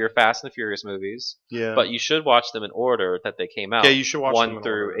list of your Fast and the Furious movies. Yeah. But you should watch them in order that they came out. yeah, you should watch 1 them in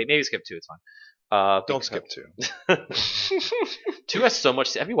through order. 8. Maybe skip 2. It's fine. Don't skip 2. 2 has so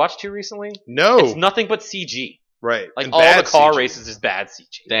much. Have you watched 2 recently? No. It's nothing but CG. Right. Like And all the bad car CG. races is bad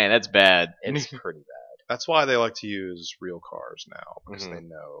CG. Damn, that's bad. It's pretty bad. That's why they like to use real cars now because Mhm. they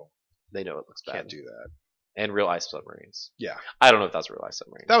know They know it looks bad. can't do that. And real ice submarines. Yeah. I don't know if that's a real ice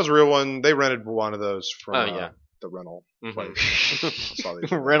submarine. That was a real one. They rented one of those from Oh, yeah. the rental Mhm. place. Saw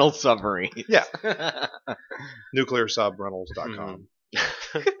these. Rental submarine. Yeah. NuclearSubRentals.com.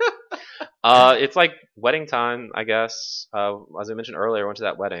 It's like wedding time, I guess. As I mentioned earlier, I went to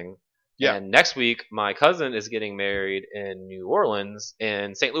that wedding. Yeah. And next week, my cousin is getting married in New Orleans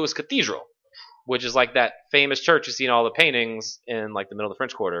in St. Louis Cathedral, which is like that famous church you see in all the paintings in like the middle of the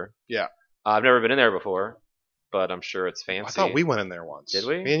French Quarter. Yeah. I've never been in there before, but I'm sure it's fancy. I thought we went in there once. Did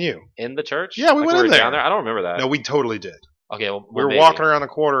we? Me and you. In the church? Yeah, we Like went were in there. down there. I don't remember that. No, we totally did. Okay, well, We were maybe. walking around the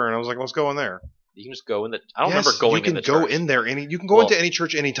quarter, and I was like, "Let's go in there." You can just go in the. I don't Yes, remember going You can in the go church. in there you can go Well, into any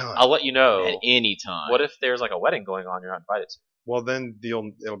church anytime. I'll let you know. At any time. What if there's like a wedding going on you're not invited to? Well, then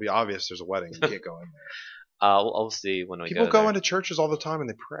it'll be obvious there's a wedding. You can't go in there. I'll see when we People go go there. into churches all the time and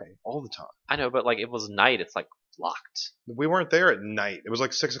they pray all the time. I know, but like it was night. It's like locked. We weren't there at night. It was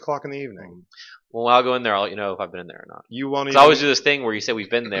like 6 o'clock in the evening. Well, when I'll go in there, I'll let you know if I've been in there or not. You won't Because even. I always do this thing where you say we've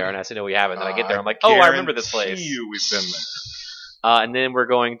been there, and I say no, we haven't. Then I get there, I'm like, oh, I remember this place. guarantee You, we've been there. And then we're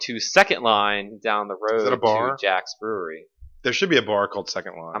going to Second Line down the road Is that a bar? to Jack's Brewery. There should be a bar called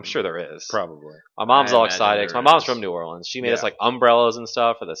Second Line. I'm sure there is. Probably. My mom's I all imagine excited 'cause there my mom's is. from New Orleans. She made us Yeah. like umbrellas and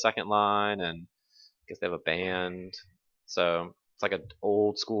stuff for the Second Line, and I guess they have a band. So it's like an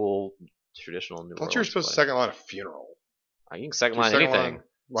old school traditional New I thought Orleans. you were supposed to place. Second Line a funeral. You can Second Do Line Second anything. Line.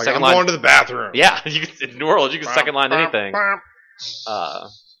 Like, Second I'm line- going to the bathroom. Yeah, you can, in New Orleans you can Second Line anything. It's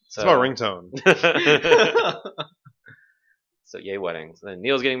So my ringtone. So yay weddings. And then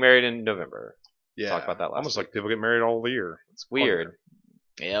Neil's getting married in November. Yeah. Talked about that last Almost week. like people get married all year. It's weird.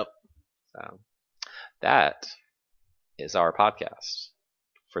 Yep. So that is our podcast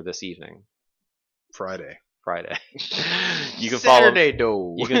for this evening, Friday. Friday. You can follow. Saturday,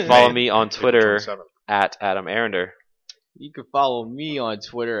 though. You can follow me on Twitter April 27th. at Adam Arender. You can follow me on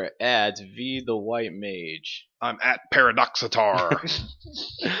Twitter at @VTheWhiteMage. I'm at Paradoxitar.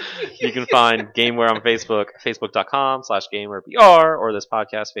 You can find Gameware on Facebook, facebook.com/GamewareBR, or this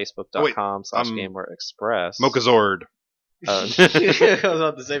podcast, facebook.com/GamewareExpress. Mochazord. I was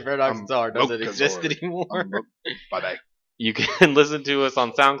about to say Paradoxitar doesn't Mochazord. exist anymore. Bye-bye. You can listen to us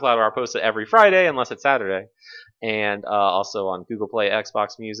on SoundCloud, where I post it every Friday, unless it's Saturday. And also on Google Play,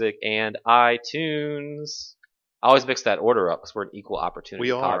 Xbox Music, and iTunes. I always mix that order up because we're an equal opportunity We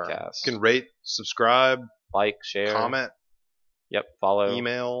are. podcast. You can rate, subscribe, Like, share, comment, Yep, follow.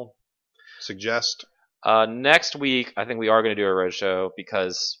 email, suggest. Next week, I think we are going to do a road show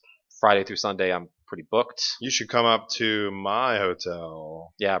because Friday through Sunday I'm pretty booked. You should come up to my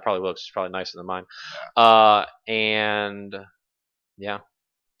hotel. Yeah, I probably will. 'Cause it's probably nicer than mine. And yeah,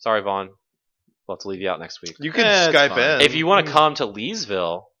 sorry, Vaughn. We'll have to leave you out next week. You can Yeah, it's Skype fine. in. If you want to come to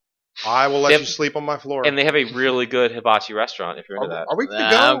Leesville, I will let They you have- sleep on my floor. and they have a really good hibachi restaurant if you're into that. Are we going to Nah,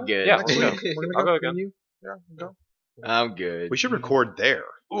 go? I'm good. Yeah, Next we'll week? go. We're I'll gonna go again. You? Yeah, we'll go. I'm good. We should record there.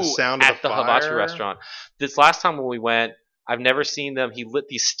 The Ooh, sound at of the the hibachi fire. restaurant. This last time when we went, I've never seen them. He lit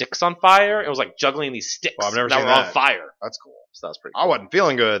these sticks on fire. It was like juggling these sticks Well, I've never that seen were on that. fire. That's cool. So that was pretty I cool. wasn't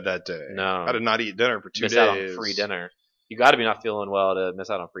feeling good that day. No. I did not eat dinner for 2 Miss days. out on free dinner. You got to be not feeling well to miss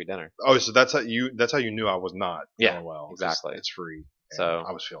out on free dinner. Oh, so that's how you knew I was not Yeah, feeling well. 'cause exactly. It's free. And So-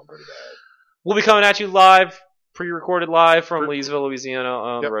 I was feeling pretty bad. We'll be coming at you live, pre-recorded live from Leesville, Louisiana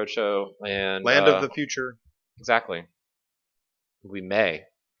on Yep. the road show. And Land of the future. Exactly. We may.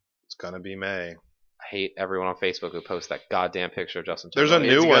 It's gonna be May. I hate everyone on Facebook who posts that goddamn picture of Justin There's a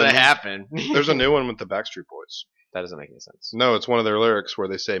Timberlake. It's new one. gonna happen. There's a new one with the Backstreet Boys. That doesn't make any sense. No, it's one of their lyrics where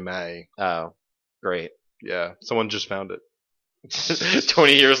they say May. Oh, great. Yeah, someone just found it.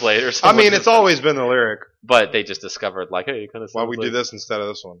 20 years later. I someone mean, just- it's always been the lyric. But they just discovered, like, hey, it kind of Why we like... do this instead of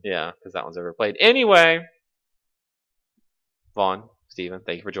this one? Yeah, because that one's overplayed. Anyway, Vaughn, Steven,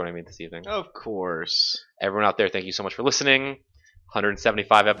 thank you for joining me this evening. Of course. Everyone out there, thank you so much for listening.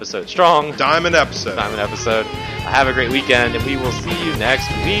 175 episodes strong. Diamond episode. Diamond episode. Have a great weekend, and we will see you next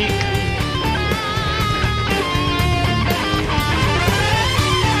week.